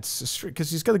 it's because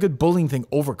he's got a good bullying thing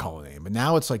over Cullinane, but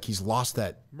now it's like he's lost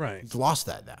that. Right. He's lost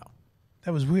that now.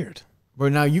 That was weird. Where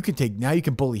now you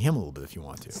can bully him a little bit if you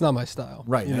want to. It's not my style.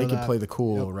 Right. Now you can play the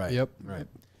cool. Right. Yep. Right.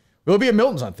 We'll be at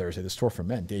Miltons on Thursday, the store for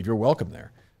men. Dave, you're welcome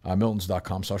there.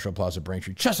 Miltons.com, Social Plaza,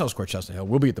 Braintree, Chestnut Square, Chestnut Hill.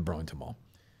 We'll be at the Burlington Mall.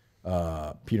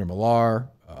 Peter Millar,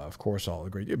 of course, all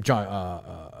the great.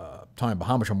 John, Tommy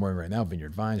Bahamas, I'm wearing right now.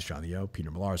 Vineyard Vines, Johnny O,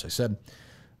 Peter Millar, as I said.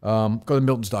 Go to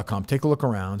Miltons.com. Take a look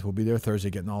around. We'll be there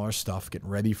Thursday getting all our stuff, getting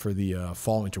ready for the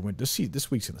fall, winter, winter. This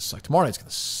week's going to suck. Tomorrow night's going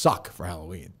to suck for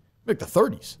Halloween. Like the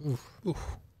 30s. Oof.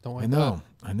 Don't like I know.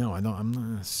 I'm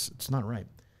not, it's not right.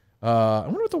 I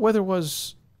wonder what the weather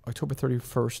was October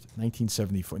 31st,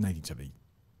 1974, 1970.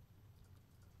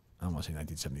 I don't want to say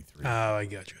 1973. Oh, I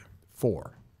got you.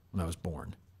 4, when I was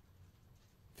born.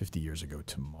 50 years ago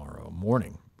tomorrow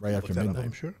morning, right after midnight.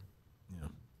 I'm sure. Yeah.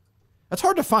 That's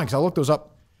hard to find because I looked those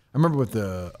up. I remember with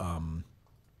the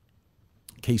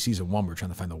K-Season 1, we were trying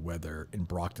to find the weather in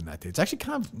Brockton that day. It's actually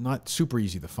kind of not super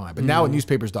easy to find. But now at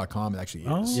newspapers.com, it actually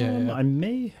is. I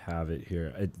may have it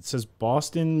here. It says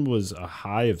Boston was a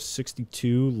high of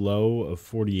 62, low of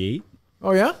 48.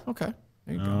 Oh, yeah? Okay.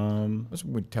 There you go. That's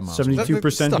 10 miles.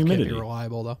 72% humidity. Can't be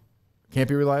reliable, though. Can't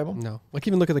be reliable? No. Like,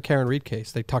 even look at the Karen Reed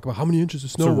case. They talk about how many inches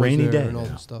of snow It's a was rainy there day. and all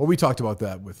this stuff. Well, we talked about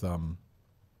that with in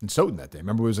Stoughton that day.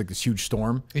 Remember, it was like this huge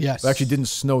storm? Yes. It actually didn't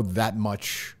snow that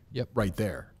much right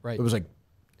there. Right. It was like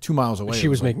 2 miles away. She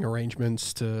was making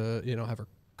arrangements to, have her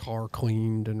car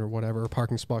cleaned and or whatever,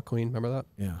 parking spot cleaned. Remember that?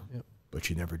 Yeah. Yep. But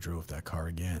she never drove that car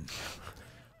again.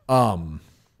 What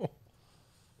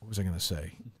was I going to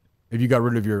say? Have you got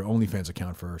rid of your OnlyFans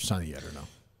account for Sunny yet or no?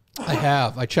 I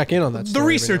have. I check in on that. The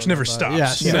research never stops.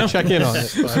 Yes, you know? check in on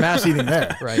it. It's mass eating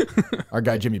there. Right. Our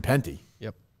guy, Jimmy Penty.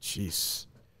 Yep. Jeez.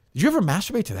 Did you ever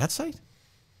masturbate to that site?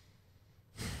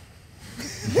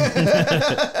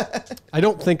 I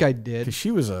don't think I did.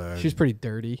 She's pretty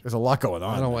dirty. There's a lot going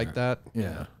on. I don't like that.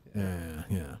 Yeah.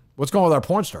 What's going on with our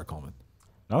porn star, Coleman?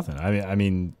 Nothing. I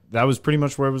mean, that was pretty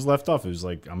much where it was left off. It was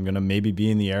like, I'm going to maybe be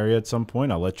in the area at some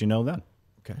point. I'll let you know then.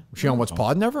 Okay. Was she on What's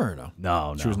Pod Never or no?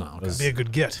 No, She was not. Okay. That'd be a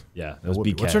good get. Yeah, that was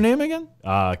BK. What's her name again?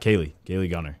 Kaylee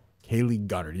Gunner. Kaylee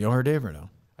Gunner. Do you know her, Dave, or no?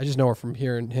 I just know her from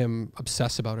hearing him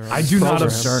obsess about her. I do not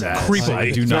obsess. Creepily. I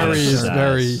do not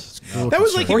obsess. That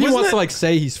was like, or he wants that, to like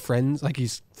say he's friends, like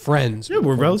he's friends. Yeah,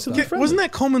 we're relatively friendly. Wasn't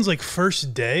that Coleman's like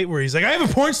first day where he's like, I have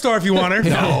a porn star if you want her?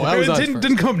 No, that was it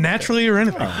didn't come up naturally or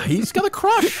anything. He's got a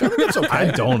crush. I think that's okay.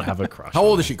 I don't have a crush. How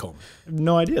old is she, Coleman?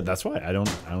 No idea. That's why I don't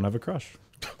have a crush.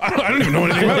 I don't even know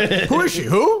anything about it. Who is she?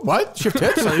 Who? What? Shift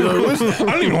tits? I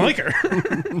don't even like her.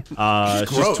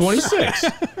 She's 26.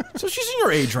 So she's in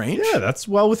your age range. Yeah, that's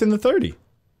well within the 30.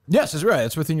 Yes, that's right.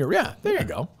 That's within your, yeah, there you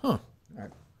go. Huh. All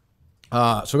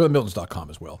right. So go to Miltons.com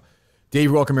as well. Dave,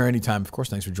 you're welcome here anytime. Of course,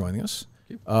 thanks for joining us.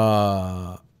 You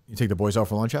take the boys out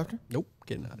for lunch after? Nope,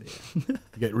 getting out of here.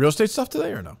 You get real estate stuff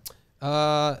today or no?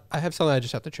 I have something I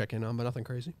just have to check in on, but nothing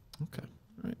crazy. Okay.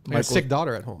 All right. I got a sick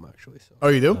daughter at home, actually. So. Oh,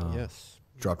 you do? Yes.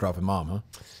 Dropped her off with mom, huh?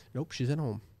 Nope, she's at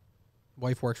home.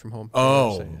 Wife works from home.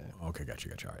 Oh, So, yeah. okay, gotcha.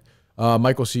 All right.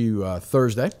 Mike, we'll see you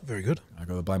Thursday. Very good. I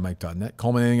go to blindmike.net.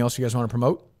 Coleman, anything else you guys want to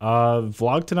promote?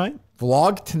 Vlog tonight.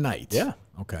 Vlog tonight. Yeah.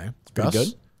 Okay. Pretty Gus?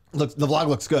 good. Look, the vlog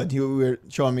looks good. You were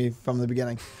showing me from the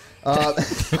beginning.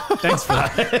 Thanks for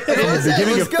that. From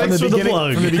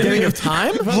the beginning of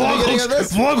time?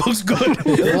 Vlog looks good.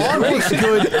 Vlog looks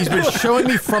good. He's been showing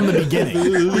me from the beginning.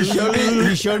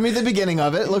 He showed me the beginning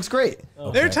of it. It looks great.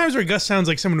 Okay. There are times where Gus sounds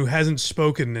like someone who hasn't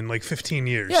spoken in like 15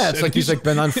 years. Yeah, it's like he's like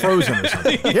been unfrozen or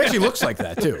something. He actually looks like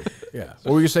that too. Yeah.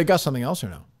 What were you say, Gus? Something else or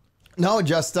no? No,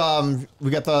 just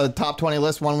we got the top 20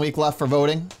 list. 1 week left for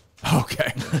voting.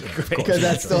 Okay. Because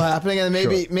that's still happening, and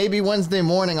maybe Wednesday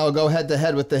morning I'll go head to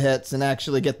head with the hits and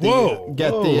actually get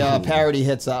the parody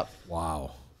hits up. Wow.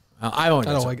 I don't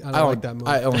like that move.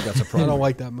 I don't think that's a problem. I don't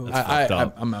like that move.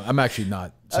 I'm actually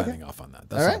not signing off on that.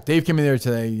 That's all right. Dave came in there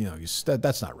today. You know,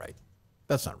 that's not right.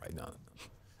 That's not right. No.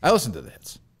 I listen to the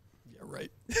hits. Yeah, right.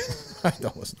 I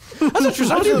don't listen. That's not true.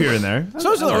 I do here and there.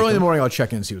 So early in the morning, I'll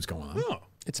check in and see what's going on. Oh.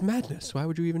 It's madness. Why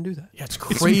would you even do that? Yeah, it's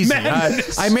crazy.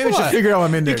 Madness. I managed to figure out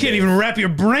I'm in there. You can't even wrap your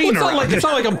brain around it. It's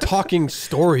not like I'm talking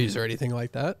stories or anything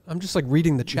like that. I'm just like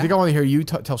reading the chat. You think I want to hear you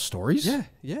tell stories? Yeah.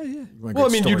 Well, I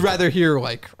mean, you'd rather hear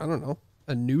like, I don't know,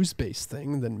 a news-based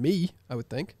thing than me, I would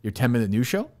think. Your 10-minute news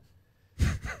show?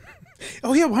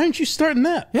 Oh, yeah. Why aren't you starting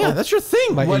that? Yeah, that's your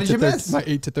thing. What did you miss? My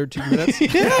 8 to 13 minutes?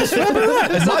 Yes, remember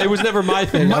that. It was never my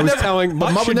thing. I was telling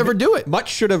Mutt would never do it. Mutt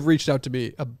should have reached out to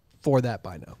me for that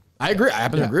by now. I agree. I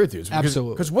happen to agree with you.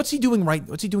 Absolutely. Because what's he doing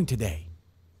What's he doing today?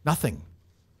 Nothing.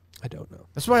 I don't know.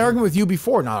 That's why I argued with you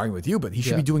before. Not arguing with you, but he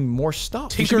should be doing more stuff.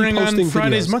 Tinkering on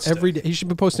Friday's Mustang. Every day. He should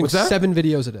be posting 7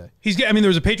 videos a day. I mean, there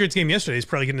was a Patriots game yesterday. He's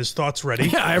probably getting his thoughts ready.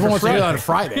 Yeah, everyone wants to hear that on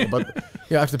Friday, but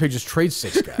after the Patriots trade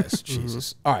 6 guys.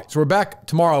 Jesus. All right, so we're back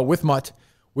tomorrow with Mutt,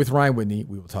 with Ryan Whitney.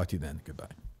 We will talk to you then. Goodbye.